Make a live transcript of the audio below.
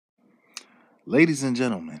Ladies and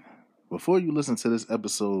gentlemen, before you listen to this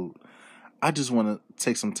episode, I just want to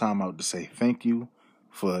take some time out to say thank you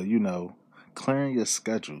for, clearing your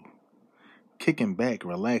schedule, kicking back,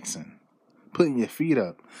 relaxing, putting your feet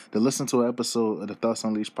up to listen to an episode of the Thoughts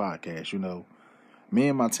Unleashed podcast. Me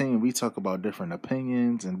and my team, we talk about different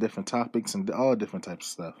opinions and different topics and all different types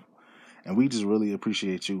of stuff. And we just really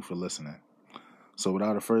appreciate you for listening. So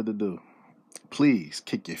without a further ado, please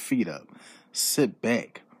kick your feet up, sit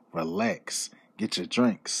back, relax, get your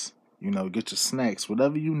drinks, get your snacks,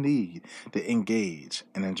 whatever you need to engage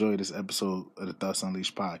and enjoy this episode of the Thoughts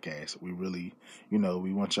Unleashed podcast. We really, we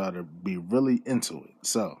want y'all to be really into it.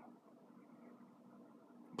 So,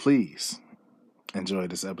 please enjoy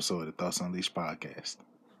this episode of the Thoughts Unleashed podcast.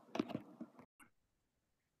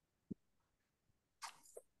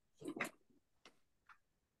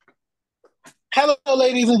 Hello,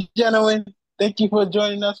 ladies and gentlemen. Thank you for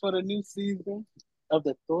joining us for the new season of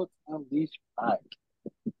the Thoughts Unleashed podcast.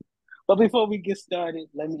 But before we get started,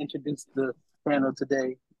 let me introduce the panel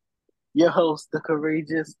today. Your host, the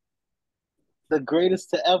courageous, the greatest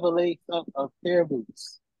to ever lace up a pair of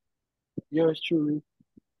boots. Yours truly,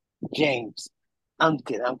 James. I'm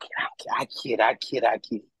kidding. I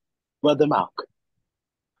kid. Brother Malcolm.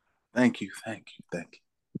 Thank you.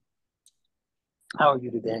 How are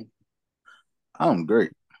you today? I'm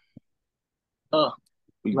great. Oh,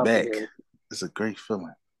 we back. It's a great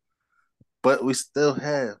feeling. But we still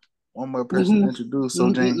have one more person to introduce.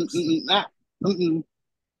 So, James.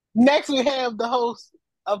 Next, we have the host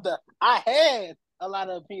of the I had a lot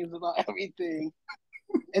of opinions about everything.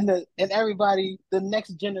 and everybody, the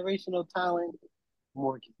next generational talent,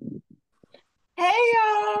 Morgan. Hey,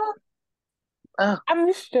 y'all. I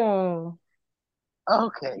missed y'all.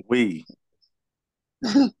 Okay. We.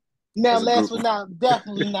 Now,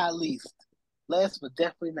 definitely not least. Last but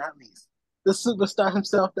definitely not least. The superstar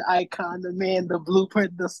himself, the icon, the man, the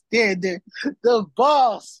blueprint, the standard, the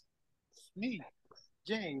boss. Me,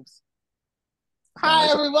 James. Hi,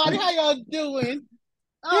 everybody. How y'all doing?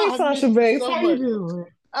 Hey, Sasha Banks. How you doing?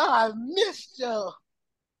 I missed y'all.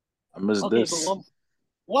 I missed this. But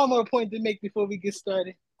one more point to make before we get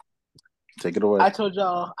started. Take it away. I told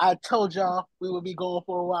y'all we would be going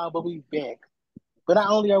for a while, but we back. But not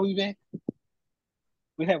only are we back,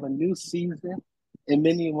 we have a new season and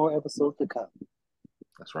many more episodes to come.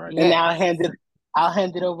 That's right. And now I'll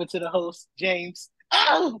hand it over to the host, James.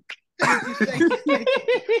 Oh, thank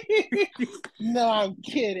you. No, I'm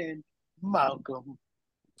kidding, Malcolm.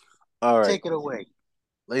 All right. Take it away.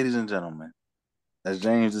 Ladies and gentlemen, as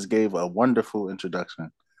James just gave a wonderful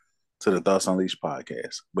introduction to the Thoughts Unleashed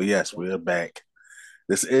podcast. But yes, we are back.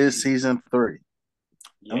 This is season 3.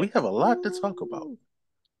 And we have a lot to talk about.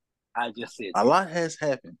 I just said a lot has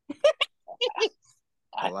happened.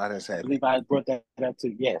 A lot has happened. I believe I brought that up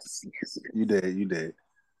too. Yes. You did.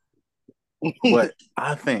 But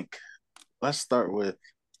I think let's start with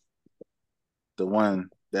the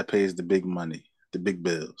one that pays the big money, the big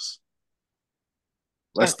bills.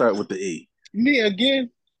 Let's start with the E. Me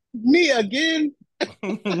again.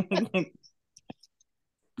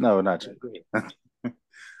 No, not you.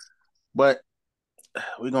 But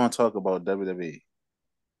we're going to talk about WWE.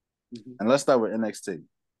 Mm-hmm. And let's start with NXT.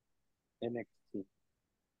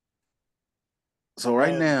 So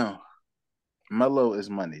right now, Melo is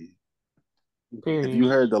money. Period. If you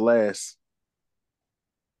heard the last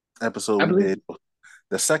episode we did,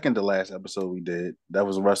 the second to last episode we did, that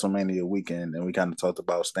was WrestleMania weekend, and we kind of talked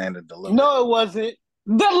about standard delivery. No, it wasn't.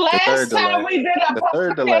 The last time we did a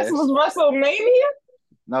podcast was WrestleMania?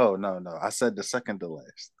 No. I said the second to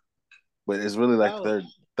last. But it's really like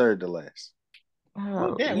third to last.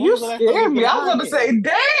 Oh, you scared me. I was going to say,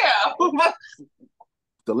 damn.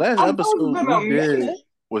 The last episode we did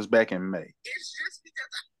was back in May. It's just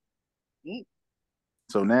because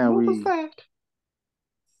So now what was that?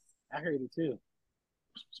 I heard it too.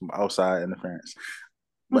 Some outside interference.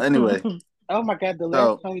 But anyway. Oh my God, the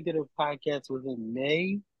last time we did a podcast was in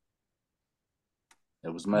May. It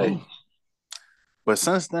was May. But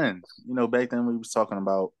since then, back then we was talking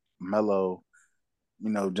about Melo,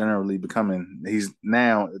 generally becoming, he's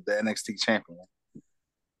now the NXT champion.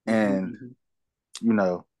 And,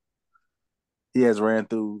 he has ran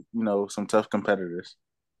through, some tough competitors.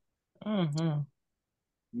 Mm-hmm.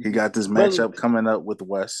 He got this matchup coming up with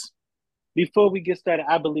Wes. Before we get started,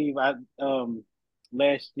 I believe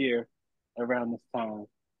last year around this time,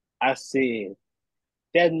 I said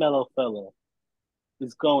that Melo fella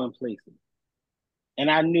is going places.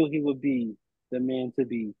 And I knew he would be the man to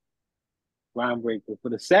be groundbreaker. For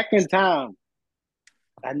the second time,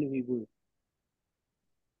 I knew he would.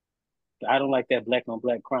 I don't like that black on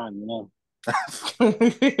black crime,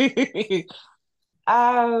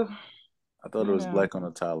 I thought it was black on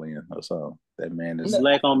Italian or something. That man is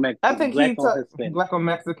black on Mexican. I think black on Hispanic. Black on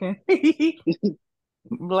Mexican.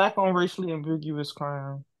 Black on racially ambiguous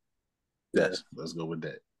crime. Yes, let's go with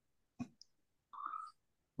that.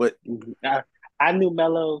 But I knew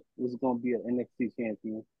Melo was going to be an NXT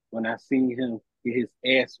champion when I seen him get his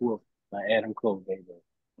ass whooped by Adam Cole, baby.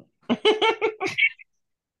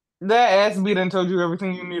 That ass beating told you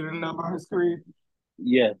everything you needed to know about his career.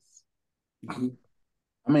 Yes. I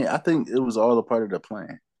mean, I think it was all a part of the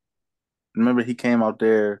plan. Remember, he came out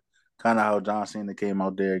there kind of how John Cena came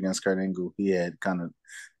out there against Kurt Angle. He had kind of,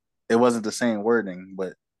 it wasn't the same wording,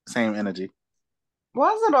 but same energy.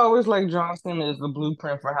 Why is it always like John Cena is the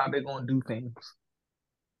blueprint for how they're going to do things?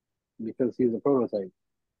 Because he's a prototype.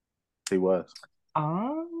 He was.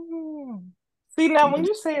 Oh. See, now when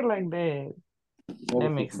you say it like that, that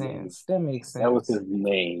makes sense. That makes sense. That was his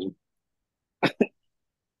name.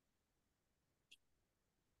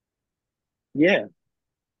 Yeah.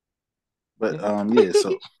 But yeah,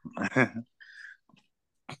 so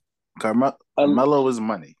Carmelo is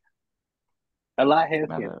money. A lot has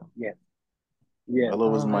him. Yeah. Yeah.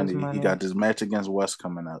 Melo is money. He got this match against West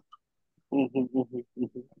coming up. Mm-hmm.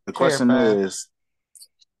 The question is,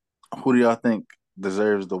 who do y'all think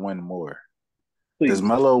deserves the win more? Please. Does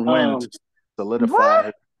Melo win to solidify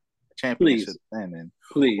his championship standing?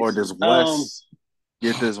 Or does West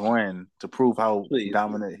get this win to prove how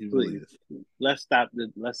dominant he really is? Let's stop the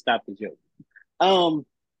joke.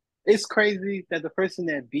 It's crazy that the person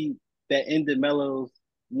that ended Melo's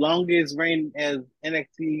longest reign as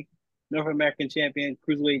NXT North American champion,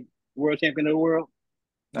 cruiserweight world champion of the world,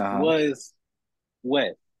 was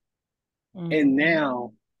West. Mm-hmm. And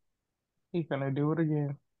now he's gonna do it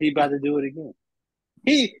again. He about to do it again.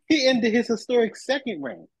 He ended his historic second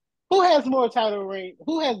reign. Who has more title reign?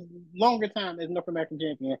 Who has longer time as North American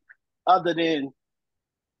champion other than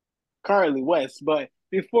currently West? But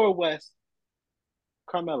before West,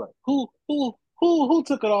 Carmelo. Who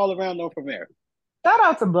took it all around North America? Shout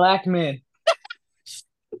out to black men.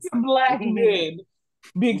 It's black men.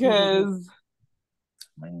 Because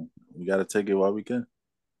man, we gotta take it while we can.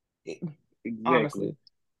 Exactly. Honestly.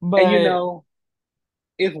 But and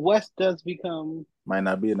if West does become, might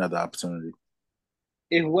not be another opportunity.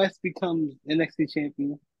 If West becomes NXT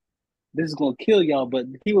champion, this is gonna kill y'all, but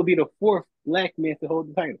he will be the fourth black man to hold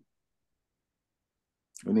the title.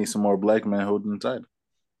 We need some more black men holding the title.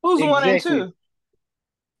 Who's 1 and 2?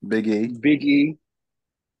 Big E.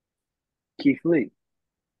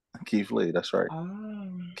 Keith Lee, that's right.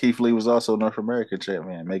 Keith Lee was also North American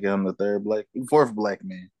champion, making him the fourth black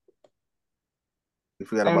man. We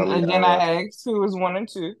forgot about Leon again, Ruff. I asked who was 1 and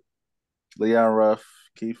 2. Leon Ruff,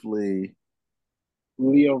 Keith Lee,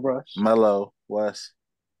 Leo Rush, Melo, West.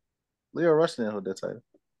 Leo Rush didn't hold that title.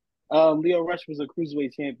 Leo Rush was a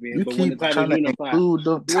cruiserweight champion, but when the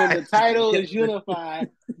title is unified,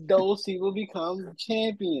 those people become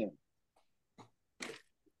champion.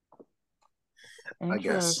 I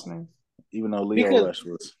guess, even though Leo Rush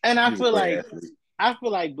was, and I feel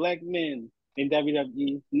like black men in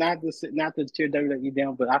WWE, not to tear WWE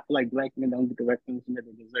down, but I feel like black men don't get the recognition that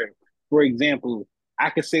they deserve. For example,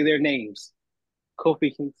 I could say their names: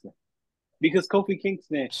 Kofi Kingston, because Kofi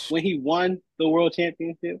Kingston, when he won the world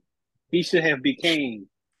championship, he should have became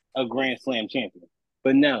a Grand Slam champion.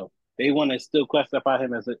 But no, they want to still classify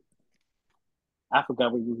him as I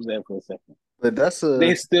forgot what you was at for a second. But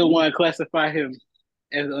they still want to classify him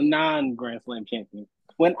as a non-Grand Slam champion.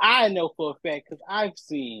 When I know for a fact, because I've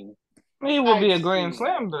seen... He will be a Grand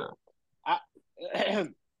Slam, though. I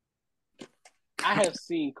have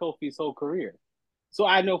seen Kofi's whole career. So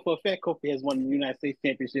I know for a fact Kofi has won the United States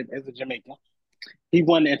Championship as a Jamaican. He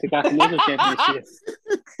won the Intercontinental Championship.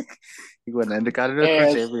 He won the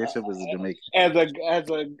Intercontinental Championship as a Jamaican. As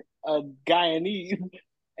a Guyanese.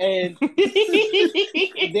 And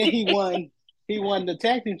then he won the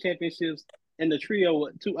Tag Team Championships in the trio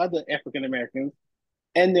with 2 other African Americans,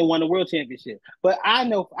 and then won the World Championship. But I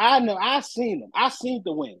know, I've seen him. I've seen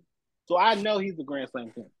the win. So I know he's a Grand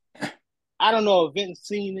Slam champion. I don't know if Vince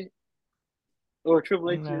seen it or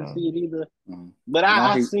Triple H didn't see it either. But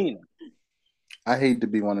I've seen it. I hate to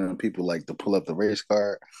be one of them people like to pull up the race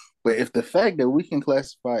card, but if the fact that we can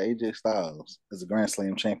classify AJ Styles as a Grand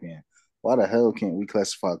Slam champion, why the hell can't we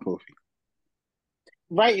classify Kofi?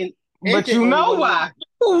 Right, but you know why?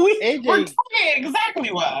 We're saying exactly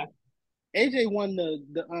why. AJ won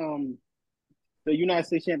the United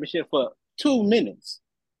States Championship for 2 minutes.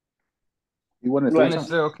 He won it 3 times.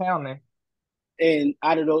 Still counting. And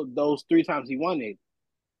out of those 3 times he won it,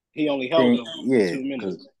 he only held them for 2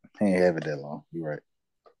 minutes. He ain't have it that long. You're right.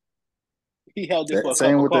 He held it for a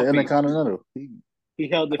same cup with of the coffee. Intercontinental. He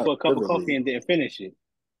held it for a cup of coffee Literally. and didn't finish it.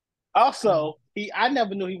 Also, I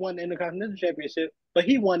never knew he won the Intercontinental Championship, but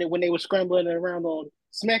he won it when they were scrambling around on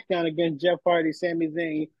SmackDown against Jeff Hardy, Sami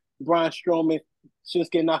Zayn, Braun Strowman,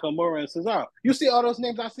 Shinsuke Nakamura, and Cesaro. You see all those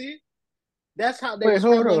names I see? That's how they were Wait,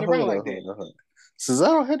 hold scrambling on, around hold like on, that. hold on.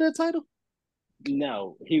 Cesaro had that title?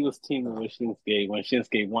 No, he was teaming with Shinsuke when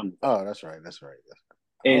Shinsuke won. Oh, that's right.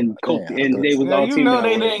 And Oh, damn, I and thought they was Now all you teaming know up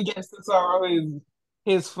they with didn't get Cesaro his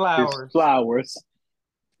his flowers. flowers.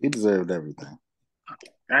 he deserved everything.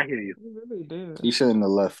 I hear you. He really did. He shouldn't have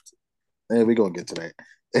left. Yeah, we gonna get to that.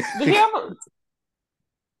 Did he ever?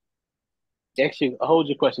 Actually, hold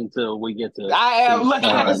your question till we get to. I am looking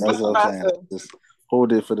All at right, this that's what I'm saying. myself. Just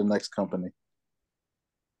hold it for the next company.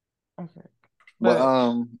 Okay, But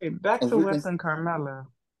back if to we Wes can, and Carmella.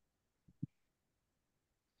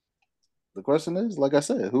 the question is, like I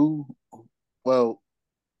said, who? Well,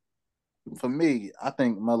 for me, I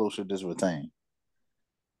think Melo should just retain.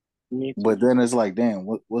 Me too. But then it's like, damn,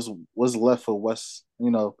 what's left for Wes? You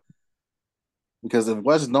know, because if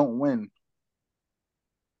Wes don't win,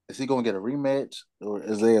 is he gonna get a rematch, or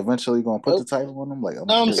is they eventually gonna put the title on him? Like, I'm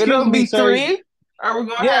curious. Excuse It'll me, be sir. 3. Are we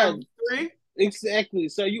gonna Yeah. have 3? Exactly.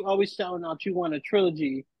 So you always shouting out you want a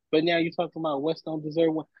trilogy, but now you're talking about West don't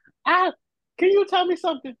deserve one. Can you tell me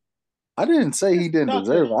something? I didn't say he didn't Doctor,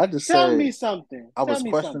 deserve it. I just tell said me something. I Tell was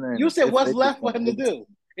me something. You questioning said if what's they was left for gonna him to give it. do?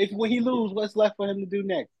 If when he lose, what's left for him to do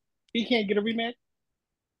next? He can't get a rematch.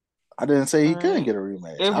 I didn't say he couldn't Right. get a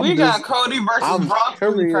rematch. If we got Cody versus I'm Brock 3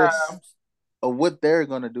 curious times, of what they're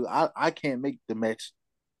gonna do. I can't make the match.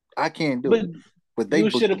 I can't do But it. But they you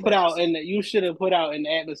booked should the have put out matches. an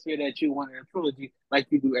atmosphere that you wanted a trilogy like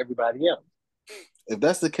you do everybody else. If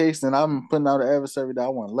that's the case, then I'm putting out an adversary that I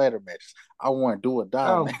want ladder matches. I want do or die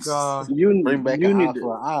oh matches. god, Bring back You an eye need for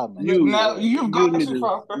to an eye match. now you've you gone need too to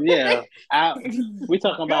far. yeah. We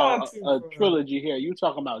talking Gone about too a far. trilogy here. You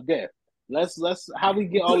talking about death. Let's how we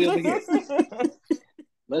get all the way over here.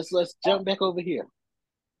 Let's jump back over here.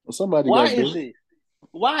 Well, somebody got to do it.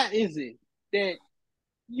 Why is it that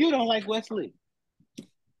you don't like Wesley?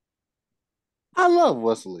 I love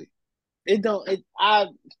Wesley.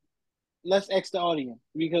 Let's ask the audience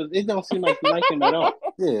because it don't seem like you like him at all.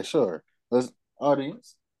 Yeah, sure. Let's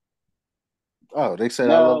audience. Oh, they said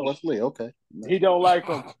I love No, Wesley. Okay. he don't like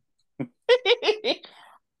him.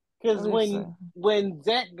 Because Listen. when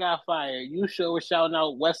Zach got fired, you sure was shouting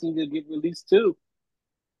out Wesley to get released too.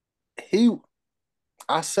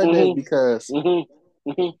 I said that because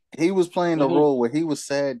he was playing a Mm-hmm. role where he was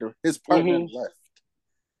sad that his partner left.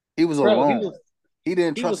 He was Bro, alone. He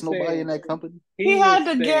didn't trust nobody sad. in that company. He had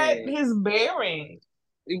to get his bearings.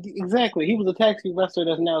 Exactly. He was a taxi wrestler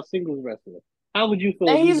that's now a singles wrestler. How would you feel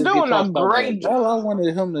And if you he's just get doing a tossed out like great that? All I job.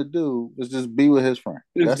 wanted him to do was just be with his friend.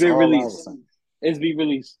 It's That's been all I released. was saying. It's be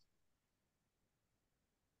released.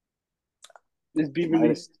 It's be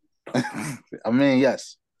released. I mean,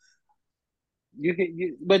 yes.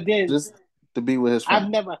 But then Just to be with his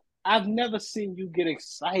friend. I've never seen you get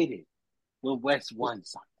excited when Wes won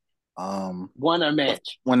something. Won a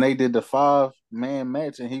match. When they did the 5-man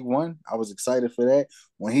match and he won, I was excited for that.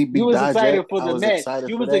 When he beat you was Dijak, excited for I the was match. excited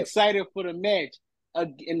You for was that. excited for the match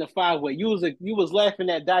in the 5-way. You was laughing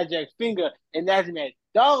at Dijak's finger in that match.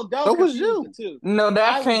 Don't So was confuse you. the two. No,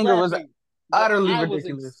 that finger was utterly I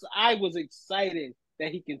ridiculous. I was excited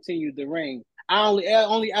that he continued the reign. I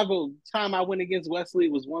only ever time I went against Wesley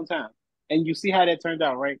was one time, and you see how that turned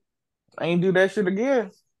out, right? I ain't do that shit again.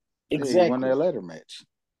 Exactly. Yeah, he won that ladder match.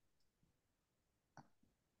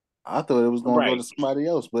 I thought it was going to go to somebody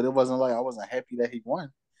else, but it wasn't like I wasn't happy that he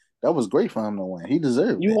won. That was great for him to win. He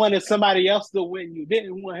deserved it. You wanted somebody else to win. You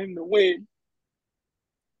didn't want him to win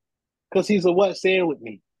because he's a what? Say it with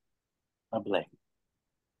me. I'm black.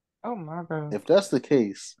 Oh my god. If that's the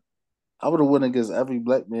case, I would have won against every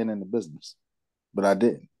black man in the business, but I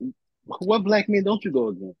didn't. What black man don't you go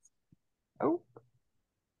against? Oh.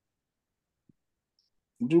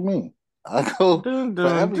 What do you mean? I go for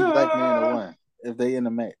every black man to win if they in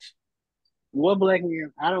the match. What black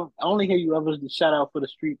man? I only hear you ever shout out for the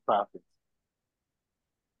Street Profits.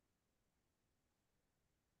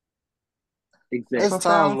 Exactly. There's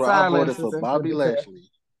times where I voted for Bobby Lashley,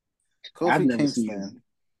 Kofi Kingston.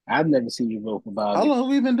 I've never seen you vote for Bobby. How long have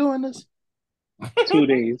we been doing this? 2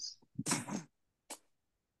 days.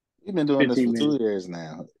 We've been doing this for 2 years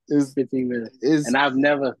now. It's 15 minutes. And I've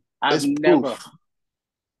never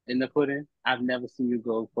in the pudding, I've never seen you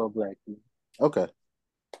go for a black man. Okay.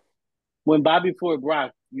 When Bobby fought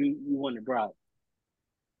Brock, you wanted Brock.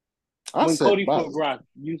 When Cody fought Brock,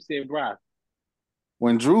 you said Brock.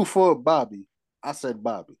 When Drew fought Bobby, I said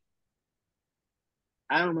Bobby.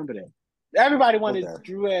 I don't remember that. Everybody wanted Okay.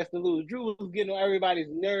 Drew ass to lose. Drew was getting on everybody's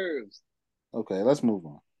nerves. Okay, let's move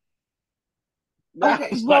on. I Okay,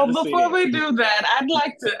 was about well, to say before that. we do that, I'd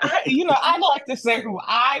like to say who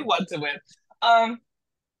I want to win.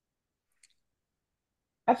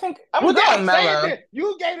 I think I'm Without going saying Mello. that,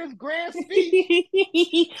 you gave this grand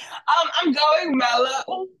speech. I'm going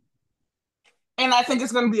Mello, and I think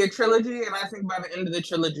it's going to be a trilogy. And I think by the end of the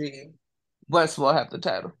trilogy, West will have the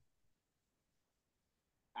title.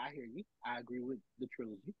 I hear you. I agree with the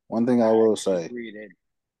trilogy. One thing I will say. Agree that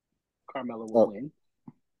Carmelo will win,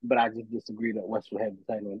 but I just disagree that West will have the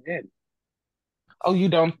title in the end. Oh, you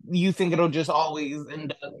don't? You think it'll just always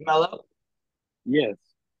end up Mello? Yes.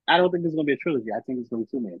 I don't think it's going to be a trilogy. I think it's going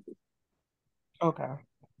to be two matches. Okay.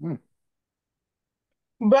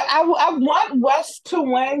 But I want West to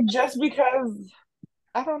win just because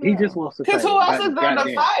I don't know. He just wants to fight. Because who else is there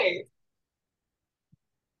to fight?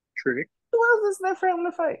 Trick. Who else is there for him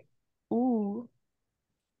to fight? Ooh.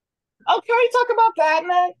 Oh, can we talk about that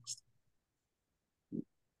next?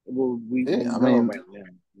 Well, I mean,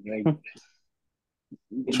 right now.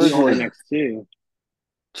 Trick on next too.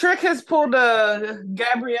 Trick has pulled a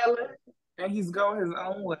Gabriella, and he's going his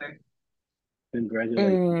own way.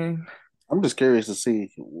 Congratulations. I'm just curious to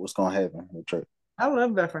see what's going to happen with Trick. I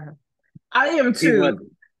love that for him. I am too.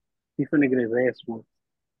 He's finna get his ass whooped.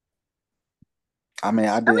 I mean,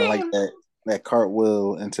 I didn't like that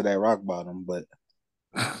cartwheel into that rock bottom, but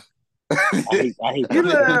I hate he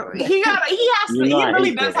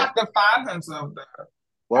really does have to find himself there.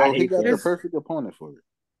 Well, he got the perfect opponent for it.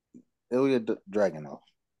 Ilya Dragunov.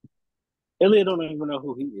 Ilya don't even know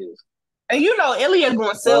who he is. And Ilya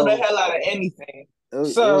gonna sell the hell out of anything.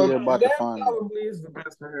 So that probably is the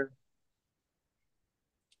best for her.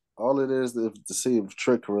 All it is to see if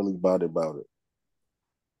Trick really about it.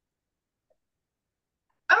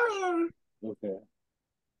 I mean, okay.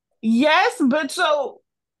 Yes, but so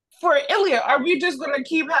for Ilya, are we just gonna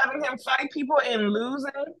keep having him fight people and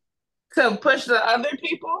losing to push the other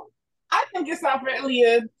people? I think it's time for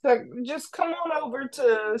Ilya to just come on over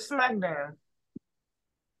to SmackDown.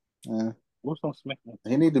 Yeah. What's on SmackDown?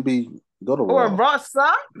 He need to go to Raw. Or Raw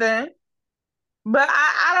something. But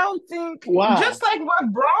I don't think, just like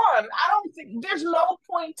with Braun, I don't think there's no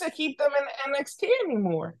point to keep them in NXT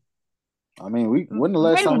anymore. I mean, when the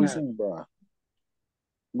last time we seen Braun?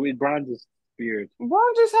 With Braun just speared.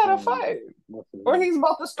 Braun just had a fight. Or he's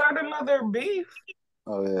about to start another beef.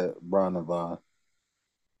 Oh, yeah, Braun and Von.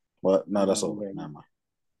 Well, no, that's over. Never mind.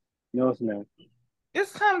 No, it's not.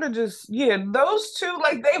 It's time to those two,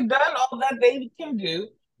 like, they've done all that they can do.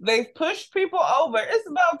 They've pushed people over. It's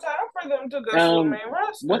about time for them to go to the main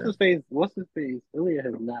roster. What's his face? Ilya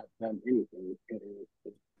has not done anything.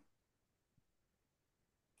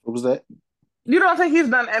 What was that? You don't think he's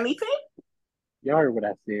done anything? Y'all heard what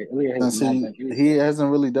I said. Ilya has not done anything. He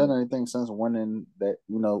hasn't really done anything since winning that,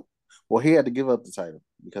 well, he had to give up the title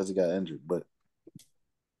because he got injured, but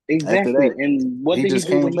exactly. That, and what did he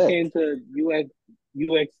do when he came to UX?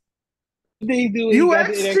 What did he do when he got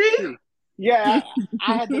to NXT? Yeah,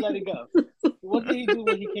 I had to let it go. What did he do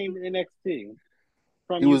when he came to NXT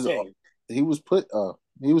from UK? He was put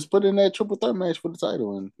in that triple threat match for the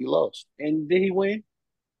title and he lost. And did he win?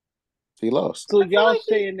 He lost. So y'all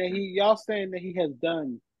saying that he has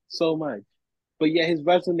done so much, but yet his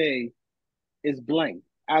resume is blank.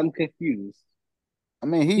 I'm confused. I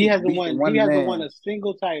mean, he hasn't won a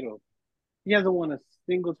single title. He hasn't won a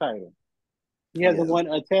single title. He hasn't won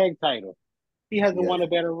a tag title. He hasn't won a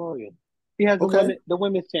Battle Royal. He hasn't won the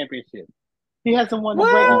women's championship. He hasn't won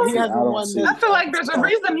I feel like there's a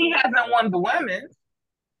reason he hasn't won the women's.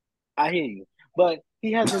 I hear you. But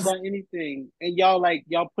he hasn't done anything. And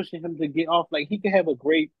y'all pushing him to get off. Like, he could have a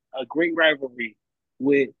great rivalry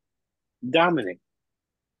with Dominic.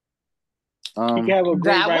 He could have a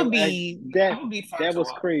great rivalry. That would be fun. That was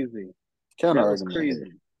crazy. That was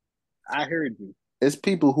crazy. I heard you. It's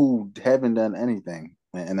people who haven't done anything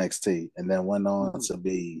in NXT and then went on to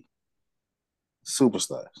be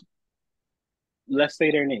superstars. Let's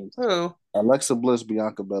say their names. Who? Alexa Bliss,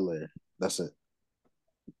 Bianca Belair. That's it.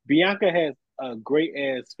 Bianca has a great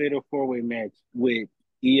ass fatal 4-way match with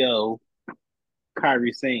EO,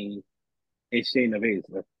 Kairi Sane, and Shayna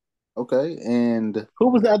Baszler. Okay, and who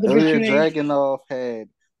was the other bitch? Dragunov had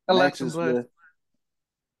matches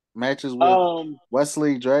with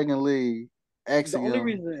Wesley, Dragon Lee, Axiom,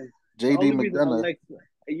 JD McDonough.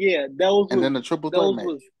 And then the triple threat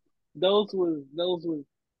match. Those was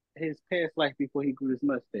his past life before he grew his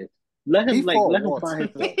mustache. Let him find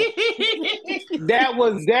himself. That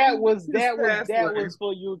was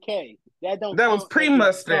for UK. That was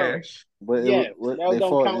pre-mustache. But that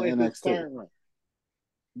don't count as his current run.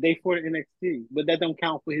 They fought NXT, but that don't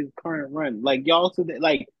count for his current run. Like y'all said,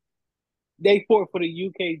 like they fought for the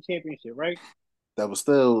UK Championship, right? That was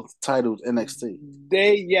still titled NXT.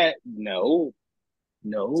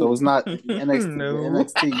 No, So it's not NXT. The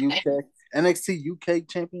No. NXT UK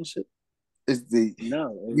Championship is the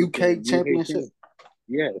no, it was the UK UK Championship. champ.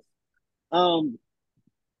 Yes. Um,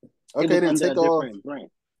 it Okay, was then under a take off different brand.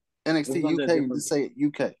 It was NXT under a UK and different. just say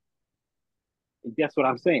UK. That's what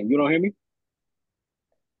I'm saying. You don't hear me?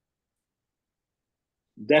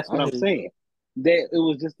 That's I what I'm hear you. saying. That it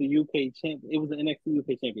was just the UK champ. It was the NXT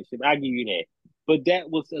UK Championship. I give you that. But that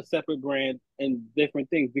was a separate brand and different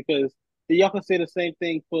things because y'all can say the same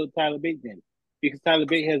thing for Tyler Bate then, because Tyler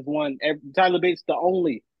Bate has won. Tyler Bate's the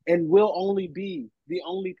only and will only be the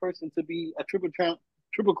only person to be a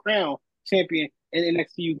triple crown champion in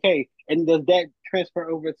NXT UK. And does that transfer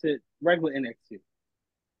over to regular NXT?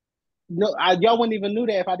 No, y'all wouldn't even knew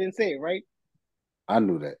that if I didn't say it, right? I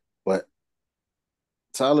knew that, but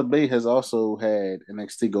Tyler Bate has also had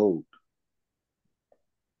NXT Gold.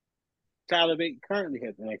 Tyler Bate currently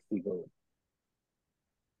has NXT Gold.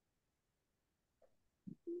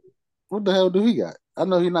 What the hell do he got? I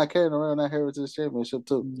know he's not carrying around that Heritage Championship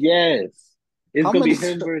too. Yes. It's How gonna many? be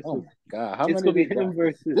him versus. Oh my god! How It's many gonna be did he got? him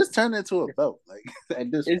versus. This turned into a belt, like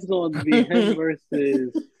at this It's point. gonna be him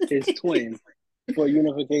versus his twin for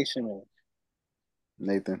unification match.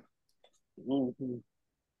 Nathan Mm-hmm.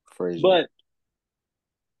 Frazier. But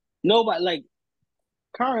nobody like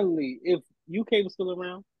currently, if UK was still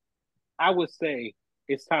around, I would say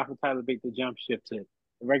it's time for Tyler Bate to jump ship to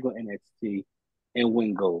regular NXT and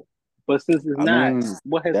win gold. But since it's I not, mean,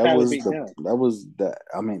 what has that Tyler was Bate the done? that was that.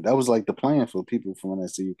 I mean, that was like the plan for people from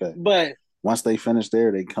NXT UK. But Once they finish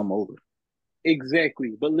there, they come over. exactly.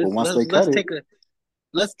 But But let's once let's they cut let's it, take a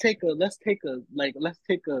let's take a let's take a like let's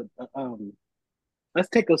take a let's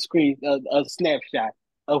take a snapshot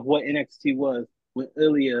of what NXT was when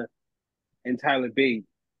Ilya and Tyler Bate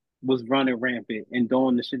was running rampant and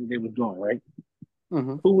doing the shit that they was doing, right?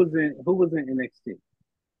 mm-hmm. Who was in NXT?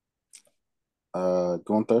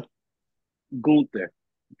 Gunther, Gunther,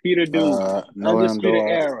 Peter Dunne, Noam Undisputed Dar,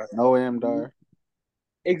 Era. Noam Dar.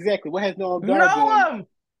 Exactly. What has Noam Dar doing? No.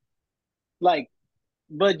 Like,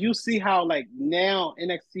 but you see how like now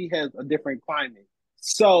NXT has a different climate.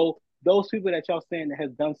 So those people that y'all saying that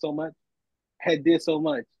has done so much did so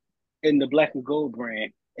much in the black and gold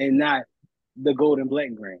brand and not the gold and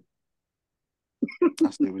black brand. I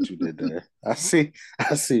see what you did there. I see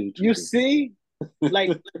what you You did. see, like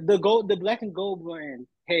the black and gold brand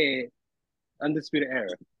had Undisputed Era.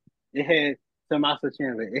 It had Tommaso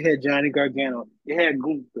Ciampa. It had Johnny Gargano. It had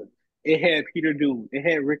Gunther. It had Peter Dunne. It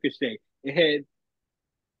had Ricochet. It had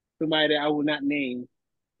somebody that I will not name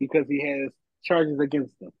because he has charges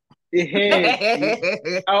against him. It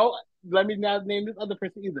had oh, let me not name this other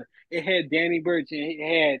person either. It had Danny Burch and it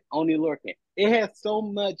had Oni Lorcan. It had so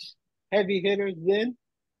much heavy hitters then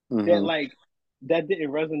that Mm-hmm. like that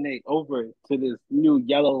didn't resonate over to this new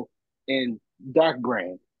yellow and dark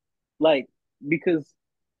brand. Like because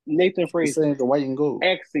Nathan This Fraser, ain't the white and gold.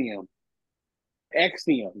 Axiom,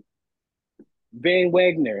 Van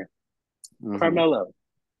Wagner, Mm-hmm. Carmelo,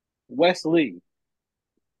 Wesley,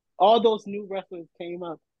 all those new wrestlers came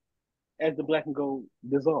up as the black and gold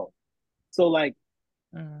dissolved. So like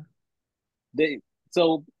they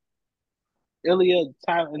so Ilya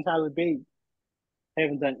Tyler and Tyler Bate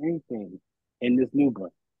haven't done anything in this new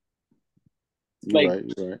brand. You're Like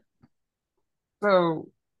right. You're right. So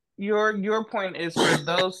your point is for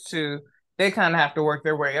those two, they kind of have to work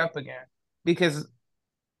their way up again because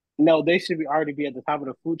no, they should be already be at the top of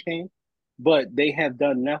the food chain, but they have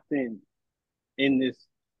done nothing in this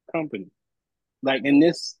company. Like in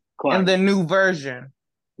this in climate. the new version.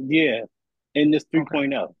 Yeah. In this Okay.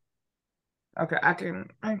 3.0. Okay,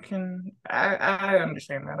 I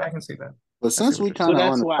understand that. I can see that. But since we So kind of on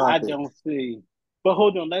that's the why I topic, don't see. But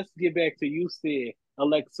hold on, let's get back to you said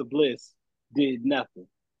Alexa Bliss did nothing.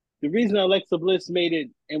 The reason Alexa Bliss made it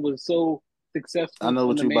and was so I successful know on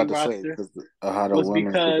what the you're main about to say roster because how the was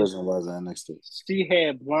women's because division was in NXT. she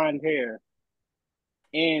had blonde hair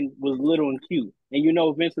and was little and cute. And you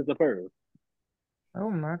know Vince is a perv. Oh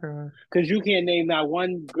my gosh. Because you can't name not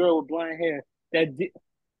one girl with blonde hair that did.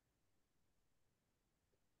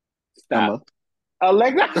 Stop. Emma.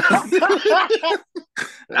 Alexa.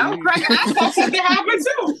 I'm cracking. I thought something happened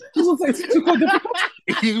too. She was like super difficult.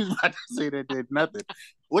 He was about to say that did nothing.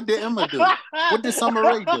 What did Emma do? What did Summer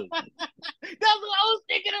Rae do? That's what I was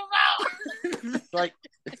thinking about. Like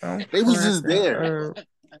I'm they was just cracking there. up.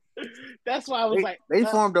 That's why I was like, They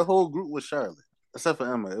formed a whole group with Charlotte, except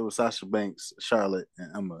for Emma. It was Sasha Banks, Charlotte,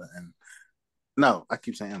 and Emma, and No, I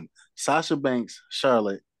keep saying Emma. Sasha Banks,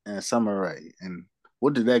 Charlotte, and Summer Rae. And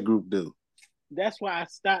what did that group do? That's why I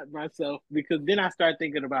stopped myself because then I started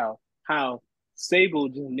thinking about how Sable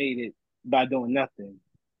just made it by doing nothing.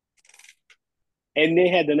 And they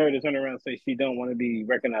had the nerve to turn around and say she don't want to be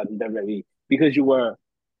recognized in WWE because you were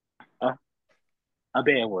a, a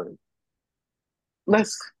bad word. You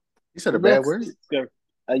said a bad Let's word?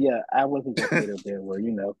 yeah, I wasn't gonna say the bad word,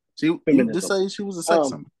 You just say she was a sex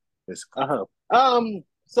symbol, basically.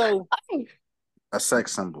 So A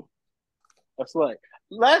sex symbol. a slut.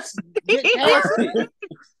 Let's get past it.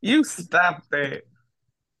 You stop that.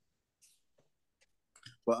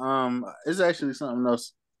 But it's actually something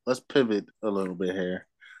else. Let's pivot a little bit here.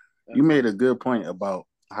 You made a good point about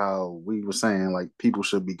how we were saying like people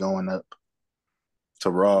should be going up to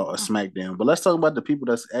Raw or SmackDown, but let's talk about the people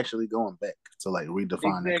that's actually going back to like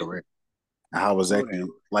redefine their career and how exactly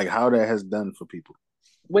like how that has done for people.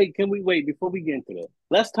 Wait, can we wait before we get into that?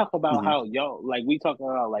 Let's talk about how y'all like we talk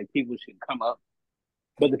about like people should come up,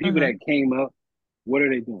 but the people that came up, what are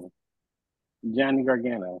they doing? Johnny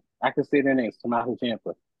Gargano. I can say their names. Tommaso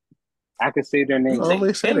Ciampa. I can say their names.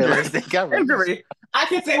 Injury. I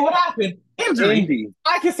can say what happened. Injury. Indy.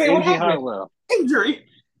 I can say what happened. Hartwell. Injury.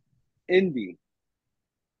 Indy.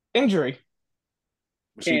 Injury.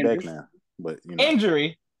 She's back now, but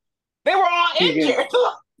injury. They were all injured.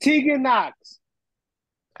 Tegan Knox.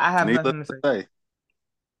 I have nothing to say.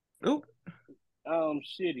 Oop.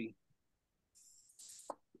 Shitty.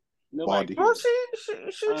 Nobody. Well, she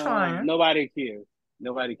trying. Nobody cares.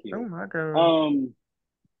 Oh my god.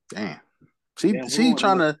 Damn. She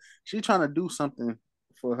trying to do something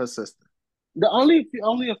for her sister. The only a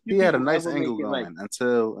few. He had a nice angle going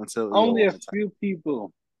until only a few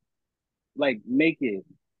people like make it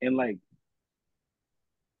and like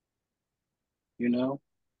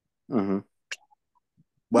Mm-hmm.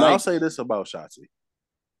 But I'll say this about Shotzi.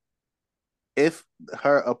 If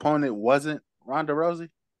her opponent wasn't Ronda Rousey,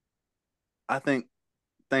 I think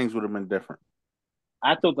things would have been different.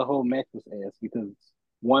 I thought the whole match was ass because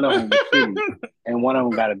one of them was shitty and one of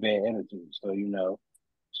them got a bad attitude. So,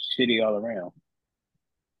 shitty all around.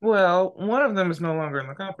 Well, one of them is no longer in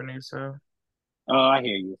the company, so. Oh, I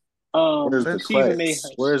hear you. Where's the class?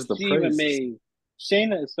 Where's the praise?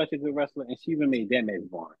 Shayna is such a good wrestler, and she even made that match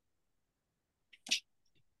boring.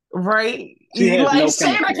 Right?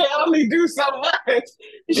 Shayna can only do so much.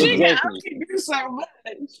 She can only do so much.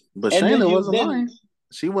 But Shayna wasn't lying.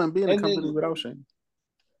 She wouldn't be in the company without Shayna.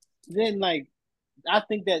 Then, I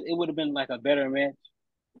think that it would have been a better match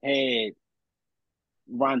had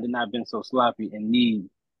Ronda not been so sloppy and need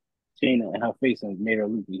Shayna and her face and made her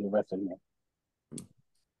loopy the rest of the match.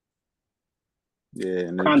 Yeah,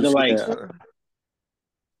 and kind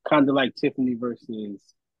of like Tiffany versus.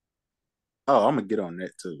 Oh, I'm gonna get on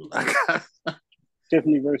that too.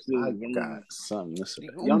 Tiffany versus. I got something to say.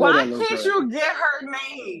 Why can't you get her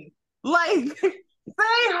name?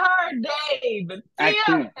 Say her name. I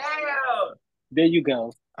can't. There you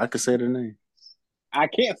go. I could say the name. I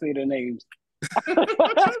can't say the names.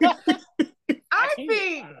 I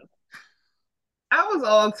think I was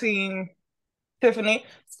all team Tiffany.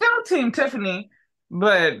 Still team Tiffany,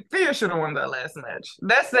 but Thea should have won that last match.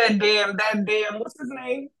 That's that damn, what's his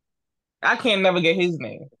name? I can't never get his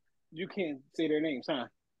name. You can't say their names, huh?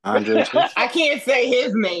 Andre Chase? I can't say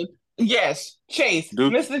his name. Yes, Chase.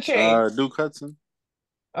 Mr. Chase. Duke Hudson.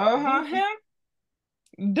 Him.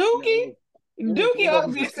 Dookie. Dookie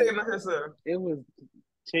always be saying to herself. It was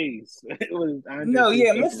Chase. It was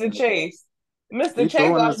Andre Mr. Chase. Mr. Chase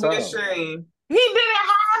always be ashamed. He didn't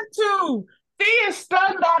have to. Thea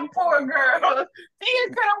stunned that poor girl. Thea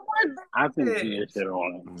could have won. I think Thea should have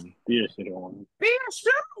won. Thea should have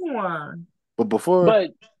won. But before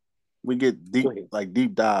we get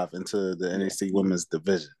deep dive into the NXT Women's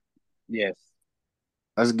Division. Yes.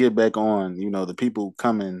 Let's get back on, the people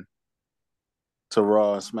coming to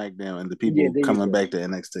Raw and SmackDown and the people coming back to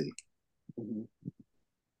NXT. Mm-hmm.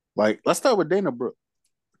 Let's start with Dana Brooke.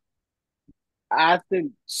 I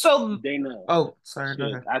think Dana. Oh, sorry. Go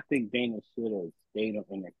ahead. I think Dana should have stayed on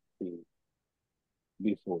NXT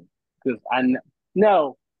before, because let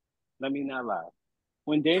me not lie.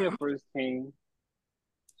 When Dana first came,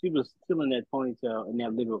 she was still in that ponytail and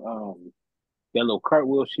that little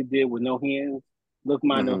cartwheel she did with no hands. Look,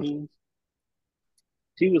 no hands.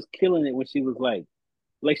 She was killing it when she was like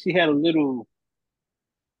she had a little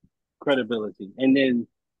credibility, and then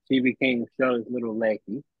she became Charlotte's little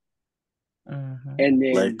lackey. Mm-hmm. And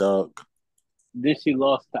then Black Dog. Then she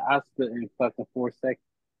lost to Asuka in fucking 4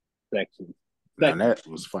 sections. And that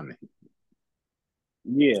was funny.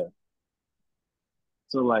 Yeah.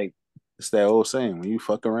 So it's that old saying: when you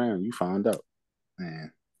fuck around, you find out.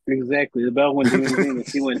 Man. Exactly. The bell wouldn't do anything, and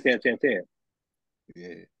she went tap tap tap.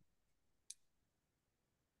 Yeah.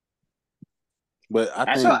 But I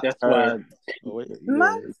I think think that's her. why. Oh, wait, My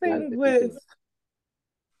I thing think with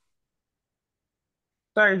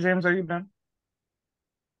sorry, James, are you done?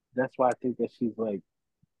 that's why I think that she's like.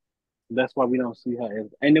 That's why we don't see her as,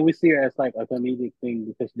 and then we see her as like a comedic thing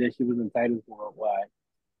because then she was in Titans Worldwide,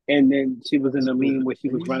 and then she was in a meme where she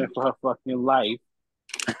was running for her fucking life.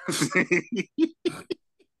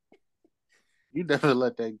 You never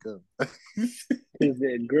let that go. Because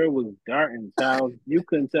that girl was darting, child. You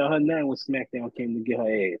couldn't tell her nothing when SmackDown came to get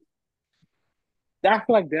her ass. I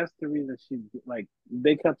feel like that's the reason she like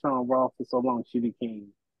they kept her on Raw for so long. She became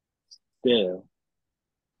stale.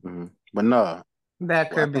 Mm-hmm. But no, That well, I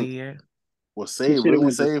could think be it. what She should have really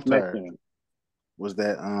went to saved her SmackDown. was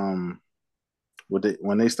that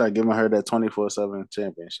when they start giving her that 24/7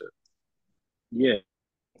 championship. Yeah,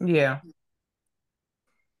 Yeah.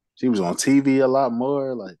 She was on TV a lot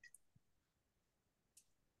more. Like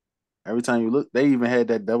every time you look, they even had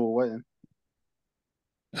that double wedding.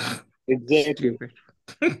 exactly. Stupid.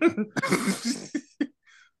 I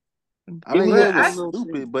mean, But yeah, it One was little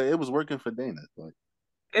stupid, thing. but it was working for Dana. Like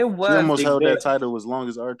it she was. almost held that Exactly. title as long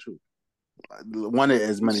as R-Truth. Won it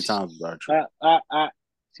as many times as R-Truth.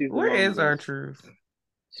 She's the Where is our longest. truth?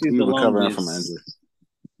 She's He the recovering from injury. longest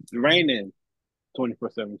reigning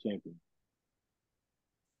 24/7 champion.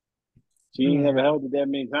 She ain't never Yeah. held it that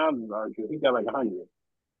many times as R-Truth. He got like 100.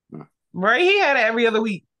 Right? He had it every other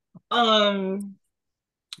week. He even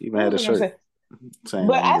What had a was I gonna shirt say? saying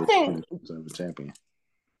But I'm I the think 24/7 champion.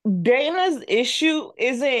 Dana's issue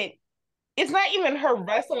isn't it's not even her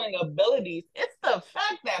wrestling abilities. It's the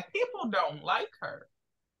fact that people don't like her.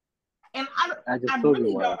 And I just I told you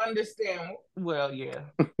really why. don't understand. Well, yeah.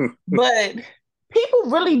 But people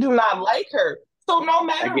really do not like her. So no I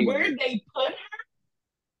matter get where you. they put her,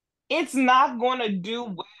 it's not going to do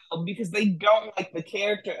well because they don't like the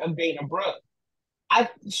character of Dana Brooke.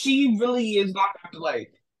 She really is going to have to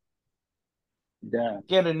like Die.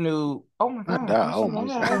 get a new. Oh my I god, died is she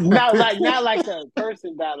almost. alive? Not like the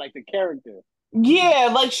person died, like the character. Yeah,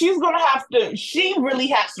 like she's gonna have to. She really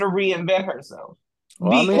has to reinvent herself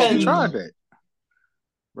Well, I mean, she because tried that. Yeah,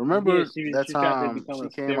 Remember that she tried to time become she a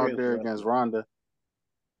came out serious there against wrestler. Ronda,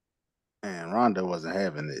 and Ronda wasn't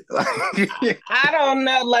having it. I don't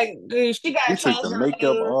know. Like she got She to took change the her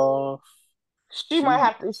makeup name. off. She might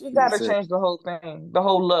have to. She She got to said, change the whole thing, the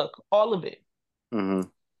whole look, all of it, mm-hmm.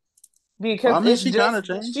 Well, because I mean, it's she kind just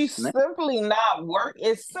of changed. she's simply not work.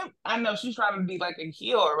 I know she's trying to be like a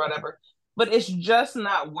heel or whatever, but it's just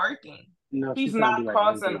not working. No, She's she's trying to be not like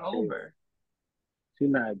crossing MJK. over. She's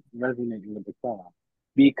not resonating with the crowd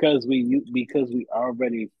because we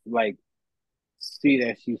already like see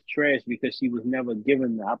that she's trash because she was never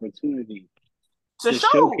given the opportunity To to show,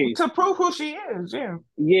 showcase. to prove who she is, yeah.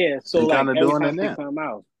 Yeah, so She like kind of every doing time it she now. come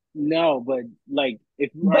out, no, but like if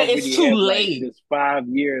you But it's already too have like late. this 5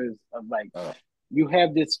 years of like you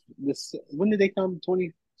have this when did they come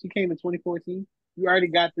 20 she came in 2014. You already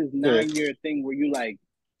got this Yeah. 9 year thing where you like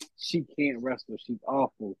she can't wrestle, she's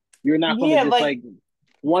awful. You're not gonna Yeah, just like like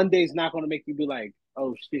one day's not gonna make you be like,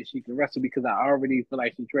 oh shit, she can wrestle because I already feel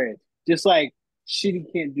like she's trash. Just like she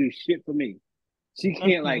can't do shit for me. She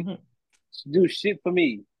can't like do shit for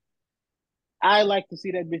me. I like to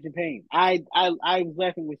see that bitch in pain. I was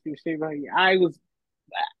laughing when she was shaving her hair.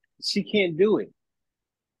 She can't do it.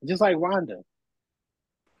 Just like Ronda.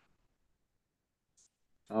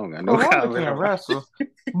 I don't got no Rhonda comment can't about wrestle.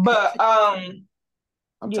 But I'm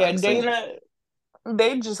yeah, tired of saying Dana,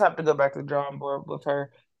 they just have to go back to the drawing board with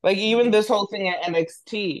her. Like even this whole thing at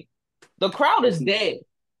NXT, the crowd is dead.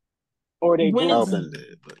 Or they When I've it's booing been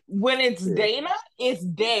dead, but yeah. Dana, it's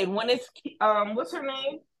dead. When it's what's her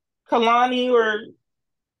name? Kalani or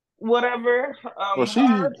whatever. Well, she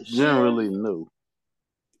Her, generally knew.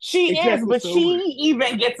 she is, exactly but she so.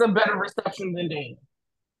 even gets a better reception than Dana.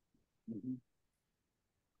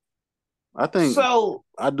 I think So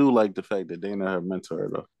I do like the fact that Dana her mentor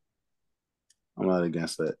though. I'm not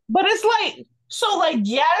against that. but it's like so like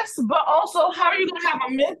yes, but also how are you gonna have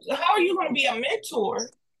a how are you gonna be a mentor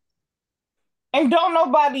and don't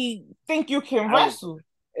nobody think you can I was wrestle?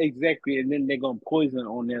 exactly, and then they're gonna poison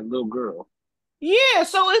on that little girl. Yeah,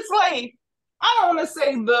 so it's like I don't want to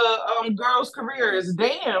say the girl's career is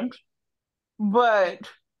damned, but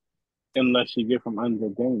Unless she get from under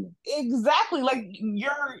Dana. exactly like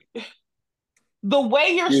the way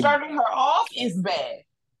you're You starting her off is bad.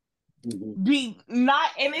 mm-hmm. Be not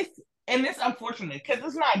and it's unfortunate because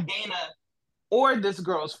it's not Dana or this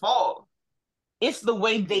girl's fault. It's the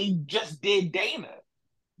way they just did Dana.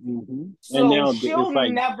 Mm-hmm. And So now she'll it's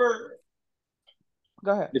like never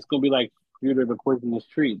Go ahead. It's gonna be like Feud of the Poisonous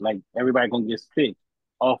Tree. Like everybody gonna get sick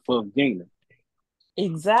off of Dana.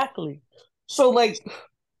 Exactly. So like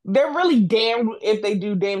they're really damned if they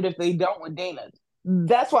do, damned if they don't with Dana.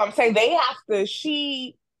 That's what I'm saying. They have to.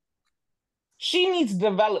 She needs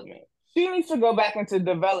development. She needs to go back into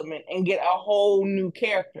development and get a whole new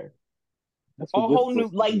character. That's A what this whole new,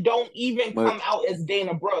 supposed to like, be. don't even But come out as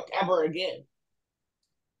Dana Brooke ever again.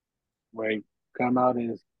 Right? Come out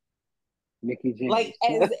as Mickey Like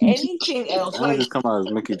James. as anything else. I Like just come out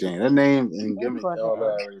as Mickey Jane. That name and that gimmick, fucking all that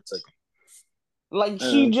ass. already took. Like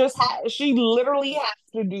uh, she literally has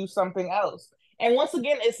to do something else. And once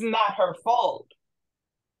again, it's not her fault,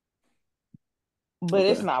 but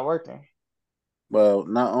it's Okay. not working. Well,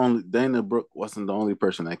 not only Dana Brooke wasn't the only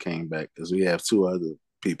person that came back, because we have two other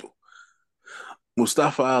people.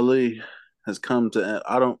 Mustafa Ali has come to.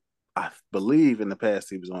 I believe in the past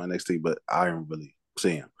he was on NXT, but I didn't really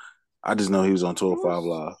see him. I just know he was on It 205 was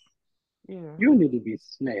Live. yeah. you need to be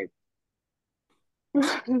snapped. He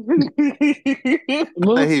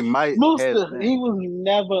might have Musta, he been. was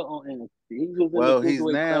never on NXT. He was in the Well, he's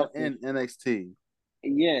Cruiserweight now Classic. in NXT.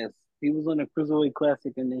 Yes, he was on the Cruiserweight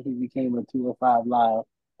Classic, and then he became a 205 Live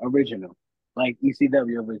original, like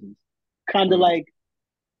ECW originals. Kind of Mm, like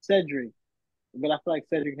Cedric, but I feel like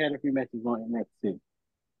Cedric had a few matches on NXT.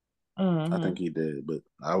 I Hmm. think he did, but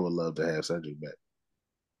I would love to have Cedric back.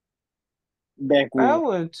 Back I with,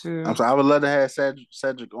 would I'm too. sorry, I would love to have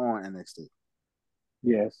Cedric on NXT.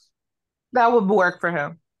 yes. That would work for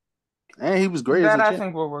him. And he was great as That a I champ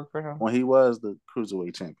think will work for him. when he was the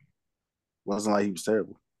Cruiserweight champion. Wasn't like he was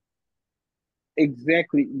terrible.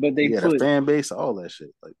 Exactly, but He had a fan base, all that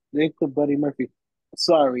shit. Like, they put Buddy Murphy.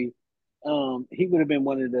 Sorry, he would have been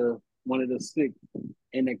one of the 6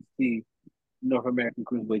 NXT North American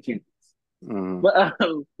Cruiserweight champions. mm, But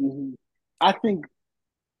I think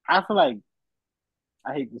I feel like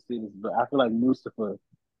I hate to say this, but I feel like Mustafa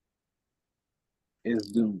is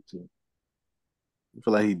doomed to. I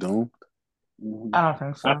feel like he doomed. hmm I don't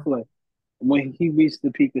think I so. feel like when he reached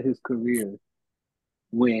the peak of his career,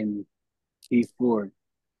 when he fought,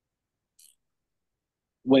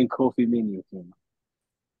 when Kofi Mania came,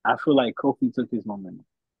 I feel like Kofi took his momentum.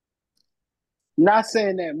 Not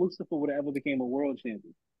saying that Mustafa would have ever became a world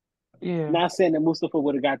champion. Yeah. Not saying that Mustafa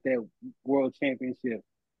would have got that world championship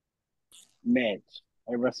match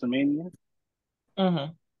at WrestleMania, Hmm.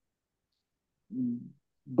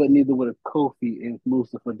 but neither would have Kofi if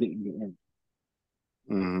Mustafa didn't get in.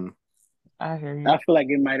 Mm-hmm. I hear you. I feel like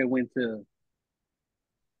it might have went to.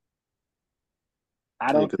 I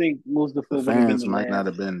Yeah, don't 'cause think the Mustafa would have been fans the might not last.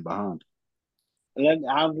 have been behind.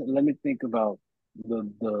 Let me think about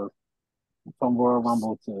the from Royal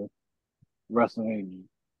Rumble to WrestleMania.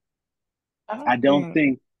 I I don't don't think.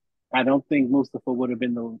 think I don't think Mustafa would have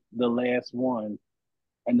been the last one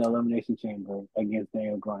in the Elimination Chamber against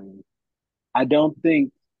Daniel Bryan. I don't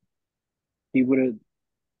think he would have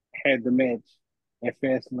had the match at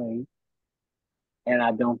Fastlane, and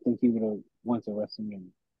I don't think he would have went to WrestleMania.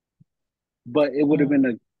 But it would have Mm,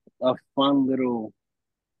 been a fun little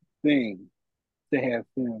thing to have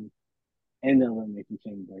him in the Elimination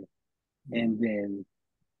Chamber, and then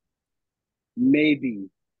maybe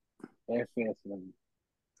at Fastlane.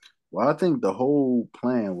 Well, I think the whole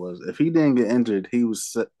plan was if he didn't get injured, he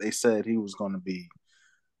was. They said he was going to be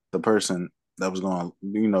the person that was going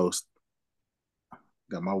to,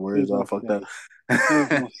 got my He was words all gonna fucked up. say. He was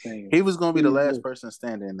gonna say it. He was going to be He the was last gonna, person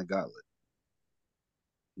standing in the gauntlet,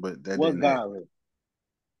 but that what didn't happen. gauntlet?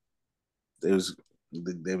 They was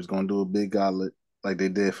they was going to do a big gauntlet like they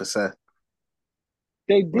did for Seth,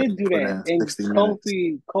 They where did they do put that, in and 60 minutes.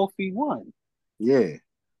 Kofi won. Yeah,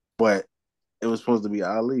 but it was supposed to be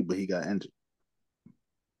Ali, but he got injured.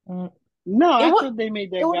 mm. No, It I would. thought they made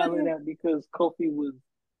It that would gauntlet have. out because Kofi was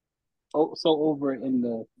so over in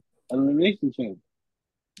the elimination chamber.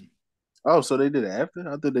 Oh, so they did it after?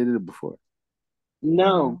 I thought they did it before.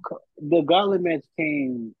 No, Mm-hmm. the gauntlet match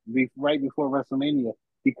came right before WrestleMania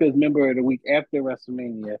because remember the week after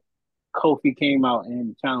WrestleMania, Kofi came out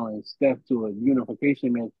and challenged Steph to a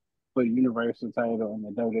unification match for the Universal title and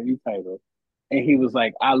the WWE title. And he was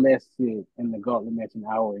like, I lasted in the gauntlet match an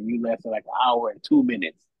hour, and you lasted like an hour and 2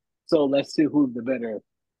 minutes. So let's see who's the better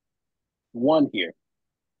one here.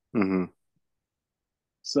 Mm-hmm.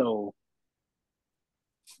 So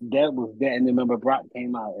that was that. And then remember, Brock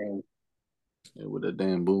came out and Yeah, with a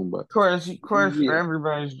damn boom box. Of course, yeah,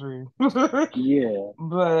 everybody's dream. yeah.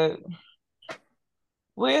 But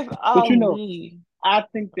with But Ali, I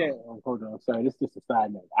think that. Oh, hold on, sorry, this is just a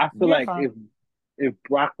side note. I feel you're like fine. if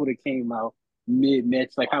Brock would have came out mid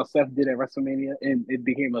match, like how Seth did at WrestleMania, and it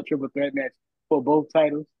became a triple threat match for both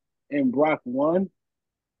titles, and Brock won,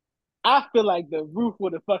 I feel like the roof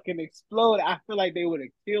would have fucking exploded. I feel like they would have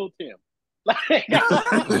killed him. Like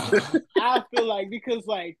I feel like because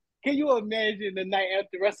like, can you imagine the night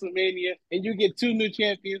after WrestleMania and you get two new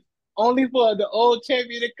champions, only for the old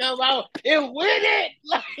champion to come out and win it?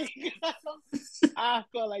 Like I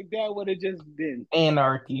felt like that would have just been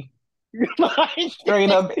Anarchy. like, Straight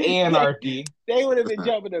up anarchy. They would have been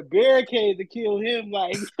jumping a barricade to kill him.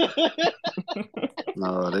 Like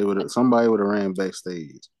No, they would have. Somebody would have ran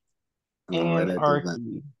backstage. Right at the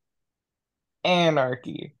event.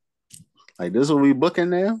 Anarchy. Like this, what we booking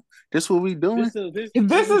now? This what we doing? This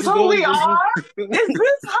is who we are. Is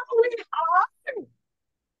this how we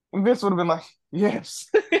are? This would have been like, yes,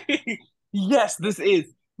 yes, this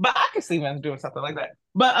is. But I can see Vince doing something like that.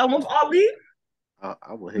 But with Ali, I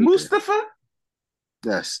would hate Mustafa, that.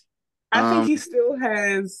 Yes, I think he still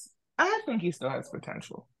has. I think he still has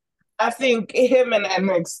potential. I think him in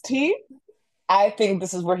NXT. I think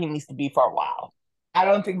this is where he needs to be for a while. I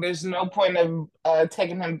don't think there's no point of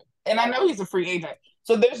taking him. And I know he's a free agent,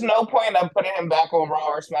 so there's no point of putting him back on Raw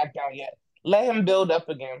or SmackDown yet. Let him build up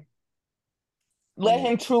again. Let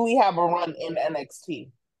him truly have a run in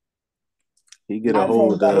NXT. He get a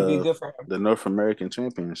hold of the North American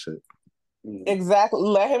Championship. Exactly.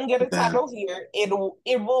 Let him get a title here. It will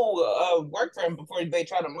work for him before they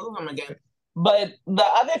try to move him again. But the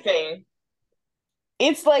other thing,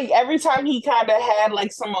 it's like every time he kind of had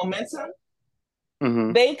like some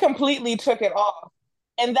momentum, they completely took it off.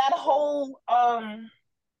 And that whole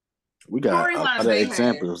we got other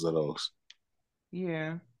examples of those.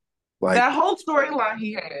 Yeah. Like, that whole storyline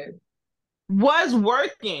he had was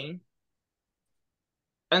working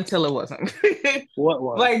until it wasn't. What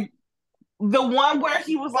was? Like the one where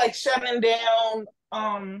he was like shutting down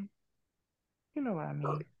you know what I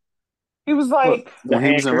mean. He was like when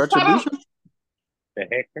he was in Retribution? The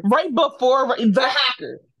hacker? Right before the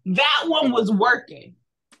hacker. That one was working.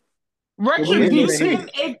 Retribution,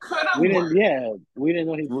 it could have worked. Yeah, we didn't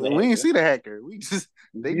know he was we didn't see the hacker.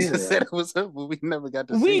 They just said it was him, but we never got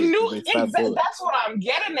to see it. We knew exactly. That's what I'm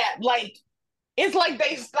getting at. Like, it's like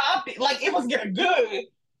they stopped it. Like, it was getting good,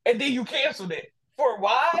 and then you canceled it. For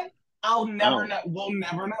why? I'll never know. We'll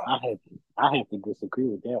never know. I have to disagree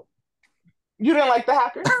with that. You didn't like the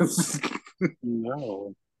hacker?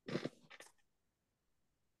 No.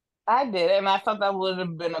 I did, and I thought that would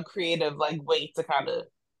have been a creative way to kind of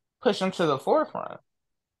push him to the forefront.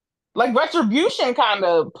 Like Retribution kind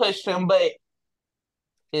of pushed him, but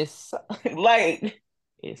it's like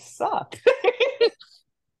it sucked.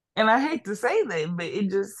 And I hate to say that, but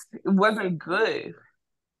it wasn't good.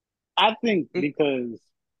 I think because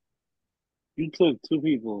you took two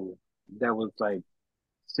people that was like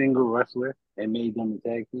single wrestler and made them a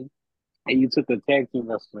tag team, and you took a tag team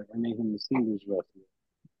wrestler and made him a singles wrestler.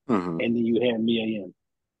 And then you had Mia Yim.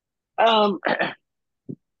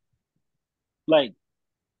 Like,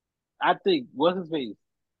 I think what's his face?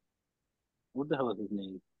 What the hell is his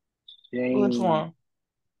name? Shane. Which one?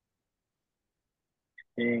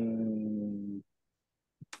 Shane.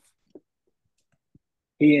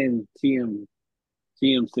 He and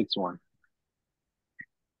TM61.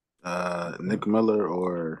 Nick Miller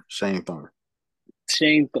or Shane Thorne?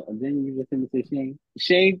 Shane Thorne. Then you just say Shane.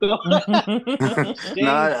 Shane Thorne. No,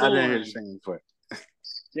 I didn't hear Shane for it.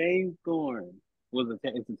 Shane Thorne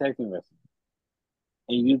it's a tag team wrestler,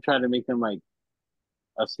 and you try to make him like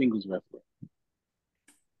a singles wrestler,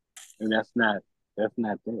 and that's not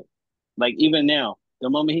it. Like even now, the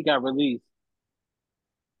moment he got released,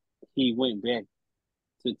 he went back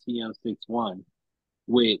to TM61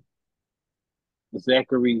 with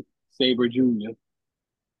Zachary Sabre Jr.,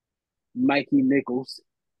 Mikey Nichols,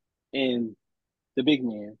 and the big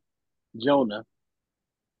man, Jonah.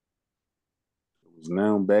 Who's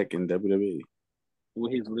now back in WWE.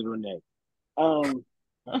 With his little neck.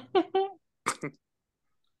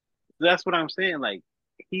 That's what I'm saying. Like,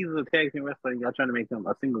 he's a tag team wrestler, y'all trying to make him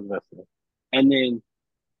a singles wrestler. And then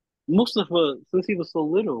Mustafa, since he was so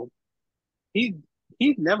little, he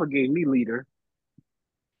never gave me leader.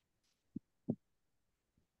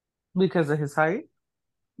 Because of his height?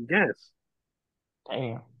 Yes.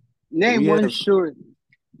 Damn. Name one short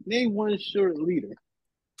leader.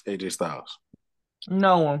 AJ Styles.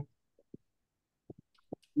 No one.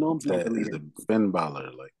 No, that is a Finn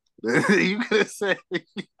Balor. Like you could have said.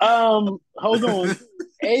 Hold on.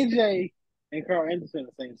 AJ and Carl Anderson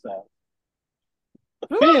the same size.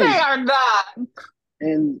 No, they are not.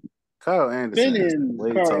 And Carl Anderson Finn and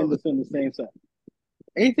Carl Anderson the same size.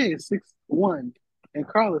 AJ is 6'1" and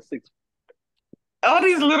Carl is 6'1". All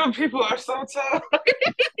these little people are so tall.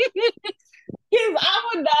 I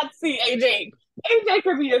would not see AJ. AJ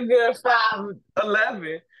could be a good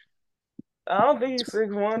 5'11", I don't think he's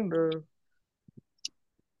 6'1", though.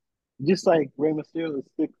 Just like Rey Mysterio is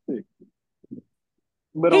 6'6".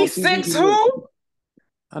 But on He's TV, six he looks who?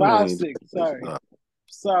 I know he 5'6".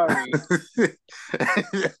 Sorry. He's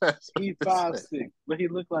That's 5'6", but he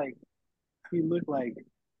looked like He he's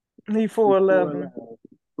 4'11". 4'11".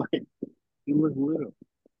 Like he looked little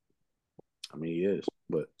I mean, he is,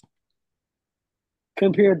 but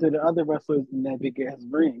compared to the other wrestlers in that big ass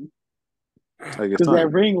ring. I guess Because not. that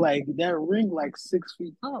ring like 6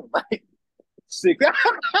 feet tall, like six.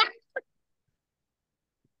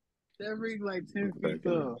 That ring like 10 feet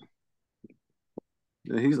tall.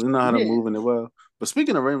 Yeah, he's know how to Yeah. move in it well. But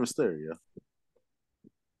speaking of Rey Mysterio,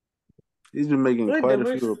 he's been making Look quite at a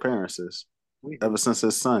this. few appearances ever since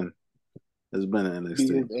his son has been in Beat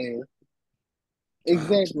NXT. his ass.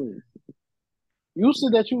 Exactly. You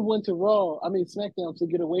said that you went to SmackDown to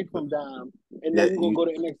get away from Dom, and now Yeah, you're gonna go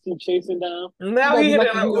to NXT chasing Dom. Now You he better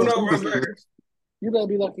hit be an lucky Uno reverse. You better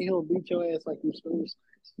be lucky he'll beat your ass like you supposed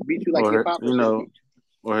to. Beat you like or your papa should beat you.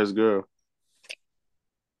 or his girl.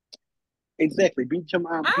 Exactly. Beat your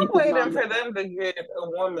mom. I'm Beat his waiting mom. for them to get a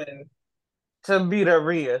woman to beat a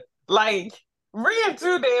Rhea. Like Rhea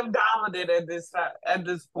too damn dominant at this time. At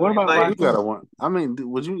this point, What about like You gotta want. I mean,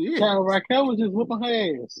 would you? Yeah, Raquel was just whooping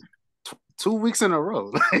her ass. 2 weeks in a row.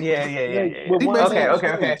 With He one basically hand.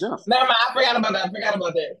 okay. jumped. Never mind. I forgot about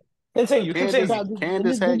that. Continue.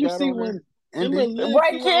 Candace Did had you got see on her. when Indy.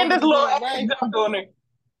 Right, Candace little ass right? jumped on her.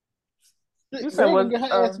 You said Girl what? been get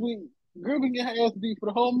her ass beat. Girl been get her ass beat for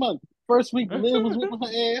the whole month. First week, Liv was whooping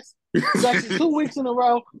her ass. Second, 2 weeks in a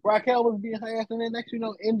row, Raquel was beating her ass, and then next you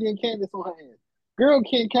know, Indy and Candace on her ass. Girl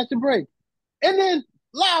can't catch a break. And then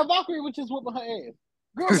Live Valkyrie was just whooping her ass.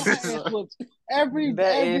 Girl got her ass whooped every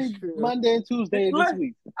Monday and Tuesday this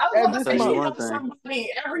week. I was going to say she one helps thing.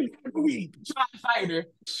 somebody every week try to fight her.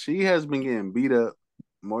 She has been getting beat up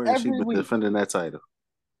more than she's been defending that title.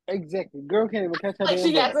 Exactly. Girl can't even catch her Like damn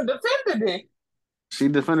she breath. hasn't defended it. She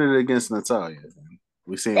defended it against Natalya.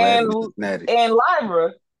 We seen And Natty. and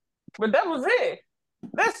Lyra. But that was it.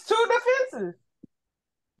 That's 2 defenses.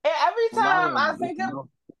 And every time I think of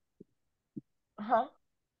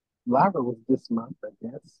Lyra was this month, I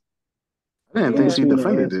guess. I didn't think she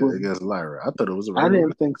defended it against Lyra. I thought it was a regular. I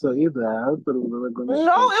didn't think so either. I thought it was a regular.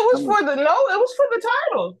 No, it was for the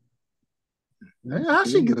title. How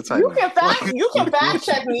she get a title? You can fact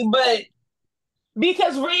check me, but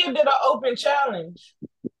because Rhea did an open challenge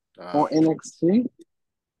on NXT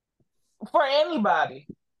for anybody.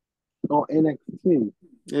 On NXT.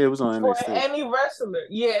 Yeah, it was on NXT. For any wrestler.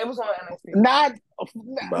 Yeah, it was on NXT. Not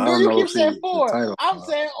you keep saying for. I'm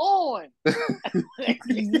saying on.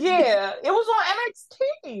 Yeah, it was on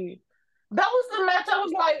NXT. That was the match I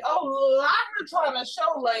was like, oh, Lyra trying to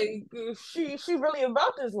show like she really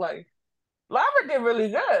about this life. Lyra did really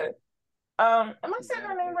good. Am I saying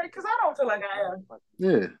her name right? Because I don't feel like I am.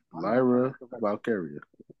 Yeah, Lyra Valkyria.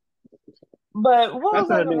 But what was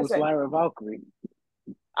her name was Lyra Valkyrie.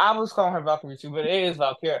 I was calling her Valkyrie too, but it is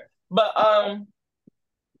Valkyria. But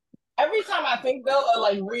every time I think though of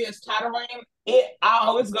like Rhea's title reign, I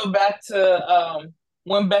always go back to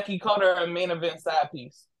when Becky called her a main event side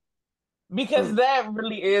piece. Because that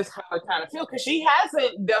really is how I kind of feel. Because she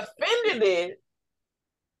hasn't defended it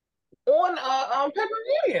on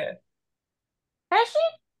pay-per-view yet. Has she?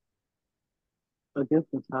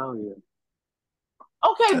 Against Natalya.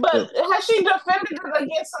 Okay, but has she defended it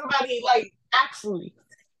against somebody like actually?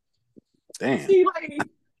 Damn. She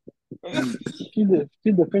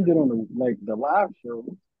defended on the live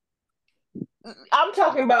show. I'm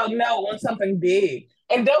talking about on something big.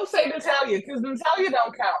 And don't say Natalya, because Natalya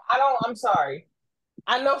don't count. I'm sorry.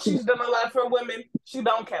 I know she's done a lot for women. She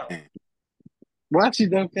don't count. Why she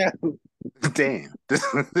don't count? Damn.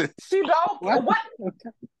 She don't. What?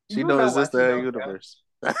 She don't exist in her universe.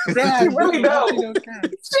 She really don't.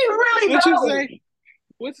 She really don't. What you say?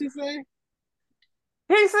 What she say?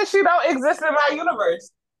 He said she don't exist in my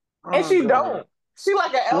universe. And she don't. She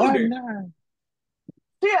like an elder. Why not?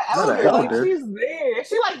 She an elder. Like she's there.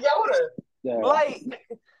 She like Yoda. Yeah. Like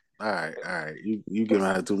all right. You giving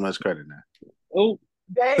her too much credit now. Oh.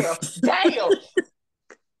 Damn.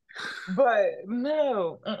 But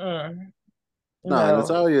no. No,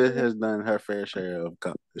 Natalya has done her fair share of.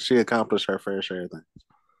 She accomplished her fair share of things.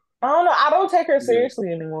 I don't know. I don't take her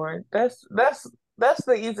seriously anymore. That's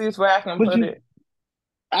the easiest way I can put it.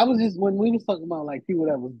 I was just when we was talking about like people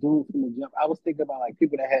that was doomed from the jump. I was thinking about like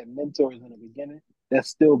people that had mentors in the beginning that's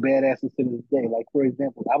still badasses to this day. Like for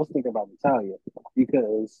example, I was thinking about Natalya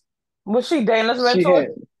because was she Dana's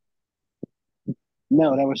mentor?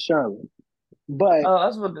 No, that was Charlotte. But I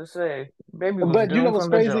was about to say. Baby was But you know doomed what's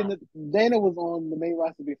from the crazy? jump. Dana was on the main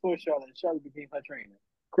roster before Charlotte, and Charlotte became her trainer.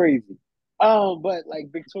 Crazy. But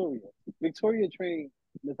like Victoria trained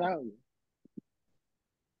Natalia,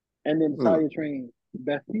 and then Natalia trained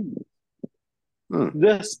Beth Phoenix.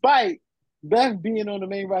 Despite Beth being on the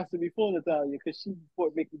main roster before Natalia, because she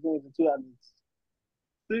fought Mickey James in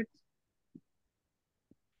 2006.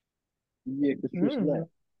 Yeah, because Trish left.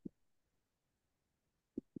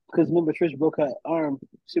 Because remember, Trish broke her arm.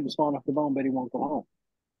 She was falling off the bone, but he won't go home.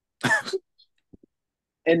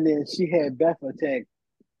 And then she had Beth attack,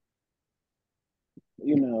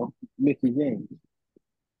 Mickey James.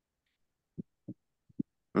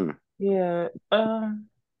 Yeah.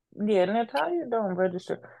 Yeah, Natalia don't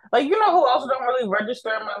register. Like, you know who else don't really register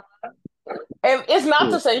in my life? And it's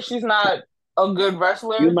not to say she's not a good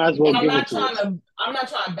wrestler. You might as well I'm give not it to trying her. to. I'm not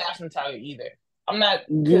trying to bash Natalia either. I'm not,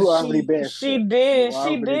 You because already bashed she her. did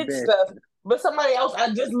stuff. But somebody else I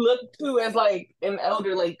just looked to as like an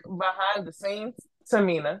elder, like behind the scenes,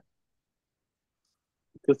 Tamina.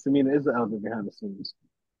 Because Tamina is the elder behind the scenes.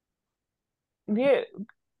 Yeah.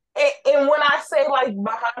 And when I say like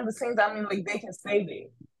behind the scenes, I mean like they can stay there.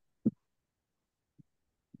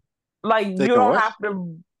 Like They you can don't what? have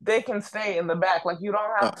to. They can stay in the back. Like you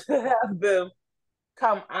don't have to have them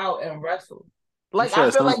come out and wrestle. Like I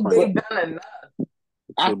feel like they've done enough.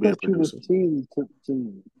 I thought you was team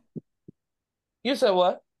Tamina. You said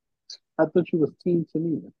what? I thought you was team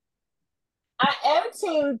Tamina. I am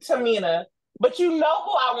team Tamina, but you know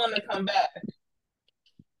who I want to come back.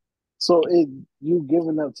 So you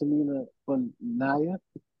giving up Tamina for Nia?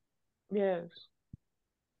 Yes.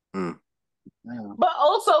 Yeah. But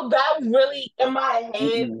also that really in my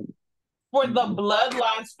head for the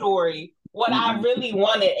bloodline story, what I really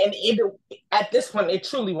wanted, and it at this point it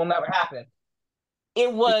truly will never happen.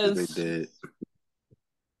 It was they did.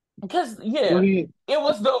 Because it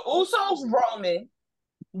was the Usos Roman.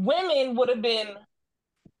 Women would have been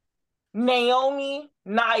Naomi,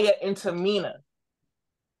 Nia, and Tamina.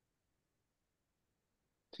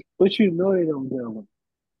 But you know they don't get them.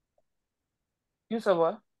 You said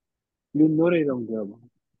what? You know they don't get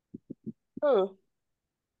them. Who?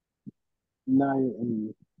 Nia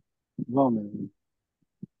and Roman.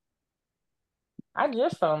 I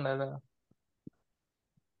just found that out.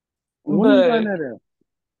 When you find that out?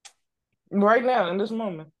 Right now, in this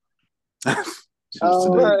moment. Nia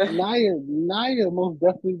most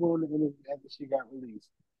definitely won the interview after she got released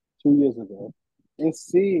 2 years ago, and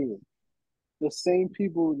said the same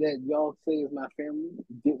people that y'all say is my family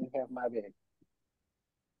didn't have my back.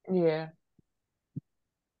 Yeah.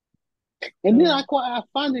 And then I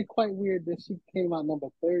find it quite weird that she came out number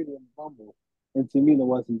 30 in the Rumble and Tamina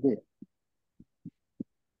wasn't there.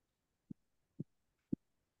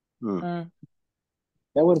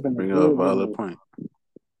 That would have been a valid point.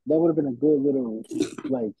 That would have been a good little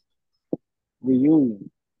like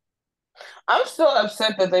reunion. I'm still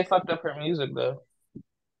upset that they fucked up her music though.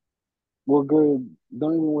 Well, good.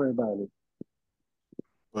 Don't even worry about it.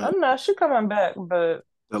 But I'm not. She coming back, but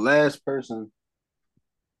the last person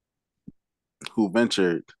who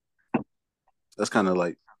ventured, that's kind of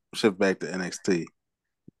like shift back to NXT.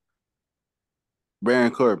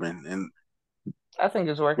 Baron Corbin, and I think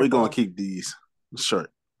it's working. We're gonna keep these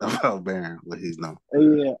short about Baron, what he's known.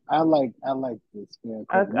 Yeah, I like this.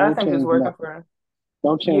 I think it's working for him.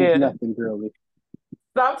 Don't change nothing, girlie.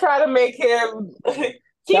 Stop trying to make him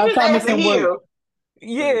keep his ass a heel.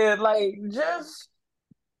 Yeah, like just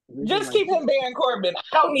keep him Baron Corbin.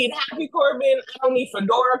 I don't need Happy Corbin. I don't need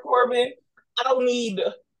Fedora Corbin. I don't need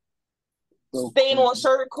stain on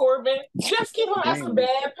shirt Corbin. Just keep him as a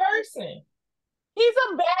bad person. He's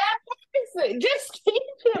a bad person. Just keep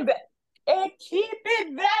him that and keep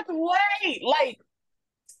it that way. Like,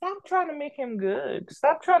 stop trying to make him good.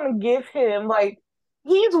 Stop trying to give him like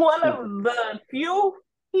he's one of the few.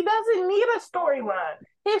 He doesn't need a storyline.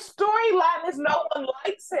 His storyline is no one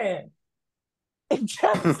likes him.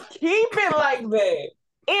 Just keep it like that.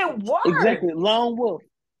 It works. Exactly. Lone wolf.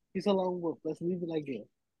 He's a lone wolf. Let's leave it like that.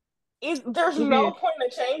 There's no point in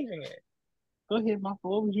changing it. Go ahead,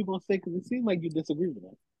 Michael. What was you gonna say? Because it seemed like you disagree with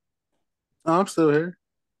that. Oh, I'm still here.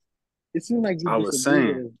 It seemed like you I was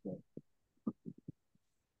saying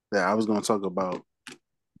that I was gonna talk about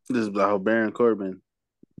this about how Baron Corbin.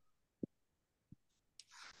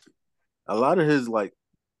 A lot of his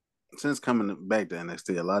since coming back to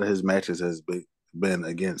NXT, a lot of his matches has been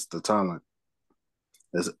against the talent.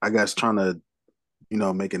 I guess trying to,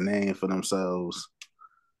 make a name for themselves.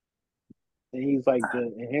 And he's like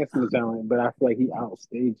the enhancement talent, but I feel like he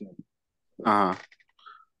outstaged him. I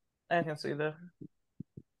can see that.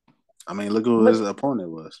 I mean, look who his opponent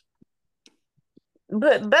was.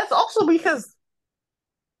 But that's also because,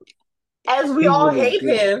 as we He's all really hate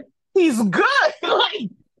good. him, he's good. Like,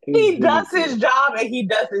 he does his job and he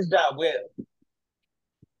does his job well.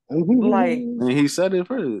 Like, And he said it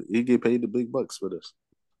first. He get paid the big bucks for this.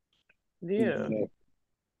 yeah.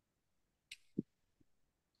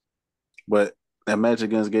 But that match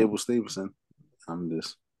against Gable Stevenson, I'm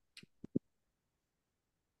just.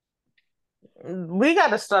 We got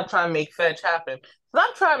to stop trying to make fetch happen.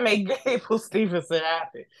 Stop trying to make Gable Stevenson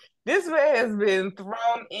happen. This man has been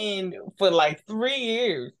thrown in for like 3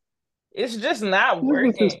 years. It's just not This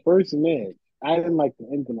was his working. first match. I didn't like the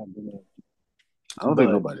ending of the match. I don't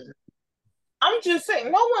think nobody. I'm just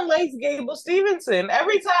saying, no one likes Gable Stevenson.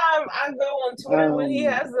 Every time I go on Twitter when he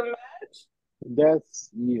has a match, that's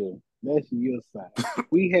you. That's your side.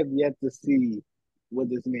 We have yet to see what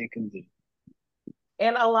this man can do.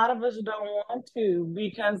 and a lot of us don't want to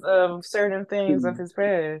because of certain things of his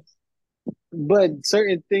past. But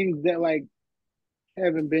certain things that like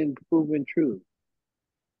haven't been proven true.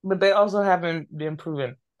 But they also haven't been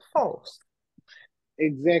proven false.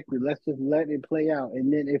 Exactly. Let's just let it play out,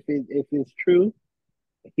 and then if it's true,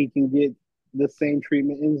 he can get the same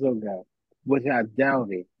treatment Enzo got, which I doubt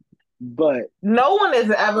it. But no one is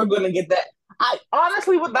ever going to get that. I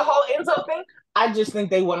honestly, with the whole Enzo thing, I just think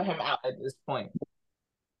they want him out at this point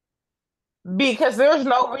because there's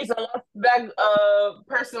no reason that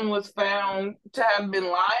person was found to have been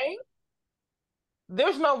lying.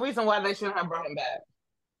 There's no reason why they shouldn't have brought him back,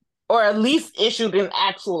 or at least issued an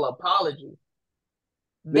actual apology.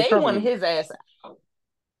 They want his ass out.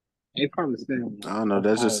 They probably still. I don't know.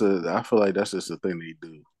 That's just I feel like that's just a thing they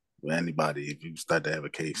do with anybody if you start to have a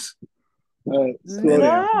case. Slow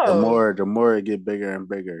down. The more it get bigger and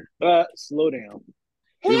bigger. Slow down.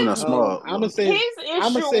 Even a small. I'm gonna say his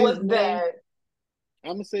issue was that.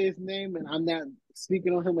 I'm gonna say his name, and I'm not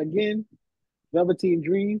speaking on him again. Velveteen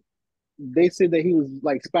Dream. They said that he was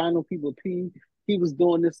like spying on people pee. He was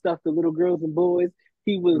doing this stuff to little girls and boys.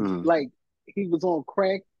 He was he was on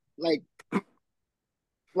crack. Like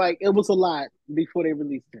it was a lot before they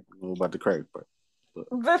released him. I don't know about the crack part. But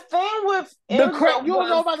the thing with the crack, you don't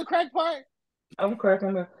know about the crack part? I'm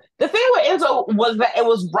cracking up. The thing with Enzo was that it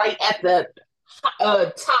was right at the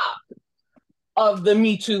top of the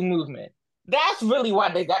Me Too movement. That's really why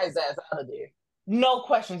they got his ass out of there. No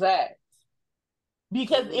questions asked.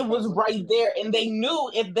 Because it was right there, and they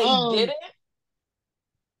knew if they did it,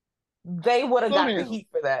 they would have got the heat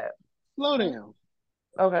for that. Slow down.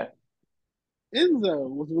 Okay. Enzo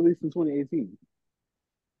was released in 2018.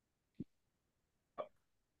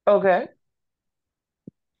 Okay.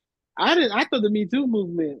 I thought the Me Too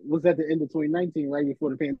movement was at the end of 2019, right before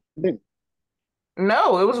the pandemic.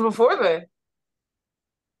 No, it was before that.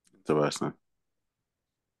 Interesting.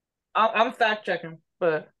 I'm fact checking,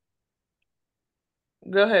 but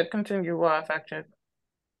go ahead, continue while I fact check.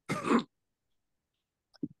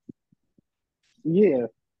 Yeah.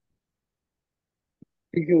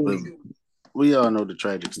 Because we all know the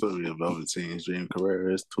tragic story of Velveteen's Dream career.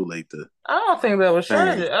 It's too late to. I don't think that was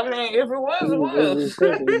tragic. I mean, if it was, it was.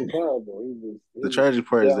 It was horrible. The tragic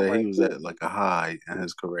part is that he was at like a high in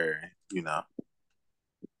his career, you know.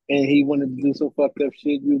 And he wanted to do some fucked up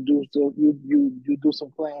shit. You do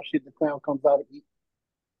some clown shit. The clown comes out.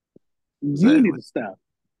 You need to stop.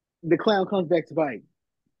 The clown comes back to bite.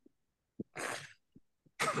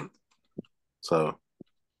 So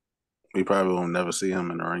we probably will never see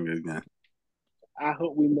him in the ring again. I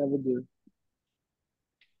hope we never do.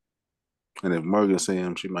 And if Morgan see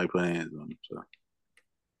him, she might put hands on him. So.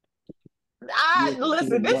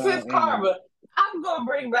 Listen, this is karma. I'm gonna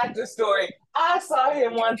bring back the story. I saw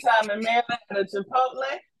him one time in Maryland at a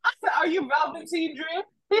Chipotle. I said, "Are you Velveteen Dream?"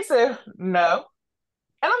 He said, "No,"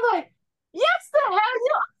 and I'm like, "Yes, the hell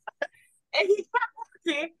you are." And he kept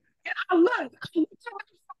working, and I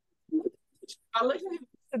looked at him.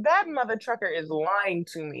 That mother trucker is lying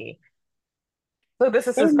to me. So this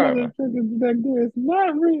is his karma. That mother is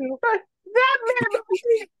not real. That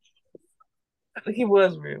man, he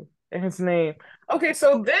was real. And his name. Okay,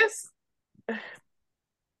 so this.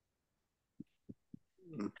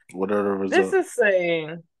 What are the results?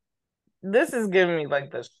 This is giving me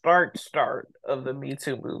like the start of the Me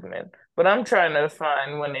Too movement, but I'm trying to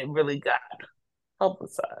find when it really got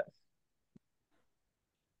publicized.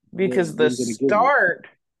 Because the start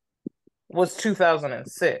was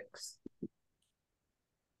 2006.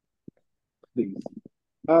 Please.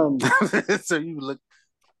 So you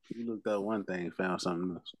looked at one thing and found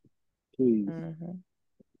something else. Please. Mm-hmm.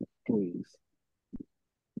 Please.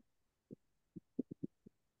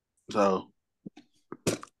 So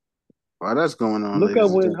while that's going on, look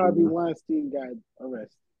up when Harvey Weinstein got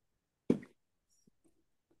arrested.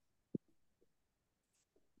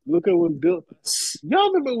 Look at when Bill.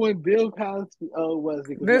 Y'all remember when Bill Cosby? Oh, was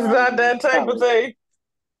it? This is not that type of thing.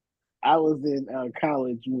 I was in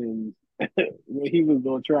college when when he was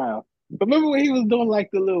on trial. Remember when he was doing like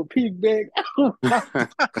the little peek back?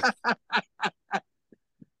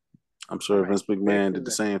 I'm sure Vince McMahon did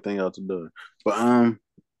the same thing out the door. But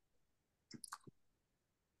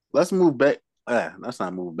let's move back. Let's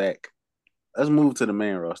not move back. Let's move to the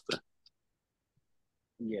main roster.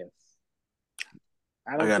 Yes.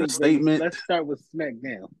 I got a statement. Let's start with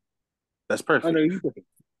SmackDown. That's perfect. Oh, no, you go.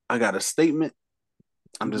 I got a statement.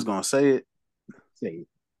 I'm just gonna say it. Say it.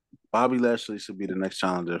 Bobby Lashley should be the next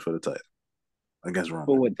challenger for the title against Roman.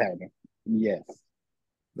 For what title? Yes.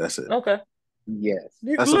 That's it. Okay. Yes.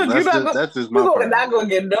 That's just my part. Not gonna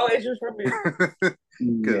get no issues from me.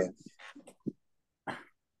 Yes.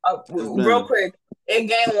 Real quick, it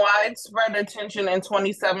gained widespread attention in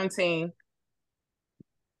 2017.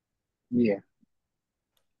 Yeah.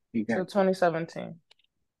 So 2017.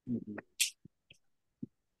 Mm-hmm.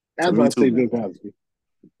 That's why I say Bill Cosby.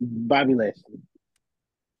 Bobby Lashley.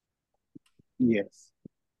 Yes.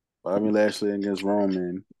 Bobby Lashley against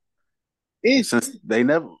Roman. Since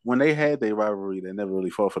when they had their rivalry, they never really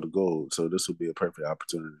fought for the gold. So this would be a perfect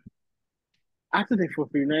opportunity. After they fought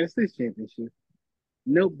for the United States Championship.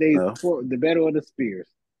 Nope, they fought the Battle of the Spears.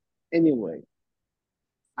 Anyway,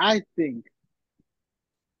 I think,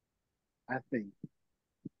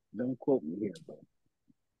 don't quote me here, but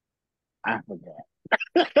I forgot.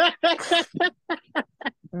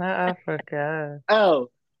 I forgot. Oh,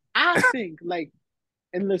 I think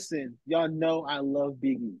and listen, y'all know I love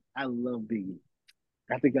Biggie. I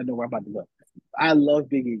think I know where I'm about to go. I love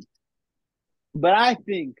Biggie. But I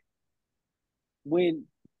think when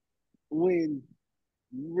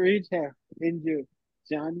Ridge had injured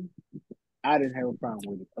Johnny, I didn't have a problem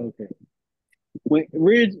with it. Okay. When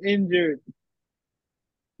Ridge injured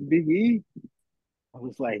Big E, I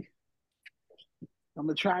was like, I'm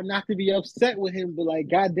gonna try not to be upset with him, but like,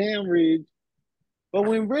 goddamn, Ridge. But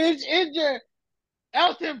when Ridge injured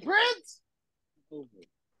Elton Prince, over.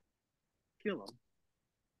 Kill him.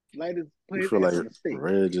 Light his you feel like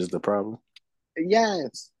Ridge is the problem?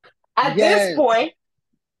 Yes. At this point,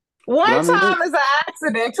 one time is an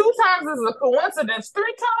accident, 2 times is a coincidence, 3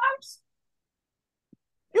 times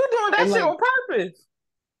you doing that shit on purpose.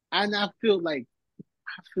 And I feel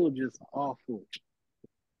just awful.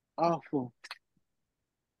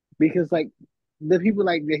 Because like the people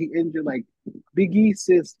like that he injured, like Big E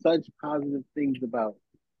says such positive things about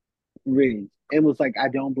Ridge. It was like, I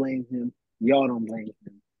don't blame him. Y'all don't blame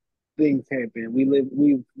him. Things happen. We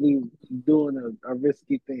doing a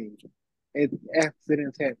risky thing. And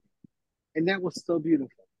accidents happen. And that was so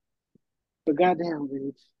beautiful. But goddamn,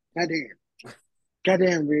 Ridge.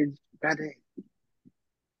 Goddamn, Ridge. Goddamn.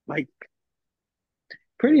 Like,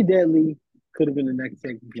 Pretty Deadly could have been the next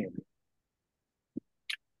tag team champion.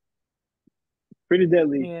 Pretty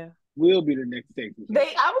Deadly will be the next tag team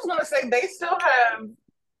champion. I was gonna say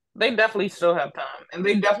they definitely still have time, and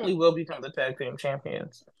they definitely will become the tag team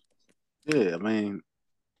champions. Yeah, I mean,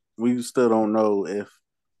 we still don't know if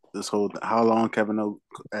how long Kevin Owens.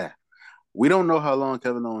 We don't know how long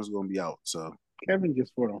Kevin Owens is going to be out. So Kevin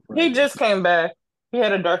just fought on Friday. He just came back. He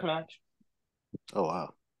had a dark match. Oh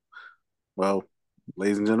wow! Well,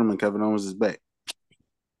 ladies and gentlemen, Kevin Owens is back.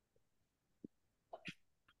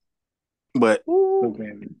 But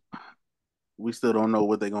we still don't know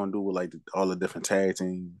what they're going to do with like all the different tag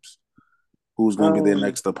teams. Who's going to get their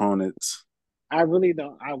next opponents? I really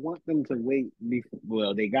don't. I want them to wait.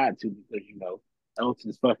 Well, they got to because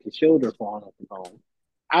Elton's fucking shoulder falling off the bone.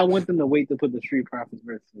 I want them to wait to put the Street Profits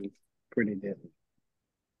versus Pretty Deadly.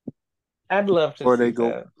 I'd love to. Or they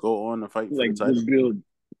go on to fight for the title. Build.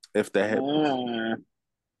 If that happens,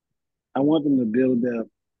 I want them to build up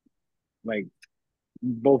like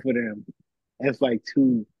both of them as like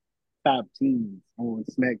 2 top teams on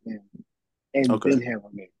SmackDown, and then have a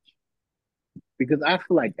match. Because I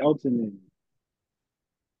feel like Elton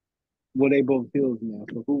and they both heels now.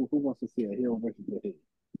 So who wants to see a heel versus a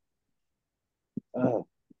heel?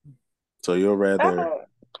 So you'll rather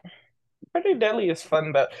Pretty Deadly is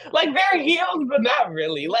fun, but like they're heels, but not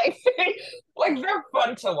really. Like they're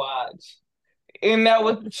fun to watch. And now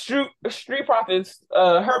with Street Profits,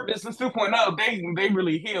 Hurt Business 2.0, they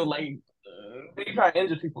really heal. Like they try to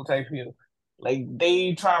injure people type heel. Like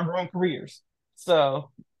they try and ruin careers.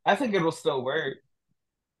 So I think it'll still work.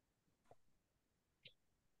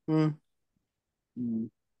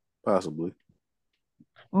 Possibly.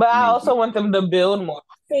 But I also want them to build more.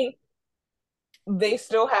 I think they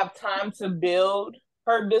still have time to build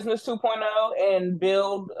Hurt Business 2.0 and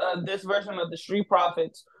build this version of the Street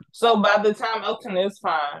Profits So by the time Elton is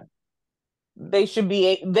fine, they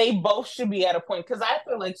both should be at a point, because I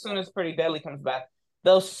feel like soon as Pretty Deadly comes back,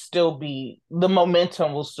 the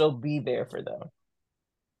momentum will still be there for them.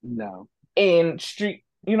 No. In Street,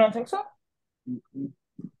 you don't think so?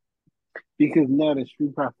 Because now the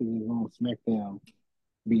Street Profits is on SmackDown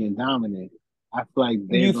being dominant, I feel like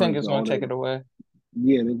You think it's going to take it away?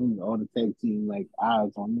 Yeah, they're going to all the tag team like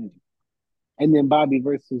odds on them. And then Bobby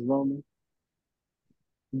versus Roman.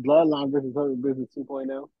 Bloodline versus Hurt Business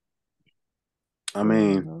 2.0. I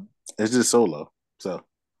mean, it's just Solo, so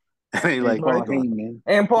it ain't like Paul Heyman.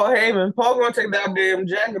 And Paul Heyman. Paul gonna take that damn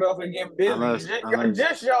jacket off and get busy.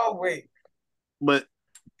 Just y'all wait. But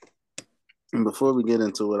before we get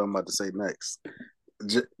into what I'm about to say next,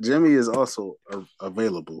 Jimmy is also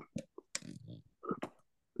available.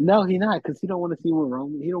 No, he's not, because he don't want to see with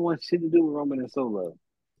Roman. He don't want shit to do with Roman and Solo.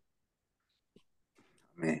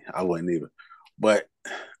 I mean, I wouldn't either. But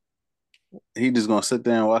he just gonna sit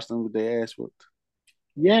there and watch them with their ass whooped.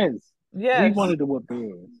 Yes. He wanted to whip their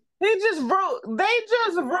ass. They just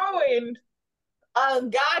ruined God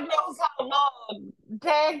knows how long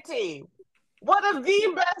tag team. One of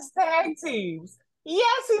the best tag teams.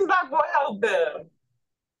 Yes, he's not gonna help them.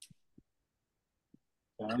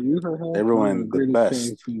 They ruined the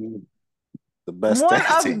best. The best one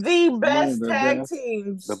tag of the best tag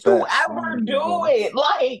teams to ever do it.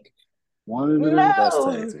 Like, one of the best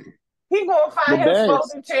tag teams. He gonna find his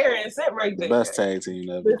folding chair and sit right there. The best tag team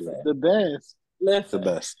ever do. The best. Listen. The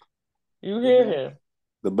best. You hear him.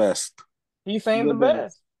 The best. He's saying the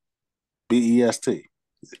best. BEST.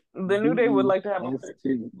 The New Day would like to have a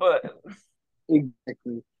thing, but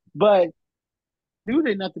exactly. But New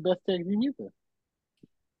Day not the best tag team either.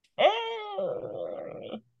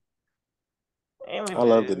 I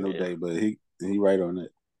love the New Day, but he right on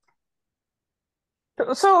it.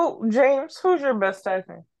 So, James, who's your best tag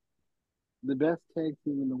team? The best tag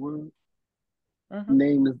team in the world.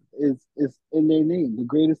 Name is in their name. The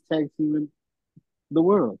greatest tag team in the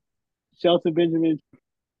world. Shelton Benjamin.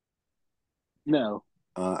 No.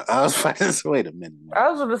 I was about to say, wait a minute. I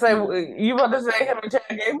was going to say, you about to say him and Chad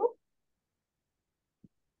Gable?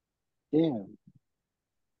 Damn.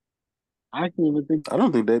 I can't even think. I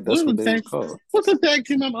don't think that's what they call. What's a tag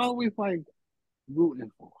team I'm always like rooting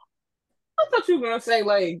for? I thought you were gonna say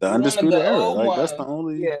like the Undisputed Era. Like that's the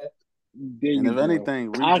only. Yeah. And if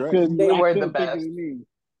anything, they were the best.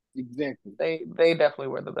 Exactly. They definitely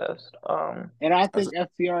were the best. And I think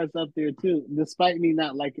FTR is up there too, despite me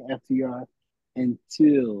not liking FTR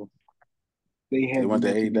until they went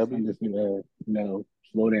to AEW. No,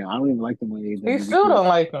 slow down. I don't even like them on AEW. You still don't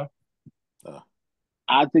like them.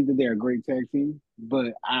 I think that they're a great tag team,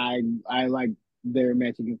 but I like their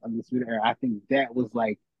match against Undisputed Era. I think that was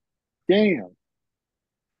like, damn,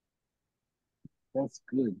 that's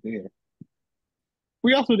good there.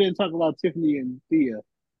 We also didn't talk about Tiffany and Thea,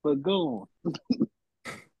 but go on.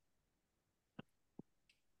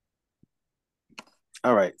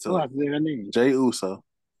 All right, so Jey Uso.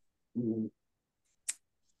 Mm-hmm.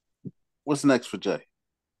 What's next for Jey?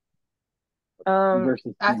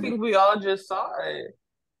 I think we all just saw it.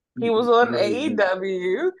 He was on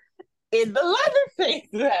AEW in the Leatherface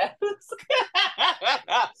mask.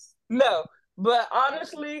 No, but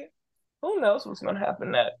honestly, who knows what's going to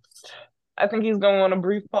happen next? I think he's going to want a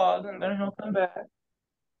brief pause and then he'll come back.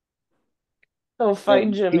 He'll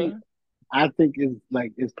fight Jimmy. I think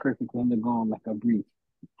it's perfect for him to go on like a brief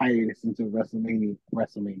hiatus into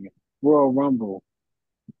WrestleMania, Royal Rumble,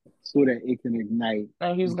 so that it can ignite.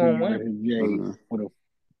 And he's going to win.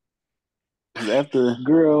 After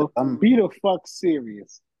be the fuck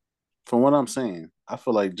serious. From what I'm saying, I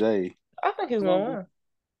feel like Jey. I think he's going to win.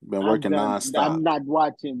 Been working nonstop. I'm not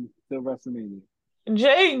watching the WrestleMania.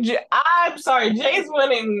 I'm sorry, Jay's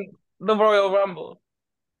winning the Royal Rumble.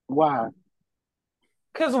 Why?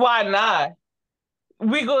 Because why not?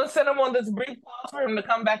 We gonna send him on this brief pause for him to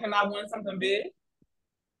come back and not win something big?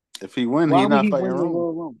 If he wins, he's not fighting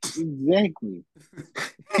Royal Rumble. Exactly.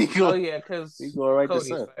 Oh yeah, because he going right to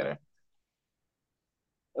Seth.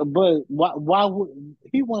 But why would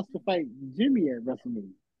he wants to fight Jimmy at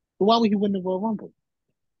WrestleMania? So why would he win the Royal Rumble?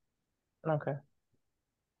 Okay.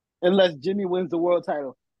 Unless Jimmy wins the world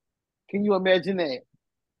title. Can you imagine that?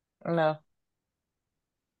 No.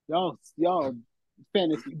 Y'all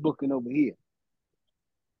fantasy booking over here.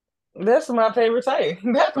 That's my favorite type.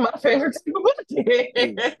 That's my favorite type of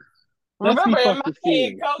booking. Remember, in my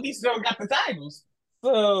head, Cody still got the titles.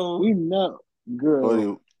 So we know, girl.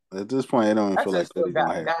 Cody, at this point, I don't feel like Cody's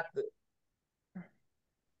got the.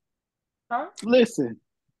 Huh? Listen,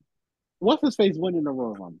 what's his face winning the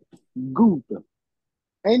Royal Rumble? Gunther.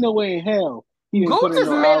 Ain't no way in hell He didn't put in Gooch is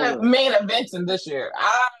no hours. main eventing this year.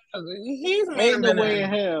 He's main Ain't no way in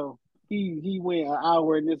eventing. hell he went an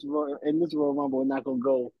hour in this Royal Rumble and not gonna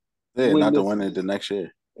go Yeah, win not to this. win it the next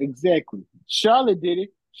year. Exactly. Charlotte did it.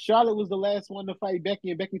 Charlotte was the last one to fight Becky,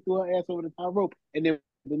 and Becky threw her ass over the top rope, and then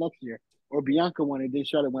the next year, or Bianca won it, then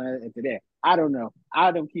Charlotte won it after that. I don't know.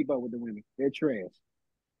 I don't keep up with the women. They're trash.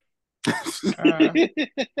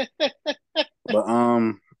 But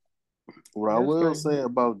what I will say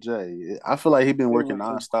about Jay, I feel like he's been working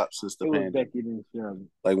nonstop since the It was pandemic. Becky then Charlotte.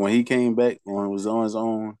 Like when he came back, when he was on his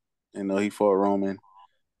own, he fought Roman,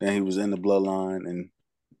 then he was in the bloodline, and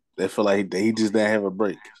they feel like he just didn't have a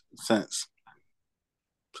break since.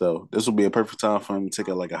 So this will be a perfect time for him to take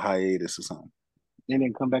a hiatus or something. And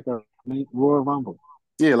then come back at Royal Rumble.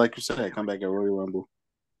 Yeah, like you said, come back at Royal Rumble.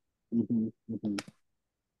 Mm-hmm, mm-hmm.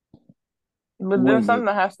 But then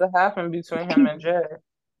something has to happen between him and Jay.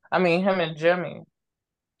 I mean, him and Jimmy.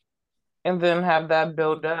 And then have that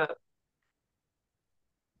build up.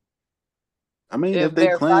 I mean, if they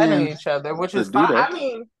they're fighting each other, which is fine. that. I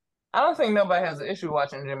mean, I don't think nobody has an issue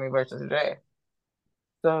watching Jimmy versus Jay.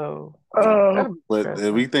 So, but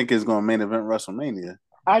if we think it's going to main event WrestleMania,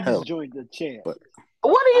 I just joined the chat. But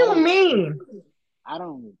what do you mean? I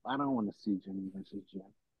don't want to see Jimmy versus Jay.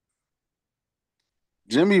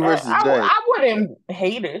 Jimmy versus Jay. I wouldn't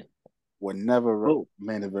hate it. Would never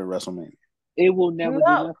main event WrestleMania. It will never do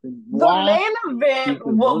nothing. The main event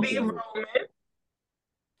will be Roman.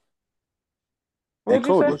 And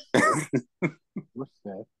Cody. What's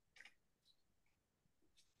that?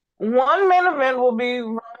 One main event will be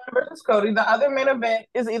Roman versus Cody. The other main event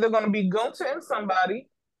is either going to be Gunther and somebody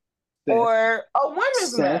or a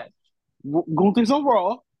women's match. Gunther's on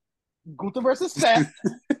Raw. Gunther versus Seth.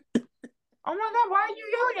 Oh my God, why are you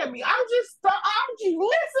yelling at me? I'm just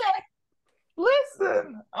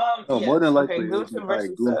listen. More than likely,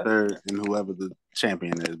 Gunther and whoever the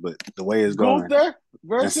champion is, but the way it's going. Gunther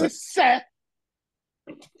versus Seth.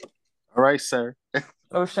 All right, sir.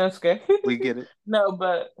 Oh, Shinsuke. We get it. No,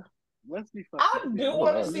 but let's be I do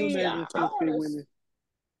want to see.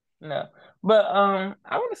 No, but I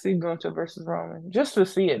want to see Gunther versus Roman just to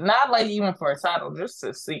see it. Not like even for a title, just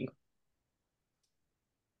to see.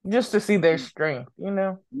 Just to see their strength,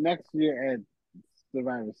 Next year at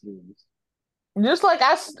Survivor Series. Just like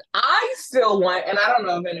I still want, and I don't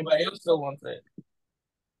know if anybody else still wants it.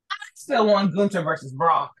 I still want Gunther versus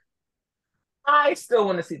Brock. I still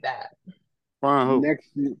want to see that.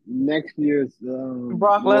 Next year's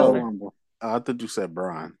Brock Lesnar. I thought you said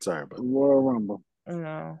Braun. Sorry about that. Royal Rumble.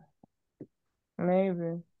 No,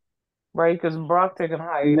 maybe right because Brock taking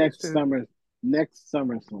hiatus next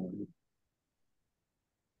SummerSlam.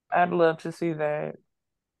 I'd love to see that.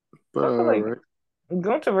 But, I feel like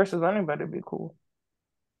Gunther versus anybody would be cool.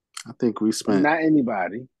 I think we spent not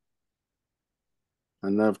anybody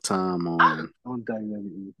enough time on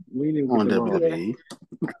WWE. We didn't on WWE.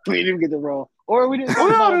 We didn't get the Raw, or we didn't.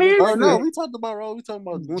 We talked about Raw. We talked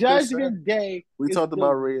about Judgment Day. We talked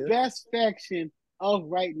about Rhea. Best faction of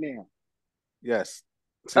right now. Yes,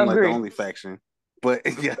 seems like the only faction, but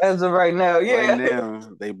yes. As of right now, yeah. Right now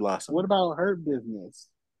they blossom. What about Hurt Business?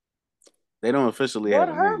 They don't officially have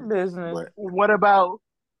Hurt Business. But what about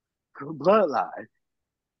Bloodline?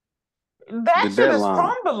 That shit is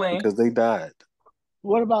crumbling because they died.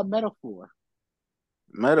 What about Metaphor?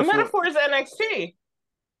 Metaphor is NXT.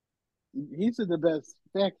 He's the best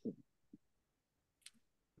faction.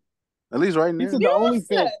 At least right now. He's the only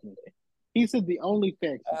faction. He said the only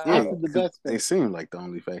faction. Yeah, the best faction. They seem like the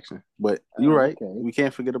only faction. But you're right. Okay. We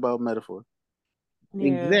can't forget about Metaphor.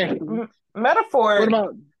 Yeah. Exactly. Metaphor. What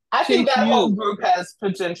about I think that whole group has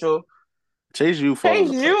potential. Chase U. They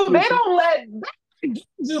don't let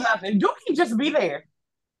do nothing. You can just be there.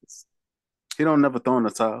 He don't never throw in the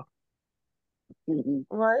towel.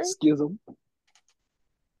 Right? Schism.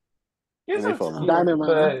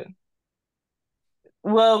 Dynamite.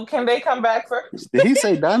 Well, can they come back first? Did he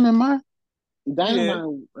say Dynamite?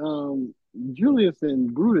 Dynamite. Julius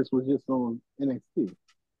and Brutus was just on NXT.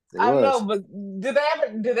 I know, but did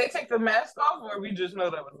they take the mask off, or we just know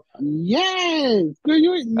that was? Yes, girl,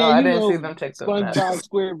 I didn't see them take the mask off. SpongeBob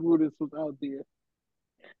Square Brutus was out there.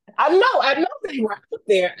 I know they were out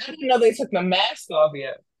there. I didn't know they took the mask off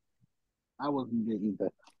yet. I wasn't there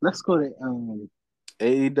either. Let's go to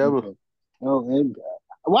AEW. Okay. Oh, and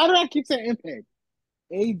why do I keep saying Impact?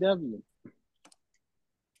 AEW.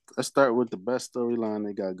 Let's start with the best storyline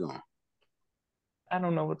they got going. I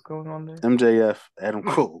don't know what's going on there. MJF, Adam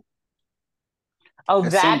Cole. Oh,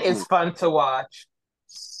 that is fun to watch.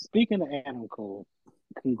 Speaking of Adam Cole,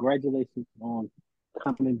 congratulations on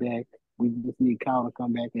coming back. We just need Kyle to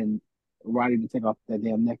come back and Roddy to take off that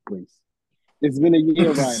damn neck brace. It's been a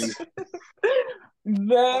year, Roddy.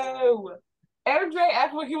 No.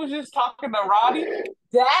 MJF when he was just talking to Roddy,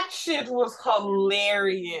 that shit was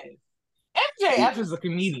hilarious. MJF is a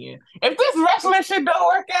comedian. If this wrestling shit don't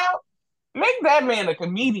work out, make that man a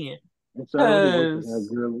comedian. It's already working out,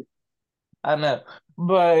 girly. I know,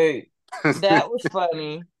 but that was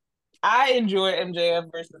funny. I enjoy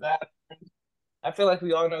MJF versus Adam. I feel like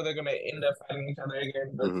we all know they're gonna end up fighting each other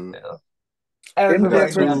again, but still.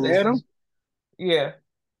 MJF versus Adam? Yeah.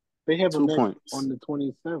 They have 2 points on the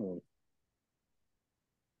 27th.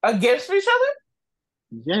 Against each other?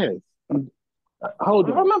 Yes. Hold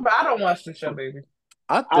on. Remember, I don't watch the show, baby.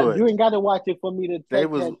 I thought you ain't got to watch it for me to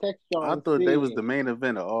text y'all. I thought they was the main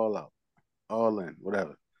event of All Out, All In,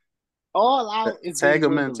 whatever. All Out is tag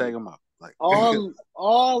them in, tag them out. Like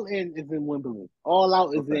all in is in Wembley. All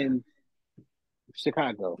Out is in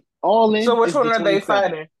Chicago. All In. So which one are they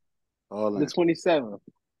fighting? All In. The 27th.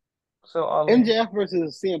 So all MJF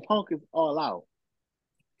versus CM Punk is All Out.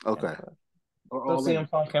 Okay. So CM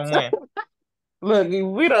Punk can win. Look,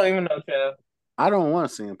 we don't even know, Kev. I don't want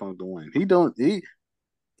CM Punk to win.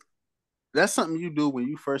 That's something you do when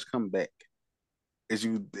you first come back. Is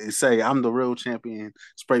you say, I'm the real champion,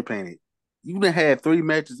 spray painted. You done had 3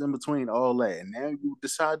 matches in between all that, and now you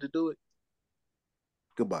decide to do it.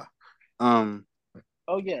 Goodbye. Oh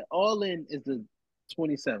yeah, All In is the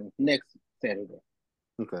 27th, next Saturday.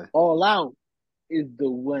 Okay. All Out is the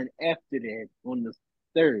one after that on the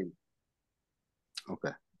 3rd.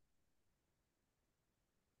 Okay.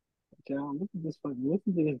 John, listen to this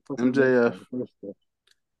MJF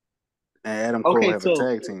and Adam Cole have a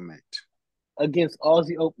tag team match against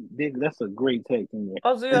Aussie Open. That's a great tag team match.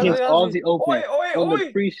 Against Aussie Open on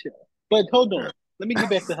the pre-show. But hold on, let me get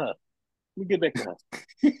back to her.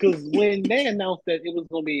 Because when they announced that it was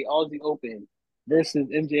going to be Aussie Open versus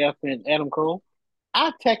MJF and Adam Cole,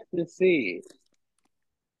 I texted and said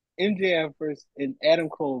MJF versus and Adam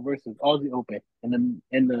Cole versus Aussie Open in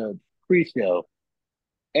the pre-show.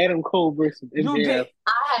 Adam Cole versus MJF.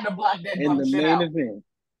 I had to block that in the main event.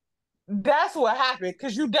 That's what happened,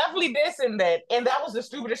 because you definitely did send that, and that was the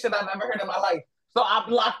stupidest shit I've ever heard in my life. So I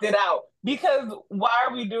blocked it out. Because why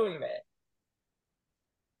are we doing that?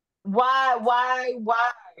 Why?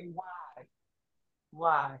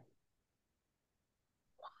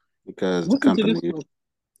 Because the company,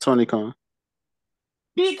 Tony Khan.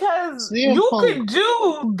 Because you could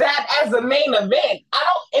do that as a main event.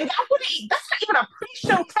 That's not even a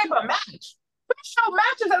pre-show type of match. Pre-show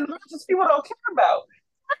matches are the matches people don't care about.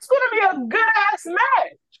 That's going to be a good ass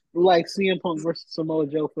match. Like CM Punk versus Samoa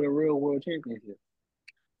Joe for the Real World Championship.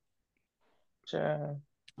 Sure.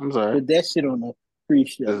 I'm sorry. Put that shit on the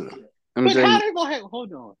pre-show. But how they gonna have?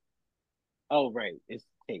 Hold on. Oh right, it's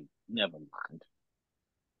tape. Never mind.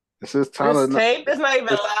 This is Tyler. It's tape. It's not even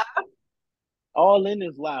live. All In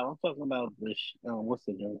is live. I'm talking about the what's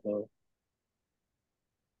the name called?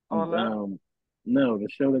 No, the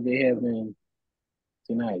show that they have in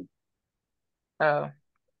tonight. Oh.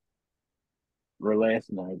 Or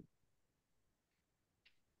last night.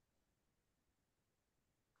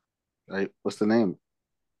 Right. What's the name?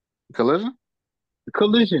 Collision?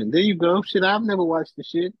 Collision. There you go. Shit, I've never watched the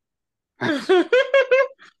shit.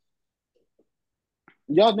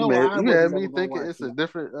 Y'all know you had me thinking it's a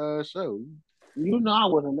different show. You know I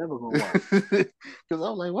wasn't never gonna watch. Because I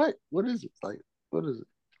was like, what? What is it? Like, what is it?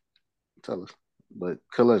 Tell us. But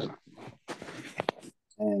Collision.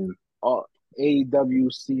 And AEW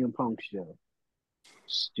CM Punk show.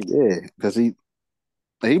 Stupid. Yeah, because he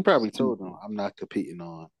probably told them I'm not competing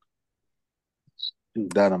on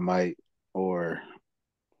Dynamite or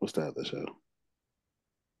what's the other show?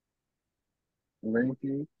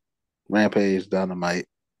 Rampage, Dynamite.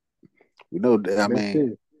 We know that. I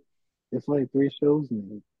mean, it's like 3 shows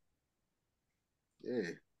now. Yeah,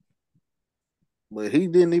 but he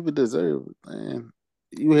didn't even deserve it, man.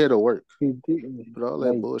 You had to work. He didn't. Put all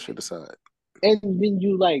that bullshit aside. And then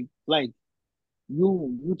you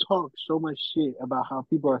you talk so much shit about how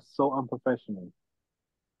people are so unprofessional,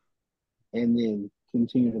 and then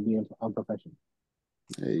continue to be unprofessional.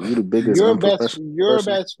 Hey, you the biggest. Your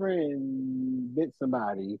best friend bit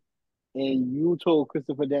somebody, and you told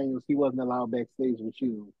Christopher Daniels he wasn't allowed backstage with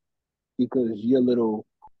you because your little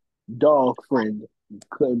dog friend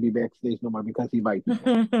couldn't be backstage no more because he bites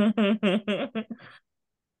people.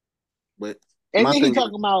 But and then he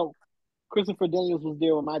talking about Christopher Daniels was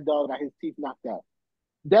there when my dog got his teeth knocked out.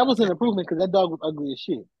 That was an improvement because that dog was ugly as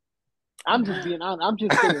shit. I'm just being honest. I'm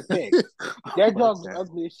just saying facts. That dog was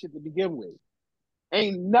ugly as shit to begin with.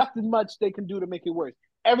 Ain't nothing much they can do to make it worse.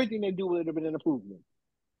 Everything they do would have been an improvement.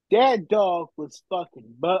 That dog was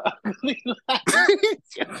fucking ugly. That's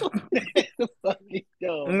the fucking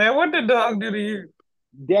dog. Now, what the dog do to you?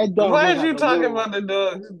 That dog Why looked is like you a talking little. about the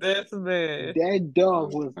dogs? That's bad. That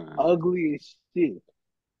dog was ugly as shit.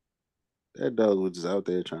 That dog was just out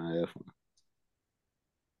there trying to have fun.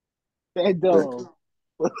 That dog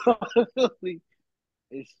was ugly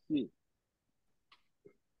as shit.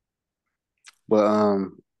 But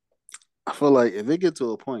I feel like if it get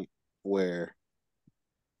to a point where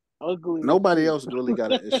Ugly. nobody else really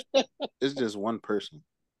got an issue, it's just one person,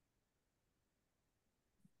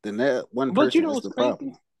 then that one But you person know is what's the crazy?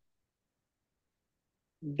 problem.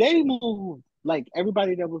 They moved like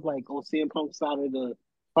everybody that was like on CM Punk's side of the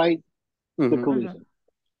fight, the collision,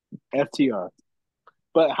 FTR.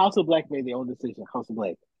 But House of Black made their own decision. House of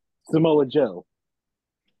Black, Samoa Joe,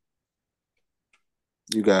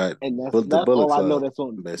 You got and the that's Bullet all I know. Club, That's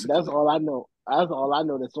on. basically. That's all I know. That's all I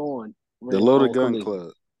know. That's on. The Loaded On Gun Collision.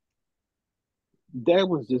 Club. That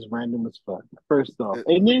was just random as fuck. First off, The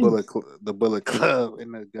and then Bullet Club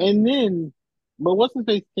and the gun. and then, but what's his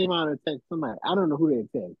face came out and attacked somebody. I don't know who they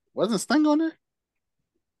attacked. Wasn't Sting on there?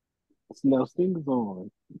 No, Sting's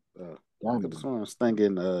on. Sting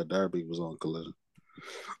and Darby was on Collision.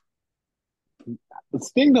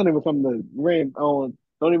 Sting don't even come to Ram on.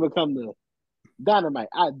 Don't even come to Dynamite.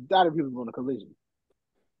 I doubt he was on a Collision.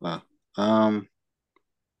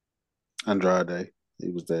 Andrade, he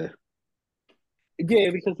was there. Yeah,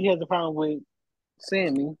 because he has a problem with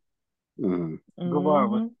Sammy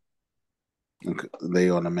Guevara. They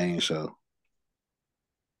on the main show.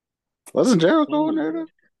 Wasn't Jericho on there though?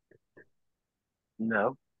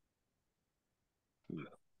 No.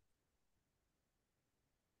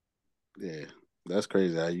 Yeah, that's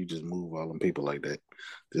crazy how you just move all them people like that.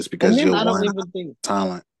 Just because you're one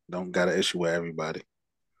talent don't got an issue with everybody.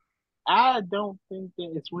 I don't think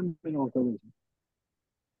that it's women on Collision.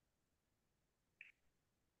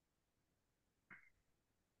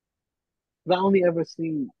 I only ever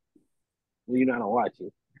seen, well, you know, I don't watch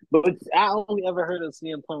it, but I only ever heard of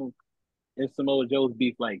CM Punk and Samoa Joe's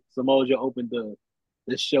beef. Like Samoa Joe opened the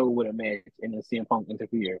show with a match, and then CM Punk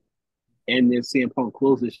interfered, and then CM Punk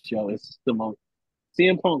closed the show.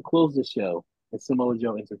 CM Punk closed the show, and Samoa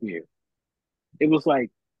Joe interfered. It was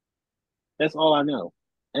like that's all I know,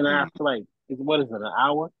 and I feel like what is it, an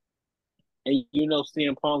hour? And you know,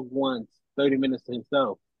 CM Punk wants 30 minutes to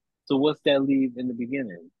himself. So what's that leave in the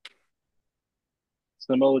beginning?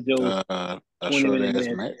 Samoa Joe's a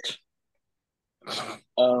 20-minute match.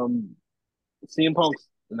 CM Punk's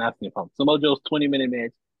not CM Punk. Samoa Joe's 20-minute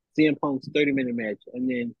match, CM Punk's 30-minute match, and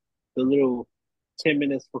then the little 10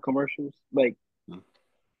 minutes for commercials. Like that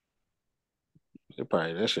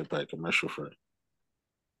shit probably commercial free.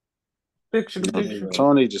 Picture.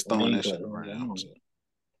 Tony just throwing that shit around.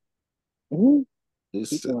 So.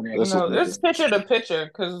 It's picture to picture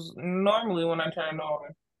because normally when I turn it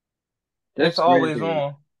on, it's always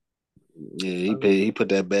on. Yeah, he put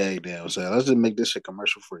that bag down. So let's just make this shit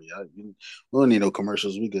commercial free. We don't need no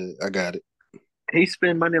commercials. We good. I got it. He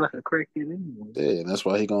spend money like a crackhead anyway. Yeah, and that's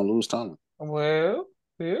why he gonna lose talent. Well,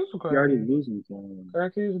 he is a crackhead. He already losing talent.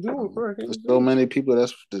 Crackheads do it. There's so many people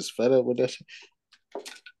that's just fed up with that shit.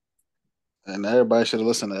 And everybody should have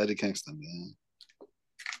listened to Eddie Kingston, man.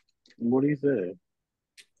 What he say?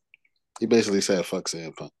 He basically said, "Fuck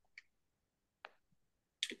CM Punk."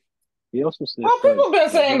 He also said, "Well, people been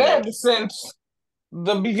saying that since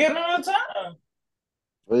the beginning of time."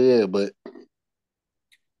 Well, yeah, but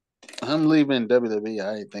him leaving WWE,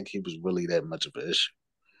 I didn't think he was really that much of an issue.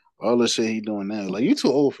 All the shit he doing now, like you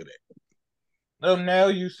too old for that. Oh, now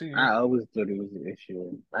you see. I always thought it was an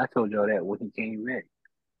issue. I told y'all that when he came back.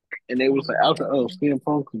 And they was like, I was like, oh, CM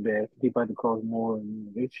Punk is bad. He about to cause more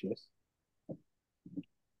issues.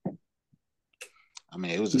 I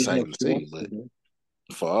mean, it was exciting to see, but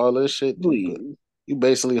for all this shit, you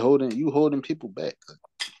basically holding people back.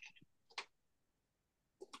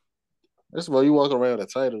 First of all, you walk around with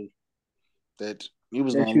a title that you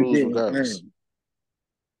was gonna lose regardless.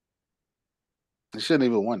 They shouldn't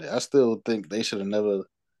even won it. I still think they should have never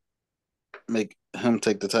make him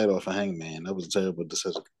take the title off of Hangman. That was a terrible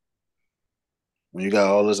decision. When you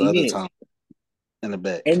got all this other time in the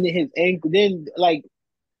back, and then his ankle, then like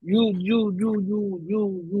you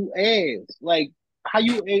ass, like how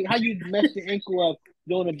you messed your ankle up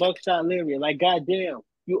doing a buckshot lariat, like goddamn,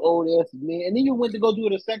 you old ass man, and then you went to go do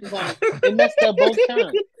it a second time and messed up both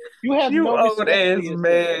times. You have no respect for yourself.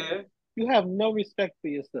 Man. You have no respect for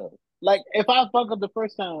yourself. Like if I fuck up the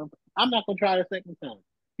first time, I'm not gonna try the second time.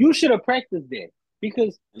 You should have practiced that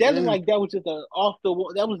because that was like that was just a off the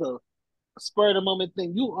wall. That was a spur of the moment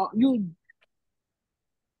thing.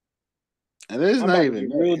 And it's I'm not about to even get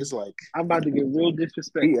that. real. It's like I'm about to get real he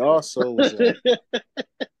disrespectful. also was like,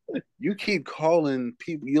 you keep calling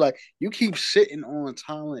people, you keep shitting on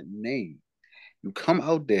talent name. You come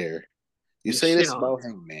out there, you say Shit this on. about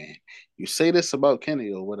Hangman, you say this about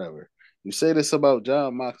Kenny or whatever, you say this about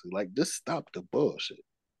John Moxley. Like, just stop the bullshit.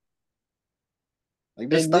 Like,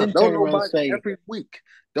 just And stop. then Don't turn around and nobody say, every week.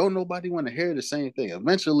 Don't nobody want to hear the same thing.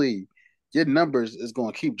 Eventually, your numbers is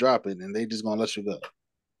gonna keep dropping, and they just gonna let you go.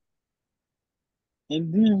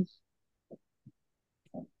 and then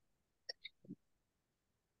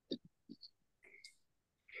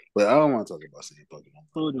But I don't want to talk about CM Punk no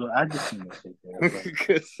hold on, I just want to say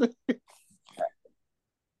that.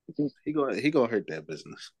 because he gonna hurt that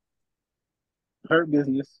business. Hurt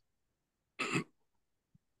business.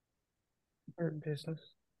 Hurt business.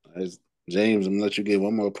 As James, I'm gonna let you get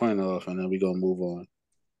one more point off, and then we gonna move on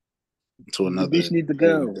to The another bitch need to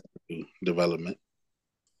go. development.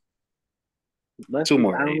 Let's Two see.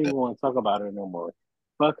 more. I don't even want to talk about her no more.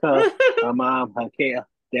 Fuck her, her mom, her cat,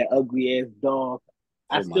 that ugly ass dog.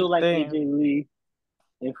 I Oh still my. like Damn. AJ Lee,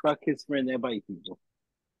 and fuck his friend that bite people.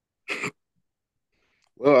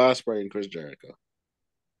 Will Ospreay and Chris Jericho.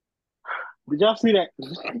 Did y'all see that?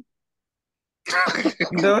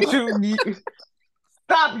 Don't you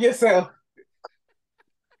stop yourself.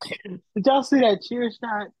 Did y'all see that cheer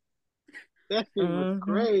shot? That shit was Mhm.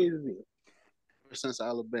 crazy. Ever since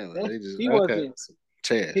Alabama, That, they just he okay. wasn't.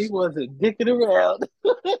 Chairs. He wasn't dicking around.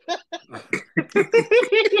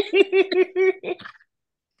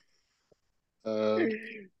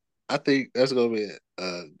 I think that's gonna be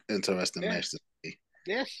an interesting match to see.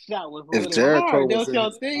 That shot was a If little Jericho hard, was don't in y'all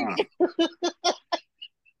his think? prime,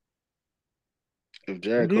 if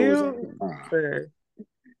Jericho was in his You prime, sir.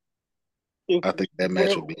 If, I think that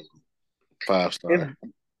match would be 5-star.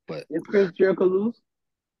 But if Chris Jericho lose,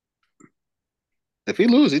 if he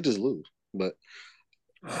lose, he just lose. But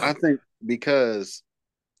I think because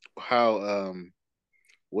how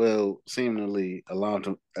Will seemingly aligned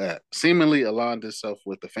himself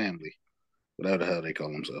with the family, whatever the hell they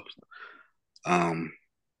call themselves.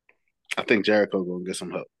 I think Jericho gonna get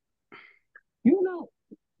some help. you know,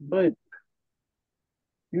 but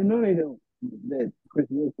you know they don't that Chris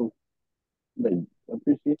Jericho like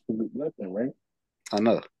appreciates the lesson, right? I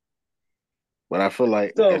know, but I feel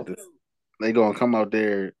like So they gonna come out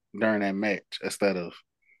there during that match instead of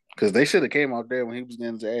because they should have came out there when he was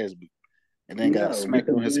getting his ass beat and then got no, smacked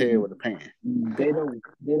because on his head with a pan. they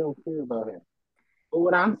don't care about him. But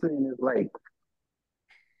what I'm saying is like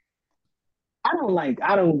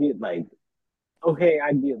I don't get like okay,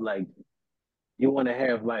 I get like you want to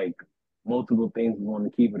have like multiple things you want to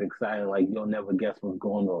keep it exciting, like you'll never guess what's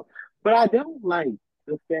going on. But I don't like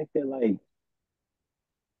the fact that like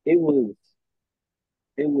it was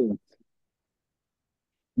it was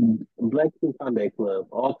Blackpool Combat Club,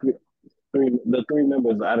 all the three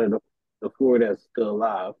members out of the four that's still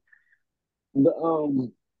alive.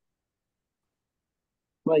 The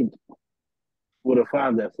like well the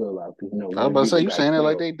five that's still alive, because you know I was William about to say Regal you got saying it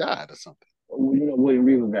like killed. they died or something. Well, you know William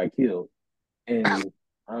Regal got killed, and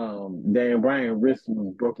Dan Bryan wrist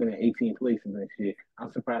was broken in 18 places and shit.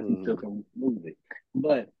 I'm surprised he still can move it,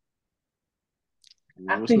 but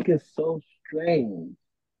I Never seen. think it's so strange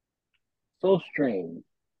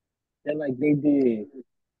that like they did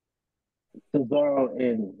Cesaro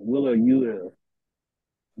and Willer Yuta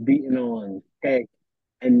beating on Tech,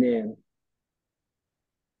 and then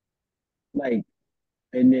like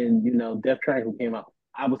and then you know Death Triangle came out.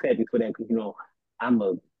 I was happy for that because you know I'm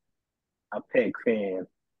a Peck fan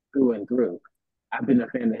through and through. I've been a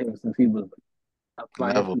fan of him since he was a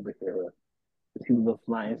flying Never. superhero. Since he was a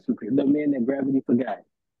flying superhero, the man that gravity forgot.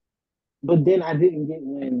 But then I didn't get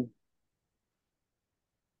when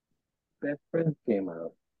Best Friends came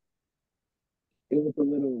out. It was a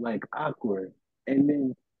little like awkward,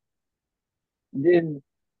 and then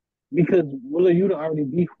because Willa Yuta already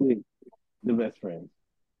beef with the Best Friends,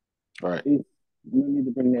 Right. it's no need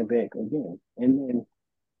to bring that back again. And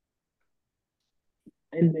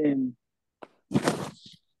then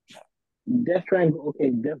Death Triangle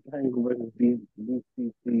versus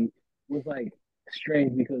BCC was like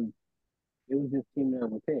strange because it was just teaming up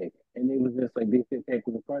with Tech, and it was just like they said Tech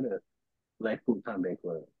was a part of Blackpool Combat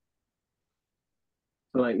Club,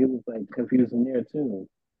 so like it was like confusing there too.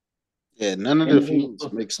 Yeah, none of And the then he was feuds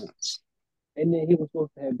supposed, make sense. and then he was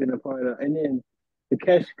supposed to have been a part of, and then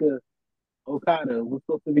Takeshita Okada was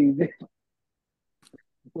supposed to be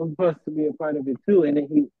a part of it too, and then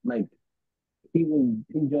he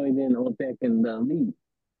joined in on Tech and the Elite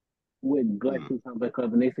with Blackpool Combat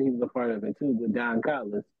Club, and they said he was a part of it too with Don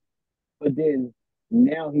Callis. But then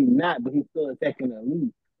now he's not, but he's still attacking the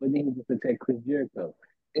Elite. but then he just attacked Chris Jericho.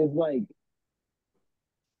 It's like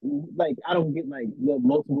I don't get like the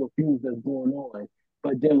multiple feuds that's going on,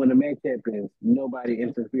 but then when the match happens, nobody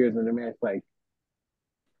interferes in the match. Like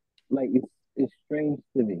it's strange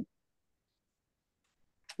to me.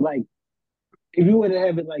 Like if you would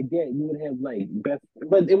have it like that, you would have like best,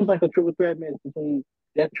 but it was like a triple threat match between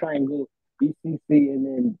Death Triangle, BCC, and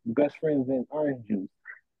then Best Friends and Orange Juice.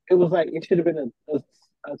 It was like it should have been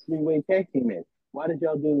a three-way tag team match. Why did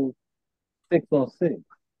y'all do 6 on 6?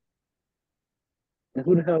 And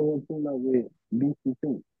who the hell was team up with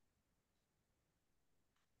BCC?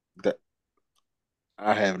 That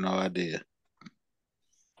I have no idea.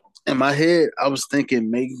 In my head, I was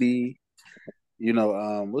thinking maybe,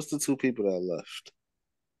 what's the two people that left?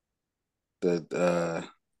 The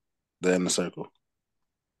inner circle.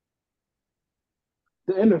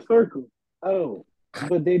 The inner circle. Oh,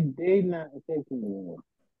 but they not a tag team anymore.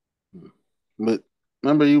 But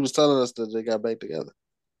remember, you was telling us that they got back together.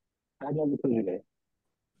 I never told you that.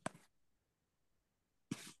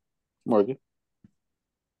 Morgan.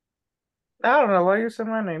 I don't know why you said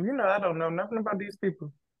my name. You know I don't know nothing about these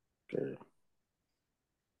people. Okay.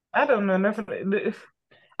 I don't know nothing.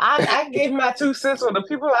 I gave my 2 cents on the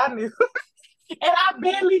people I knew, and I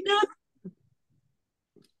barely knew.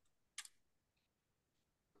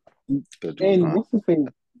 And what's the thing?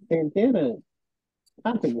 Santana,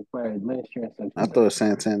 I think it's fired last year. I thought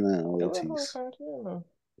Santana and Ortiz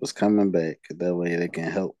was coming back. That way they can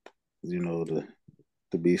help, the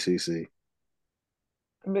BCC.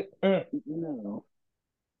 No.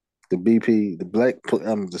 The BP, the Black.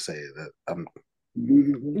 I'm just saying that.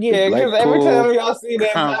 Yeah, because every time y'all see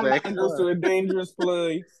that, my mind goes to a dangerous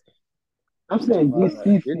place. I'm saying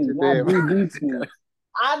BCC, not BBC.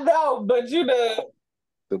 I know, but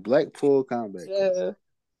the Blackpool Combat.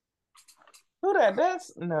 Who that?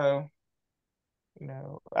 That's no.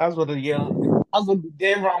 I was gonna yell. I was gonna be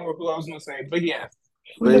dead wrong with who I was gonna say, but yeah.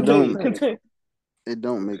 But it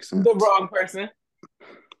don't make sense. The wrong person.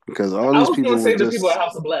 Because all these people. I was gonna say the people at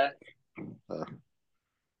House of Black.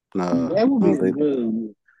 No, that would be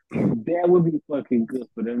good. That would be fucking good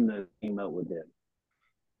for them to team up with them.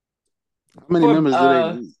 How many members do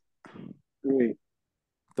they need?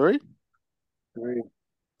 3. 3?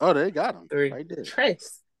 Oh, they got them. 3. Right there.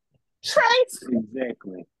 Trace.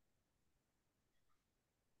 Exactly.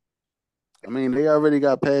 I mean, they already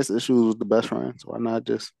got past issues with the Best Friends. Why not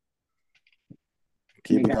just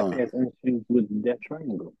keep it going? Past issues with the Death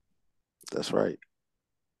Triangle. That's right.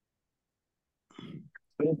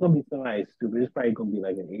 But it's gonna be somebody stupid. It's probably gonna be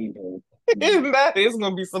like an Asian. That is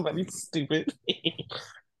gonna be somebody stupid.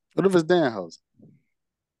 What if it's Danhausen?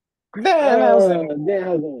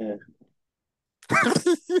 Danhausen.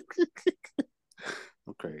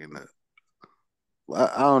 I'm cracking up.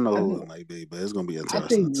 I don't know who it might be, but it's gonna be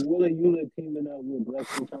interesting. I think Willa Eula teaming up with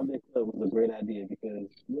Blackpool Combat Club was a great idea because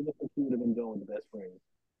what the fuck you would have been doing with the Best Friends?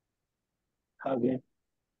 Hugging.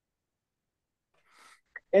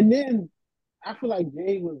 And then I feel like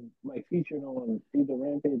Jay was like featured on either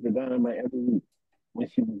Rampage or Dynamite every week when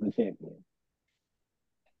she was the champion.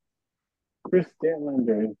 Chris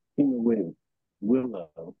Statlander teaming with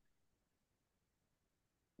Willow.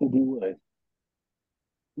 Who he was.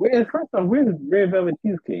 Where's Red Velvet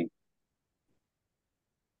Cheesecake?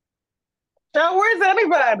 So where's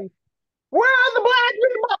anybody? Where are the black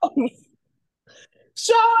people?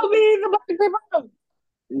 Show me the black people.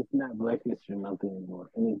 It's not Black History Month anymore,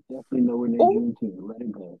 and it's definitely nowhere near Juneteenth. Let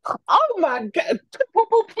it go. Oh my God!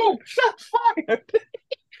 Shots fired.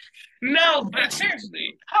 No, but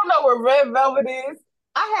seriously, I don't know where Red Velvet is.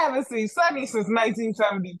 I haven't seen Sunny since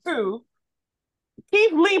 1972.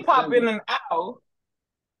 Keith Lee pop in and out.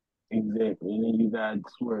 Exactly, and then you got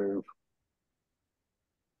Swerve.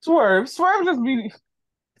 Swerve just be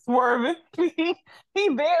swerving. He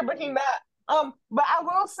there, but he not. But I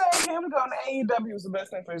will say him going to AEW was the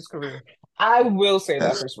best thing for his career. I will say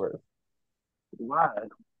that for Swerve. Why?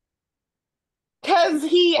 Because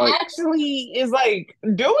he actually is like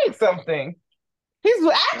doing something. He's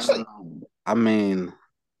actually. I mean,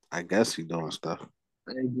 I guess he's doing stuff.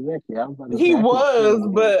 Exactly. He was,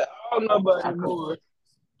 but I don't know about anymore.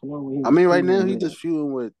 I mean, right now he's just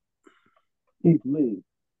feuding with Keith Lee.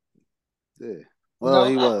 Yeah. Well,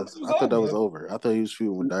 he was. I thought that was over. I thought he was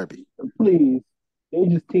feuding with Darby. Please, they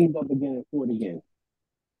just teamed up again and fought again.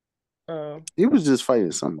 He was just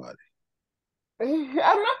fighting somebody. I'm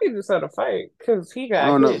not even just had a fight because he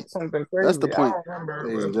got hit something crazy. That's the point,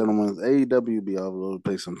 ladies and gentlemen. AEW be all over the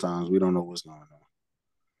place sometimes. We don't know what's going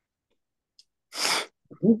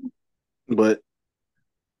on. But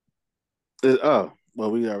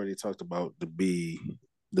well, we already talked about the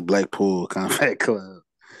Blackpool Combat Club.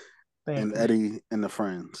 and Eddie and the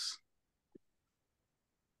Friends.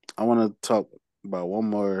 I want to talk about one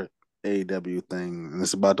more AEW thing, and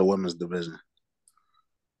it's about the women's division.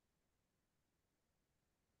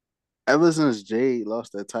 Ever since Jade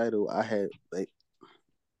lost that title, it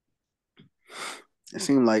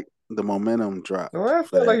seemed like the momentum dropped. Well, I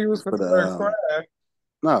felt like he was for the crash.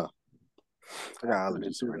 No, I got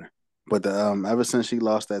allergies right now. But ever since she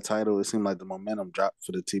lost that title, it seemed like the momentum dropped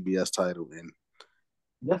for the TBS title, and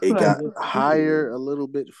it got higher a little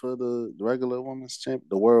bit for the regular women's champ,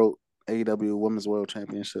 the world AEW Women's World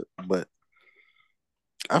Championship. But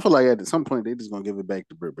I feel like at some point they're just gonna give it back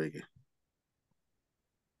to Britt Baker.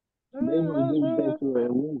 They're gonna give it back to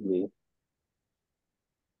her Wednesday.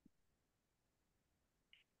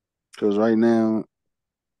 Because right now,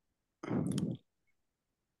 I'm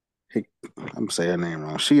gonna say her name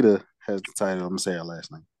wrong. Sheeta has the title. I'm gonna say her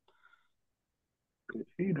last name.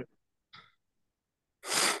 Sheeta.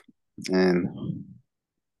 And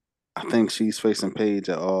I think she's facing Paige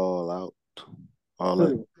at All Out. All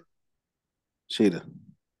Out. Sheeta.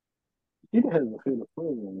 Sheeta has a fatal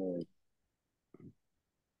flaw in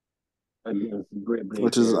there against Britt Baker.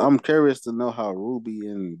 Which is, I'm curious to know how Ruby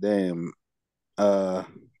and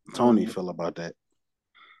Tony feel about that.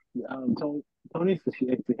 Tony said she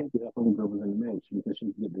actually happy that homegirl was in the match because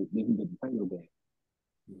they can get the title back.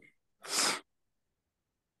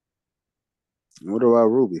 What about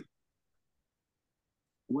Ruby?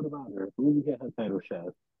 What about her? Ruby had her title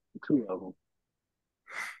shot. 2 of them.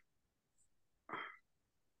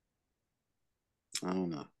 I don't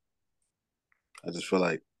know. I just feel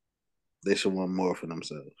like they should want more for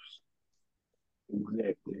themselves.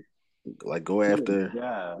 Exactly. Like go after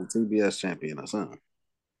the TBS champion or something.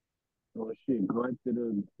 Oh shit, go after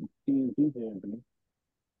the TNT champion.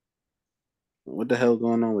 What the hell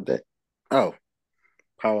going on with that? Oh,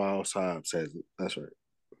 Powerhouse Hobbs has it. That's right.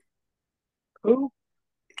 Who?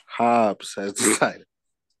 Hobbs has the title.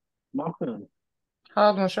 My son.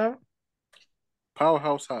 Hobbs on show?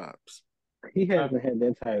 Powerhouse Hobbs. He hasn't had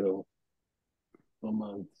that title for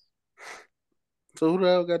months. So who the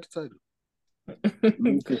hell got the title?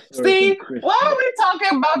 Steve, why are we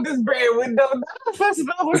talking about this brand window? That's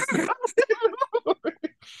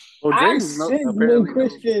when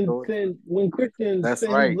Christian that's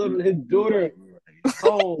sent right. his daughter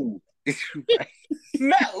home.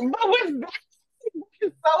 No, but with that,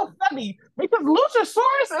 it's so funny because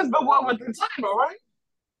Luchasaurus is the one with the title, right?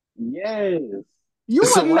 Yes. You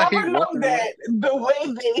would never know that the way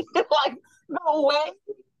they like the way.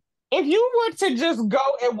 If you were to just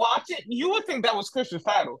go and watch it, you would think that was Christian's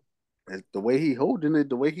title. The way he holding it,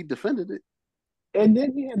 the way he defended it. And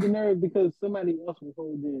then he had the nerve because somebody else was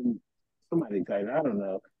holding somebody's title. I don't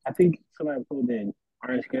know. I think somebody was holding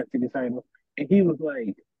Orange Cassidy's title. And he was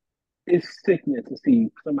like, it's sickness to see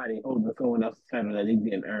somebody holding someone else's title that they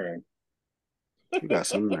didn't earn. You got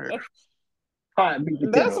some nerve.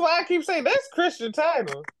 That's why I keep saying that's Christian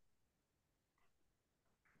title.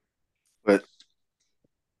 But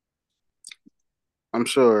I'm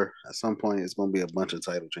sure at some point it's going to be a bunch of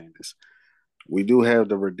title changes. We do have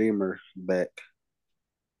the Redeemer back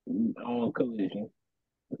on Collision,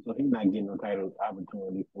 so he's not getting no title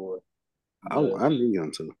opportunity for. I need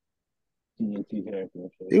him to. TNT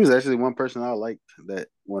championship. He was actually one person I liked that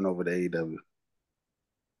went over to AEW,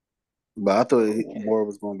 but I thought more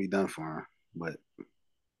was going to be done for him. But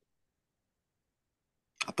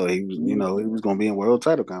I thought he was, he was going to be in world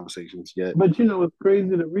title conversations yet. But what's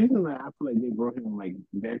crazy? The reason that I feel like they brought him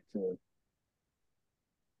back to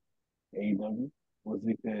AEW was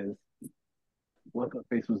because what's her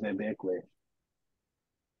face was at Backlash.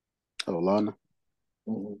 Oh, Lana.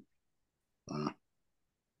 Mm-hmm.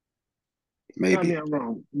 Maybe. I'm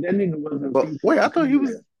wrong. That nigga wasn't. But wait, I thought he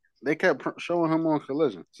was. They kept showing him on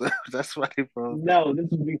Collision, so that's why they brought. No, this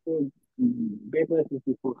was before Backlash was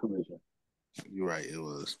before Collision. You're right. It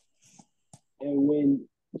was. And when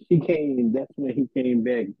she came, that's when he came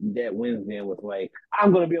back that Wednesday and was like,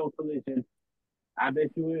 "I'm gonna be on Collision." I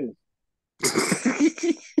bet you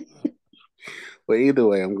is. But either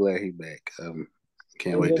way, I'm glad he's back.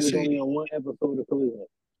 Can't wait to see. Only on one episode of Collision.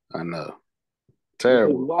 I know.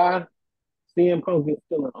 Terrible. Because why? CM Punk gets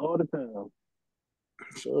stealing all the time.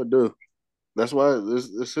 Sure do. That's why this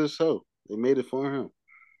is his show. They made it for him.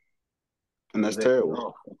 And that's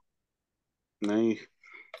terrible. And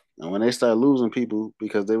when they start losing people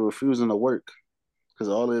because they're refusing to work, because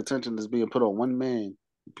all the attention is being put on one man,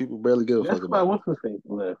 people barely give a fuck about it. What's the face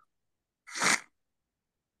left?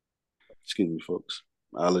 Excuse me, folks.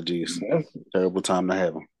 Allergies. Terrible time to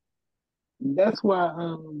have them. That's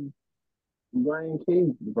why Brian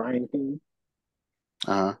King.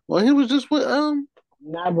 Well, he was just with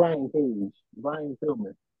Not Brian Cage. Brian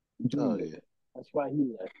Pillman Oh Jr. yeah, That's why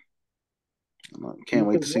he left. can't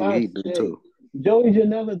wait Because to see what why he do stay? too. Joey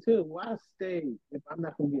Janela too. Why stay if I'm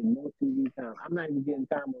not gonna get no TV time? I'm not even getting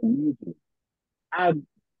time on YouTube. I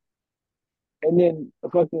and then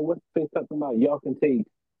fucking what's the face talking about? Y'all can take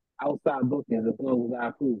outside bookings as long as I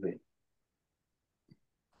approve it.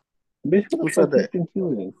 Bitch, who the Who fuck said you that? think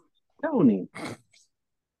you is? Tony.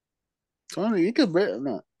 Tony, you could bet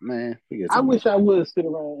no, man. Forget I Tony. wish I would sit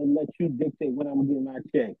around and let you dictate when I'm getting my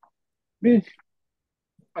check. Bitch,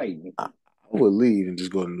 fight me. I would leave and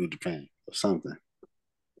just go to New Japan or something.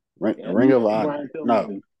 Yeah, Ring you of see Honor. Brian No,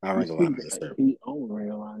 Pillman. not You Ring of see Honor. That's terrible. he owned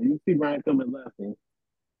Ring of Honor. You see Brian Pillman left and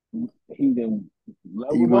he then He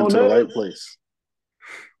levels went on to the up. right place.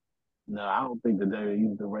 No, I don't think the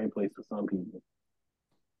WWE is the right place for some people.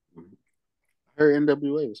 Her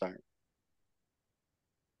NWA was hired.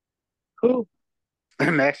 Who?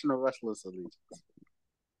 National Wrestlers Allegiance.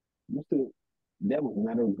 You said that was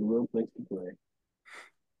not a real place to play.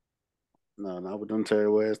 No, not with them Terry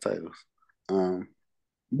West titles. Them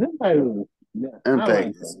titles, yeah, I Impact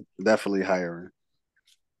like is them. definitely hiring.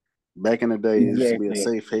 Back in the day, it used to be a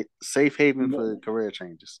Exactly. safe haven But for career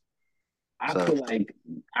changes. I So, feel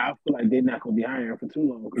like they're not gonna be hiring for too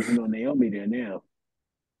long because Naomi there now.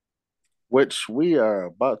 which we are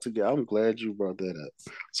about to get. I'm glad you brought that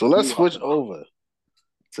up. So let's You're switch welcome. over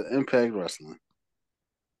to Impact Wrestling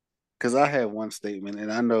because I have one statement,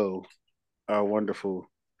 and I know our wonderful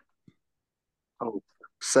Oh,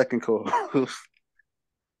 second co-host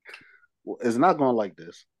is not going to like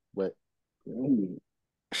this, but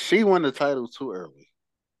she won the title too early,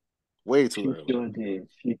 way too she early. sure did.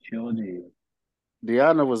 She sure did.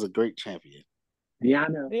 Deanna was a great champion.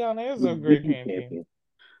 Deanna is a great champion.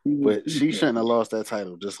 But she shouldn't have lost that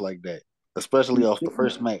title just like that, especially She off the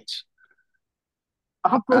first shouldn't. match.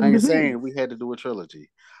 Her I first ain't defense. saying we had to do a trilogy.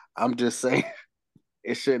 I'm just saying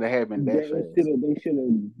it shouldn't have happened that They fast. should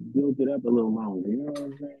have built it up a little longer. You know what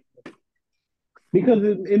I'm saying? Because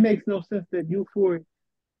it makes no sense that you four.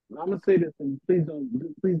 I'm gonna say this, and please don't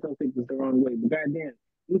take this the wrong way. But goddamn,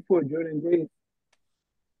 you four Jordan Grace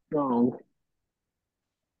strong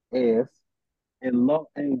ass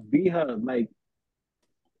and beat her like,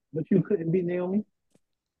 but you couldn't beat Naomi.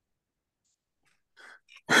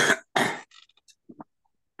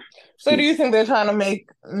 So do you think they're trying to make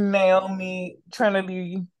Naomi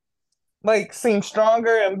Trinity like seem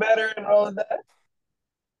stronger and better and all of that?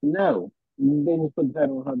 No, they just put the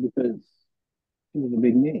title on her because she was a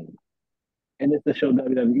big name, and it's to show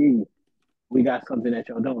WWE we got something that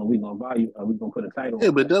y'all don't. We gonna value her. We gonna put a title Yeah,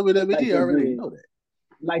 on but her, WWE already know that.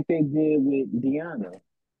 like they did with Deanna.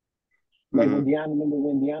 Like Mm-hmm. when Deanna, remember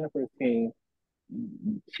when Deanna first came,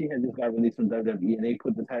 she had just got released from WWE, and they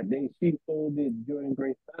put the title. She folded Jordan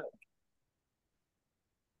Grace up.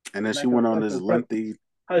 And then she Like a went on this fucking press. lengthy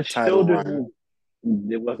Her title shoulders run.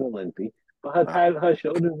 were, it wasn't lengthy, but her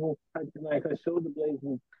shoulders were like her shoulder blades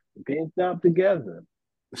were bent up together.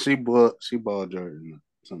 She bought Jordan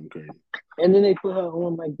something crazy. And then they put her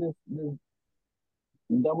on like this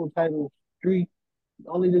double title streak,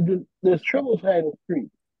 only to do this triple title streak.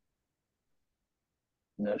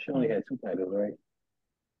 No, she only had two titles, right?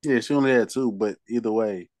 Yeah, she only had two, but either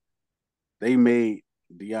way, they made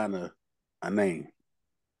Deanna a name.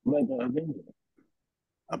 Like the Avenger.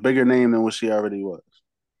 A bigger name than what she already was.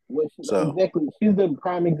 So Exactly. She's the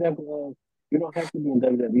prime example of you don't have to be in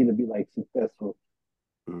WWE to be like successful.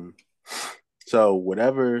 mm-hmm. So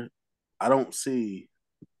whatever, I don't see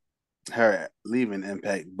her leaving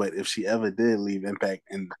Impact, but if she ever did leave Impact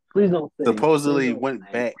and supposedly went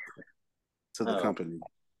back to the company,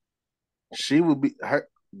 she would be her.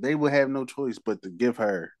 They would have no choice but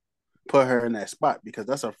to put her in that spot because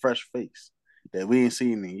that's a fresh face that we ain't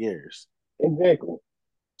seen in years. Exactly.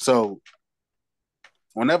 So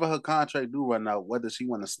whenever her contract do run out, whether she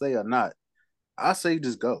want to stay or not, I say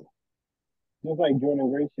just go. Just like Jordan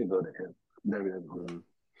Grace should go to him. WWE. Mm-hmm.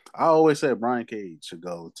 I always said Brian Cage should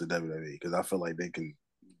go to WWE because I feel like they can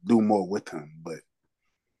do more with him. But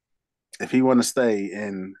if he want to stay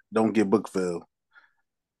and don't get book filled,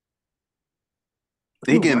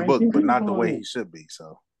 he getting booked, but not the way he should be.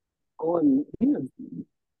 So,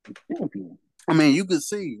 I mean, you could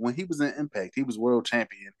see when he was in Impact, he was world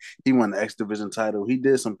champion. He won the X Division title. He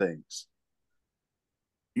did some things.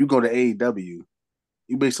 You go to AEW,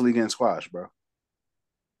 you basically getting squashed, bro.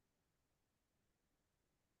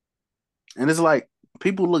 And it's like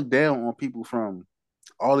people look down on people from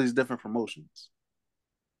all these different promotions.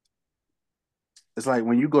 It's like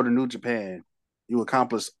when you go to New Japan, you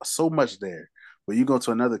accomplish so much there. But you go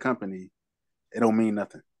to another company, it don't mean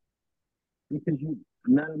nothing. Because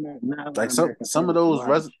not Like American some of fans those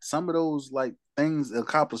watch. some of those like things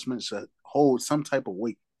accomplishments should hold some type of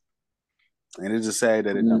weight, and it's just sad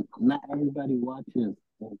that it don't. Not everybody watches.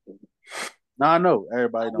 No, I know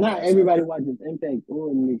everybody don't Not watch that. everybody watches Impact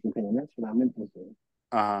or New Japan. That's what I meant to say.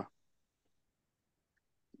 Uh huh.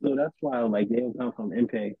 So that's why, like, they'll come from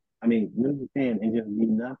Impact. I mean, New Japan and just do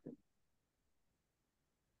nothing.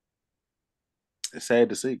 It's sad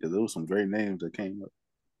to see because there was some great names that came up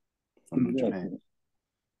from New Japan.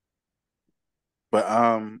 But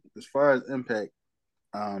as far as Impact,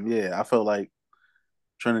 yeah, I felt like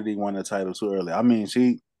Trinity won the title too early. I mean,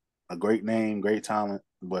 she a great name, great talent,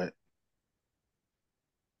 but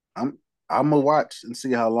I'm I'm gonna watch and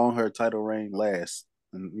see how long her title reign lasts,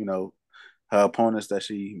 and her opponents that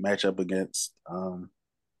she match up against in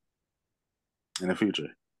the future.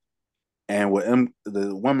 And with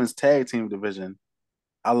the women's tag team division,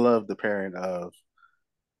 I love the pairing of,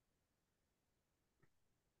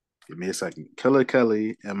 give me a second, Killer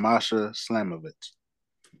Kelly and Masha Slamovich.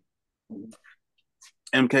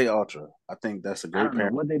 MK Ultra. I think that's a I great don't know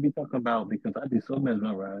pairing. what they be talking about because I'd be so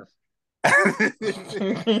mesmerized.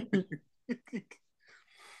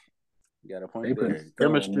 You got a point there.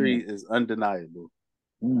 Chemistry is undeniable.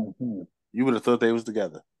 Mm-hmm. You would have thought they was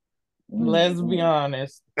together. Let's be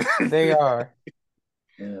honest. They are.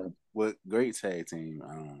 Yeah. What great tag team.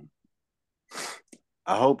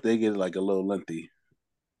 I hope they get like a little lengthy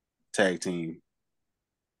tag team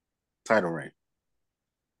title reign.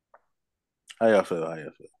 How y'all feel?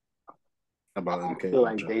 About MK? I feel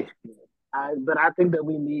like but I think that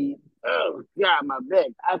we need. Oh God, my back!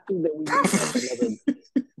 I think that we need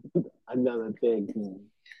another tag team.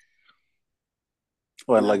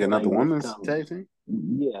 What, like another women's tag team?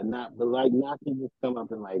 Yeah, not to just come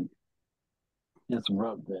up and like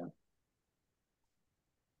disrupt them.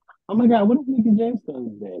 Oh my God, what if Mickie James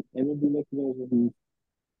comes back and it'd be Mickie James with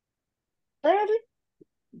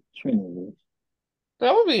Trinity?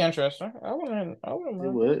 That would be interesting. I wouldn't mind.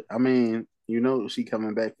 It would. I mean, she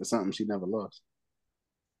coming back for something she never lost.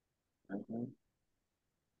 Mm-hmm.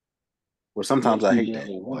 Well, sometimes I hate that.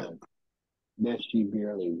 Won. That she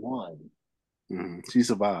barely won. Mm-hmm. She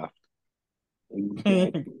survived.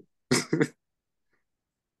 Exactly.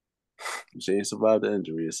 She ain't survived the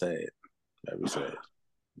injury. It's sad. Very sad.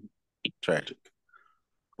 Tragic.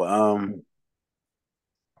 But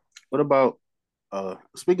what about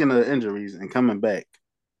speaking of injuries and coming back,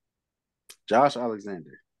 Josh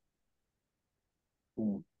Alexander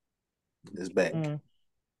is back.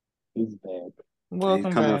 He's back.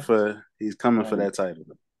 He's coming for that title.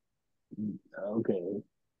 Okay.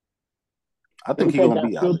 I think he's gonna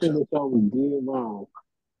be Alex. I still think that y'all was dead wrong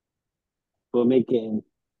for making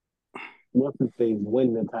what's his face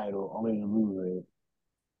win the title only to lose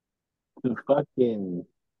it to fucking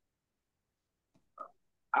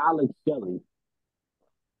Alex Shelley.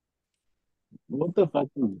 What the fuck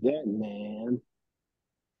is that, man?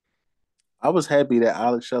 I was happy that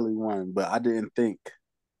Alex Shelley won, but I didn't think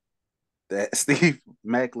that Steve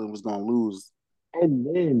Maclin was gonna lose. And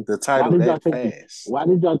then the title that fast. Why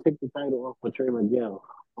did y'all take the title off for Trey Miguel,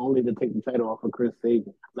 only to take the title off for Chris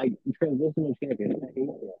Sabin? Like transitional champion. I hate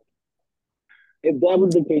that. If that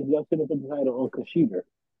was the case, y'all should have put the title on Kushida.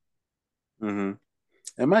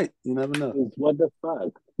 Mm-hmm. It might. You never know. What the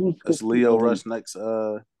fuck? That's Leo Rush next.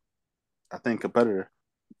 I think competitor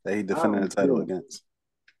that he defended the title against.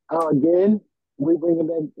 Oh, again? We bring it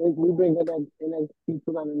back. We bring it back NXT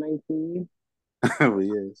 2019. Every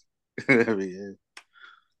year.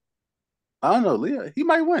 I don't know, Leo. He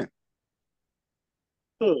might win.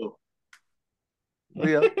 Who?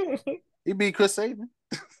 Leo. He beat Chris Sabin.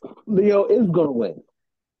 Leo is gonna win.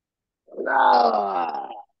 Nah.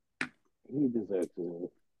 He deserves to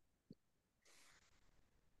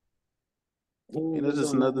win. It's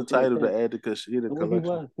just another title to add to Kushida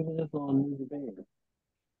collection. He was just on New Japan.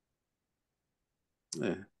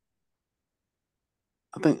 Yeah.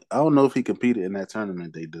 I don't know if he competed in that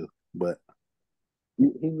tournament they do, but he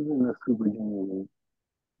was in the Super Junior League,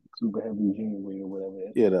 Super Heavy Junior League or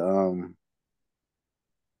whatever.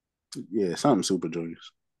 Yeah, something Super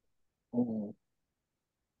Juniors. Mm-hmm.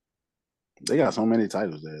 They got so many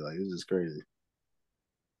titles there, like it's just crazy.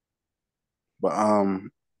 But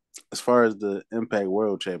as far as the Impact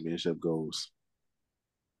World Championship goes,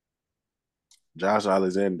 Josh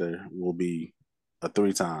Alexander will be a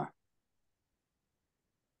 3-time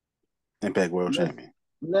Impact World Champion.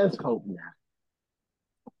 Let's hope not.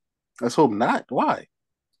 Let's hope not. Why?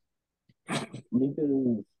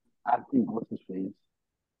 Because I think what's his face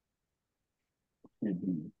should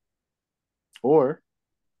be. Or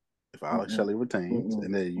if Alex Shelley retains,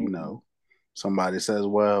 and then somebody says,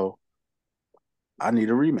 "Well, I need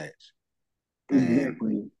a rematch.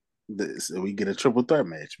 Exactly. And so we get a triple threat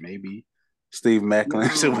match. Maybe Steve Macklin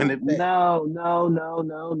should win it back. No.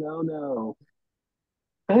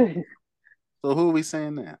 So who are we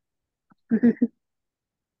saying now?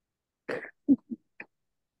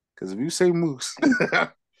 Because if you say Moose,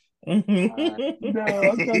 no, I'm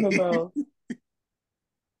talking about.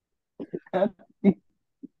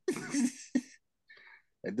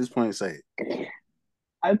 at this point, say it.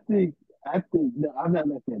 I think. No, I'm not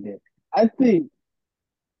looking at that. I think.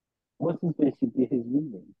 What's his face should get his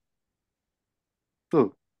rematch.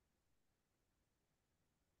 Who?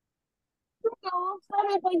 No, I'm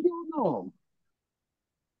sorry if I don't know.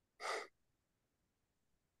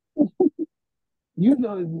 You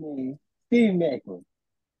know his name, Steve Macklin.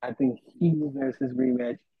 I think he deserves his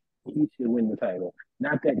rematch. He should win the title.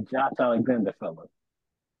 Not that Josh Alexander fella.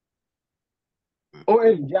 Or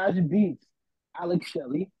if Josh beats Alex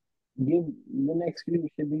Shelley, give the next feud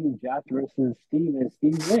should be Josh versus Steve and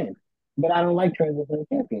Steve wins. But I don't like transitional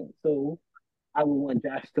champion. So I would want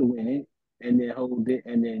Josh to win it and then hold it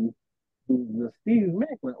and then do the Steve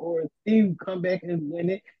Macklin. Or Steve come back and win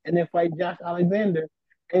it and then fight Josh Alexander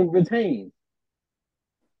and retain.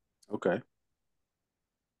 Okay.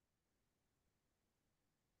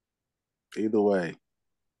 Either way, as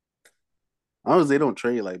long as they don't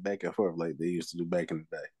trade like back and forth like they used to do back in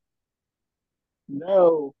the day.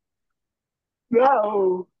 No.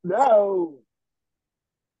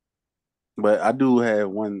 But I do have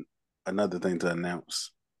another thing to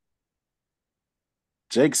announce.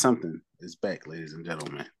 Jake something is back, ladies and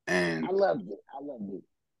gentlemen, and I loved it.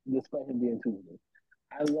 Despite him being Tuesday.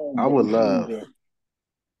 I would love Tuesday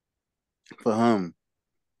for him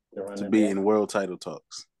to run to it be back. in world title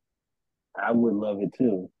talks. I would love it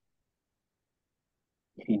too.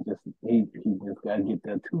 He just gotta get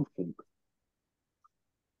that tooth fixed.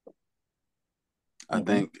 I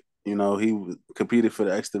think he competed for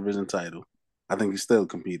the X Division title. I think he's still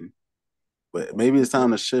competing, but maybe it's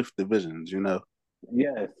time to shift divisions.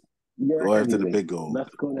 Yes. You're Go after the heavyweight. big gold.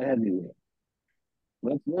 Let's go to heavyweight.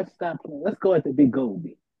 Let's stop playing. Let's go at the big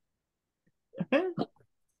goldie. I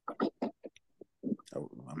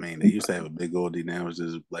mean, they used to have a big goldie. Now it's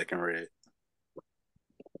just black and red.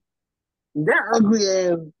 That ugly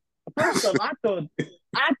ass. First off,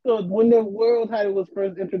 I thought when the world title was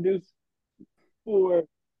first introduced for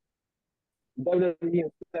WWE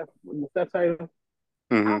and the Steph title,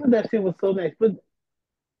 I thought that shit was so nice. But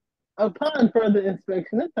upon further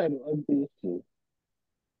inspection, that title ugly as shit.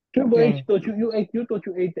 Triple H thought you thought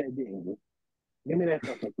you ate that, didn't you? Give me that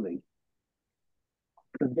fucking plate.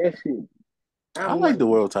 Cause that shit. I like the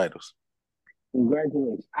world titles.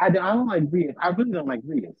 Congratulations. I don't like Rhea. I really don't like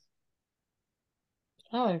Rhea.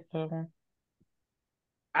 I like that.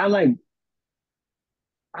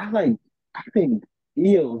 I think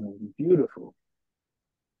Io is beautiful.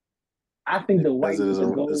 I think the white with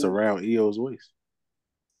the gold. It's around Io's waist.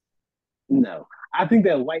 No, I think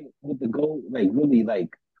that white with the gold, like really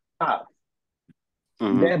like pops.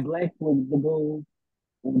 Mm-hmm. That black with the gold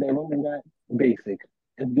that Roman got, basic.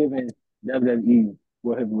 It's giving WWE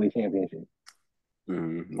World Heavyweight Championship.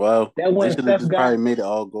 Mm-hmm. Well, that one they should have just probably made it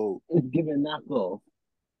all gold. It's giving knockoff.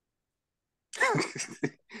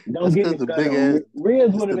 Don't get me started.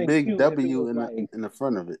 Rhea's would have been big cute W in the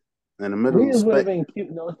front of it. In the middle Rhea's would have been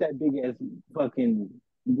cute. No, it's that big ass fucking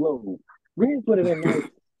globe. Rhea's would have been nice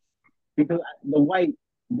because the white,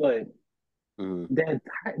 but that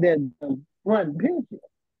front picture.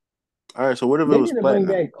 All right, so what if it was platinum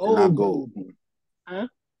and not gold? Huh?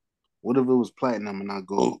 What if it was platinum and not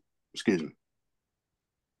gold? Excuse me.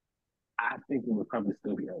 I think it would probably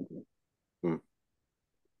still be ugly.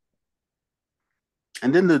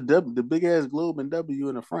 And then the big ass globe and W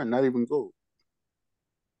in the front, not even gold.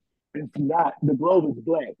 It's not. The globe is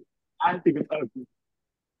black. I think it's ugly.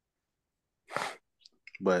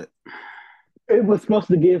 But it was supposed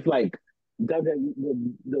to give like the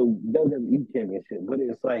WWE championship, but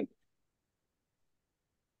it's like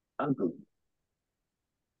ugly.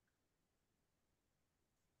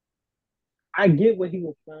 I get what he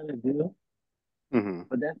was trying to do,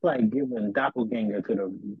 but that's like giving doppelganger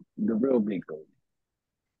to the real big gold.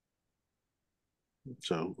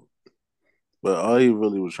 So, but all he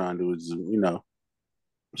really was trying to do is,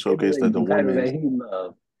 showcase that the women that he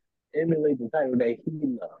loved, emulate the title that he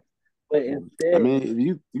loved. But instead, I mean, if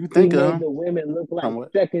you think of the women look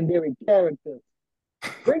like secondary characters.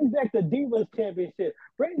 Bring back the Divas Championship.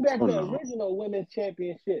 Bring back the original Women's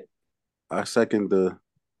Championship. I second the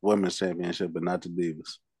Women's Championship, but not the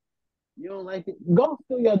Divas. You don't like it? Go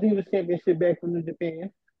steal your Divas Championship back from the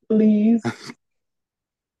Japan, please.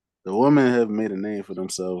 The women have made a name for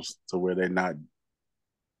themselves to where they're not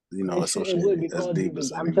It would associated be as called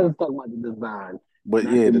Divas I'm anymore. just talking about the design, But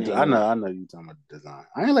not yeah, the I name. know you talking about the design.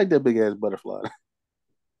 I ain't like that big ass butterfly.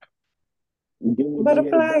 Give it a big ass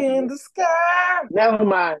Butterfly in button. the sky. Never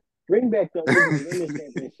mind. Bring back the original women's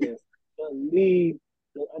championship, but leave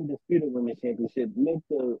the undisputed women's championship. Make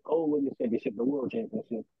the old women's championship the world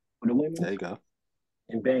championship for the women, There you go.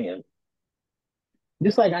 and bam.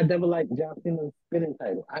 Just like I never liked John Cena's spinning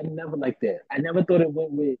title. I never liked that. I never thought it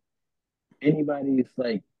went with anybody's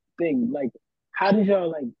like thing. Like, how did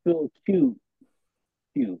y'all like feel cute?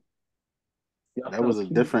 Cute. Y'all That was felt a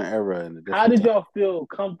cute. different era and a How different did time. y'all feel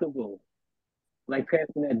comfortable? Like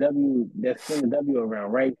passing that spinning W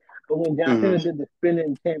around, right? But when John Cena did the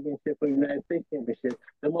spinning championship for the United States Championship,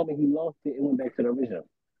 the moment he lost it, it went back to the original.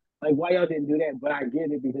 Like, why y'all didn't do that? But I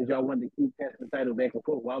get it because y'all wanted to keep passing the title back and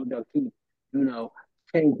forth. Why would y'all keep,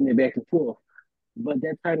 changing it back and forth? But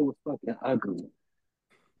that title was fucking ugly.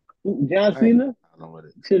 John Cena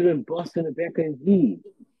should have been busting the back of his head.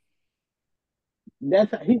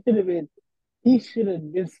 That's how he should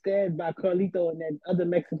have been stabbed by Carlito and that other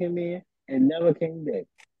Mexican man and never came back.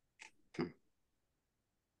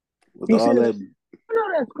 With all that,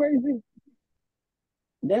 That's crazy.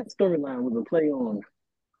 That storyline was a play on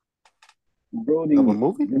Brody, of a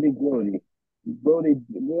movie? the big Brody. Brody,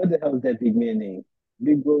 what the hell is that big man name?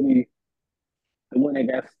 Big Brody, the one that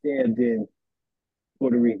got stabbed in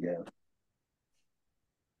Puerto Rico.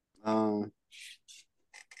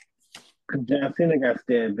 John Cena got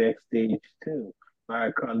stabbed backstage too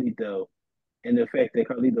by Carlito. And the fact that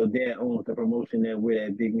Carlito's dad owns the promotion that where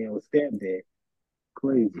that big man was stabbed at.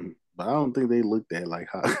 Crazy. But I don't think they looked at like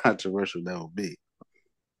how controversial that would be.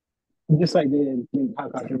 Just like they didn't think how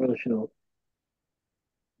controversial.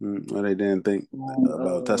 Well, they didn't think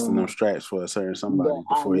about testing them straps for a certain somebody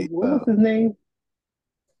before he what was his name?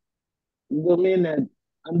 The man that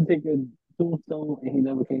Undertaker tombstone and he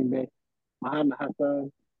never came back. Muhammad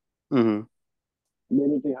Hassan. Mm-hmm. They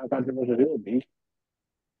didn't think how controversial he would be.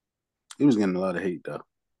 He was getting a lot of hate though,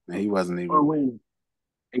 and he wasn't even. Or when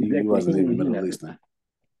exactly he wasn't even Middle Eastern.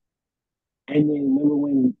 And then remember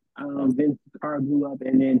when Vince car blew up,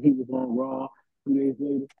 and then he was on Raw 2 days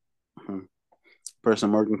later. Mm-hmm. Person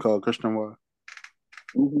Morgan called Christian Wall.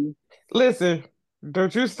 Mm-hmm. Listen,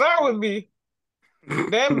 don't you start with me.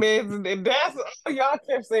 That man, that's all y'all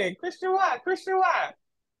kept saying. Christian Wall, Christian Wall.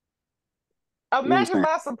 Imagine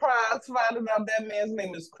my surprise finding out that man's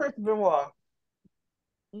name is Chris Benoit.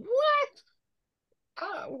 What?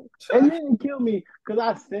 Oh, and then it killed me because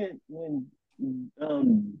I sent when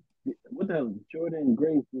what the hell Jordan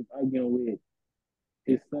Grace was arguing with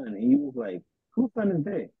his son, and he was like, "Whose son is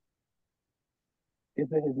that?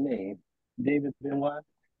 Isn't his name David Benoit?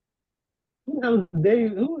 Who the hell is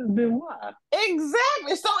David? Who is Benoit?"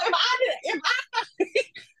 Exactly. So if I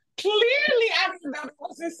clearly I didn't know that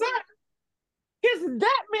was his son.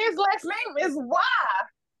 That man's last name is Why,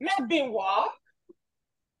 not Benoit.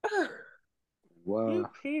 Wow. You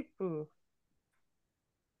people.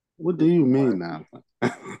 What do you mean now?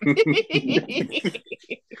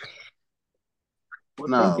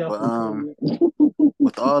 No, but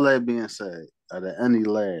with all that being said, are there any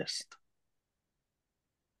last?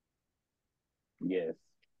 Yes.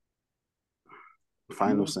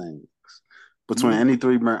 Final sayings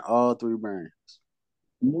between all three brands.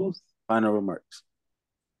 Moose. Final remarks.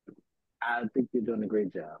 I think you're doing a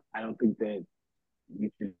great job. I don't think that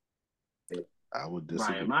you should. I would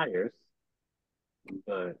disagree. Brian Myers,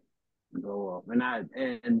 but go off.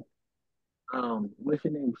 And what's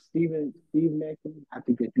your name? Steve Macklin. I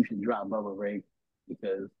think that you should drop Bubba Ray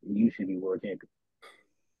because you should be world champion.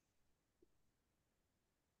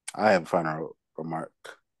 I have a final remark.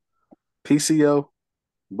 PCO,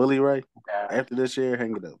 Bully Ray. After this year,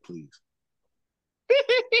 hang it up, please.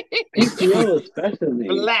 PCO especially.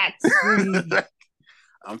 Black.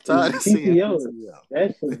 I'm tired of seeing PCO.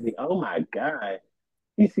 Especially. Oh my god.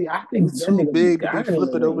 PC, I think he's too big to be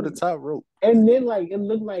flipping over the top rope. And then it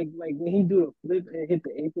looked like when he do the flip and hit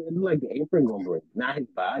the apron, it looked like the apron gonna break, not his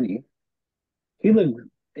body. He looked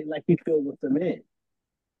like he filled with cement.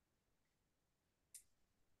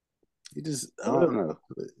 He just, I don't know.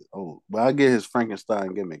 Oh, but I get his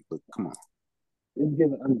Frankenstein gimmick, but come on. Let's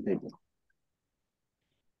give it Undertaker.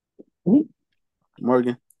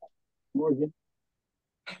 Morgan.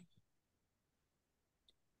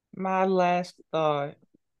 My last thought.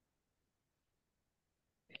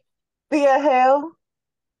 Thea Hale,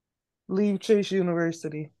 leave Chase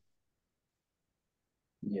University.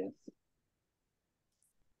 Yes.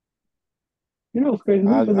 You know what's crazy?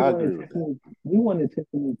 I agree with that. We wanted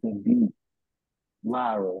Tiffany to beat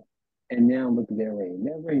Lyra And now look at that reign.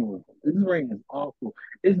 This reign is awful.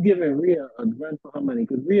 It's giving Rhea a run for her money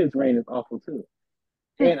because Rhea's reign is awful too.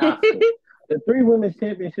 And Asuka. The 3 women's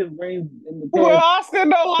championship reigns in the Well, past Oscar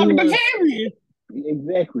no 2 longer the months. champion.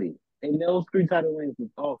 Exactly. And those 3 title reigns was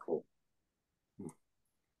awful.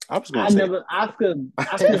 I was going to say.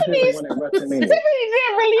 Asuka should have won at WrestleMania. Tiffany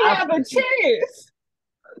didn't really have a chance.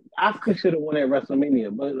 Asuka should have won at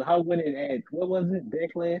WrestleMania, but her winning at, what was it,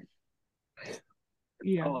 Backlash?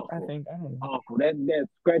 Yeah, Awful. I think. Awful. That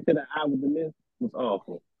scratch of the eye with the Miz was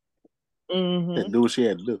awful. Didn't do what she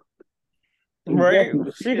had to do. Right?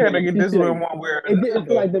 Exactly. She had to get this win one way or It didn't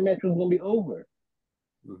feel like the match was going to be over.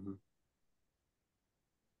 Mm-hmm.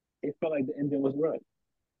 It felt like the engine was rushed.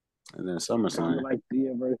 And then SummerSlam. Like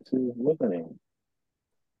Thea versus, what's her name?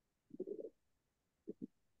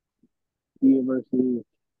 Thea versus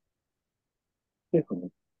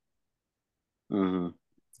Tiffany. Mm-hmm.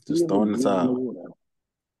 Just throwing the towel.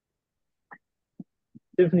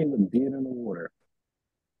 Tiffany was dead in the water.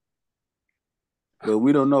 But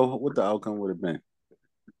we don't know what the outcome would have been.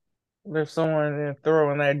 If someone didn't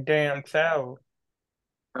throw in that damn towel.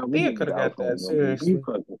 Thea could have got that seriously.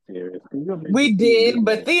 We did,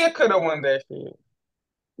 but Thea could have won that shit.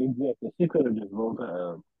 Exactly. She could have just rolled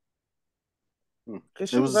her out. Because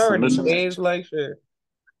she was already aged like shit.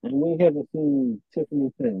 And we haven't seen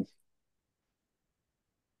Tiffany since.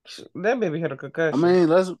 That baby had a concussion. I mean,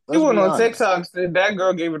 let's she went on TikTok, said that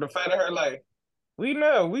girl gave her the fight of her life. We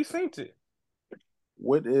know. We seen it.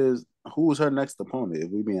 Who is her next opponent, if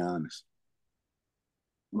we be honest?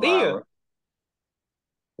 Thea.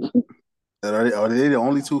 Are they the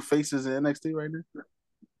only 2 faces in NXT right now?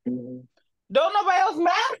 Mm-hmm. Don't nobody else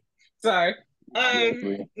matter?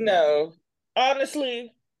 Sorry. No.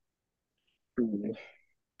 Honestly,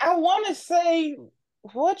 I want to say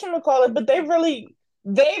whatchamacallit, but they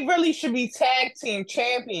really should be tag team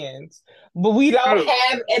champions. But we don't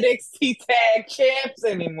have NXT tag champs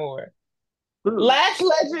anymore. Lash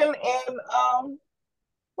Legend and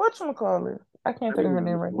whatchamacallit? I can't think of her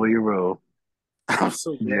name right now. Your role. I'm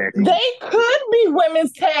so glad. They could be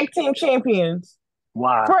women's tag team champions.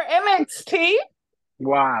 Why? For NXT?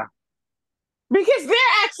 Why? Because they're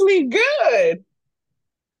actually good.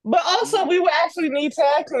 But also, we would actually need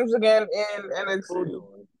tag teams again in NXT.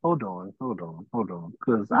 Hold on.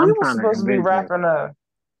 Because I'm supposed to be wrapping up.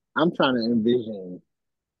 I'm trying to envision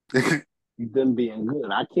them being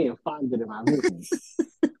good. I can't find it in my vision.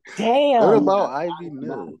 Damn. What about Ivy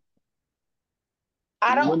Mills?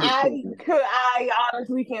 I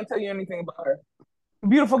honestly can't tell you anything about her.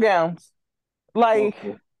 Beautiful gowns. Like,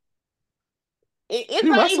 it's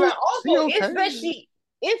not even awful. Okay.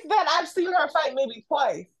 It's that I've seen her fight maybe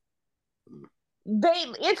twice. They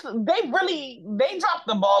dropped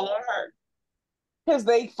the ball on her because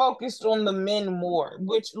they focused on the men more,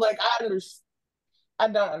 which I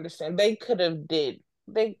don't understand. They could have gave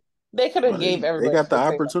everybody. They got the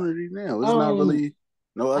opportunity now. It's not really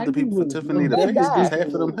no other people for Tiffany to face. It's half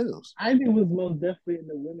of them hills. I think it was most definitely in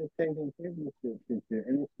the women's tag team championship picture,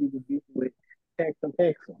 and she was beating with Paxton.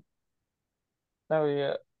 Oh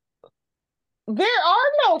yeah. There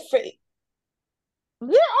are no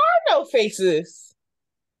faces.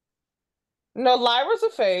 No, Lyra's a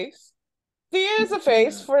face. Thea's a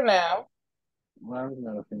face for now. Lyra's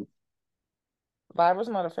not a face. Lyra's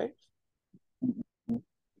not a face.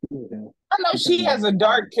 I know she has a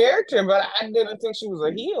dark character, but I didn't think she was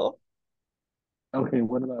a heel. Okay,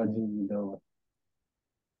 what about Gigi Dolan?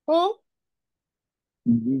 Who?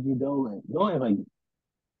 Gigi Dolan.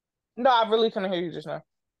 No, I really couldn't hear you just now.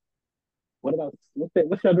 What about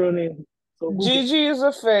what's your girl name? Gigi is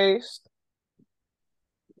a face.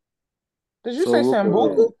 Did you say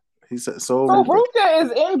Sambuca? He said Ruka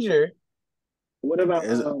is injured. What about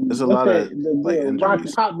there's a lot of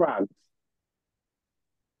injuries. Hot Rock.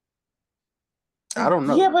 I don't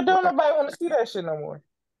know. Yeah, but don't nobody want to see that shit no more.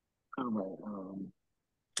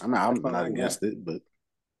 I'm not against it, but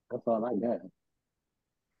that's all I got.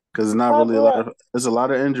 Because it's not really a lot of. There's a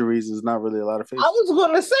lot of injuries. It's not really a lot of faces. I was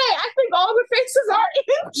going to say, I think all the faces are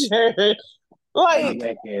injured.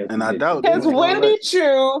 Like, and I doubt because Wendy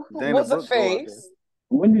Chu was a face.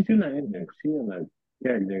 Wendy Chu not injured. She in a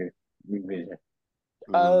character revision.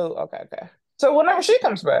 Oh, okay. So whenever she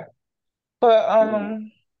comes back, but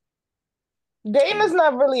Dana's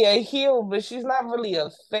not really a heel, but she's not really a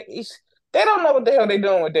face. They don't know what the hell they're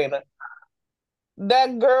doing with Dana.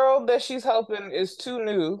 That girl that she's helping is too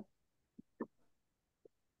new.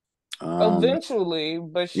 Eventually,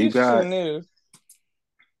 but she's too new.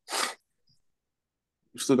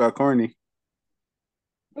 You still got Corny.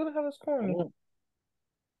 Who the hell is Corny?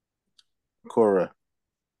 Cora.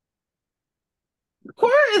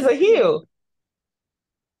 Cora is a heel.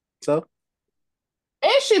 So?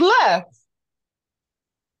 And she left.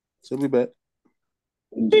 She'll be back.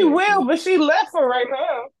 She will, but she left for right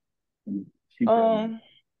now.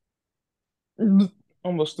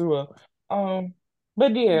 Almost threw up.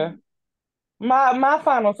 But yeah, my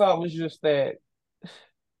final thought was just that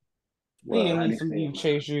Liam needs to leave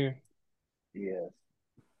Chase U. Yes.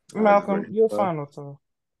 Malcolm, your final thought.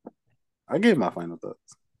 I gave my final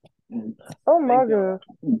thoughts. Oh my God.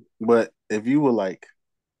 But if you were like,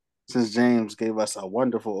 since James gave us a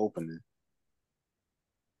wonderful opening.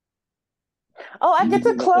 Oh, I get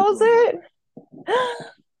to close it?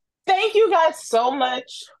 Thank you guys so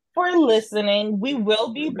much for listening. We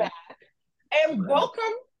will be back. And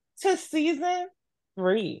welcome to season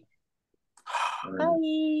 3.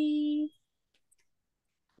 Bye.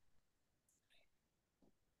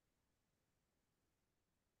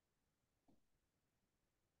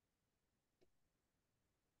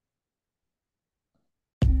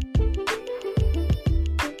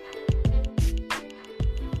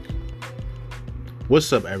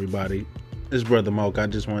 What's up, everybody? It's Brother Moke. I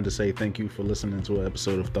just wanted to say thank you for listening to an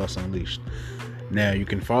episode of Thoughts Unleashed. Now, you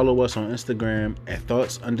can follow us on Instagram at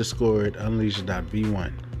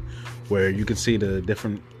thoughts_unleashed.v1, where you can see the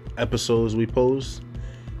different episodes we post.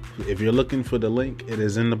 If you're looking for the link, it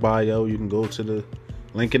is in the bio. You can go to the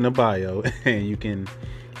link in the bio and you can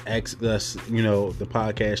access, the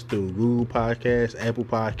podcast through Google Podcasts, Apple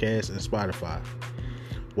Podcasts, and Spotify.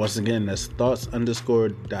 Once again, that's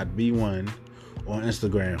thoughts_v1 on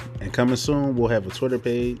Instagram. And coming soon, we'll have a Twitter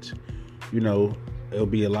page. It'll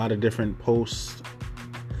be a lot of different posts.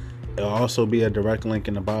 It'll also be a direct link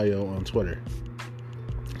in the bio on Twitter.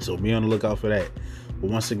 So be on the lookout for that. But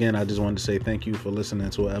once again, I just wanted to say thank you for listening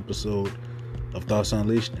to an episode of Thoughts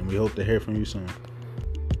Unleashed, and we hope to hear from you soon.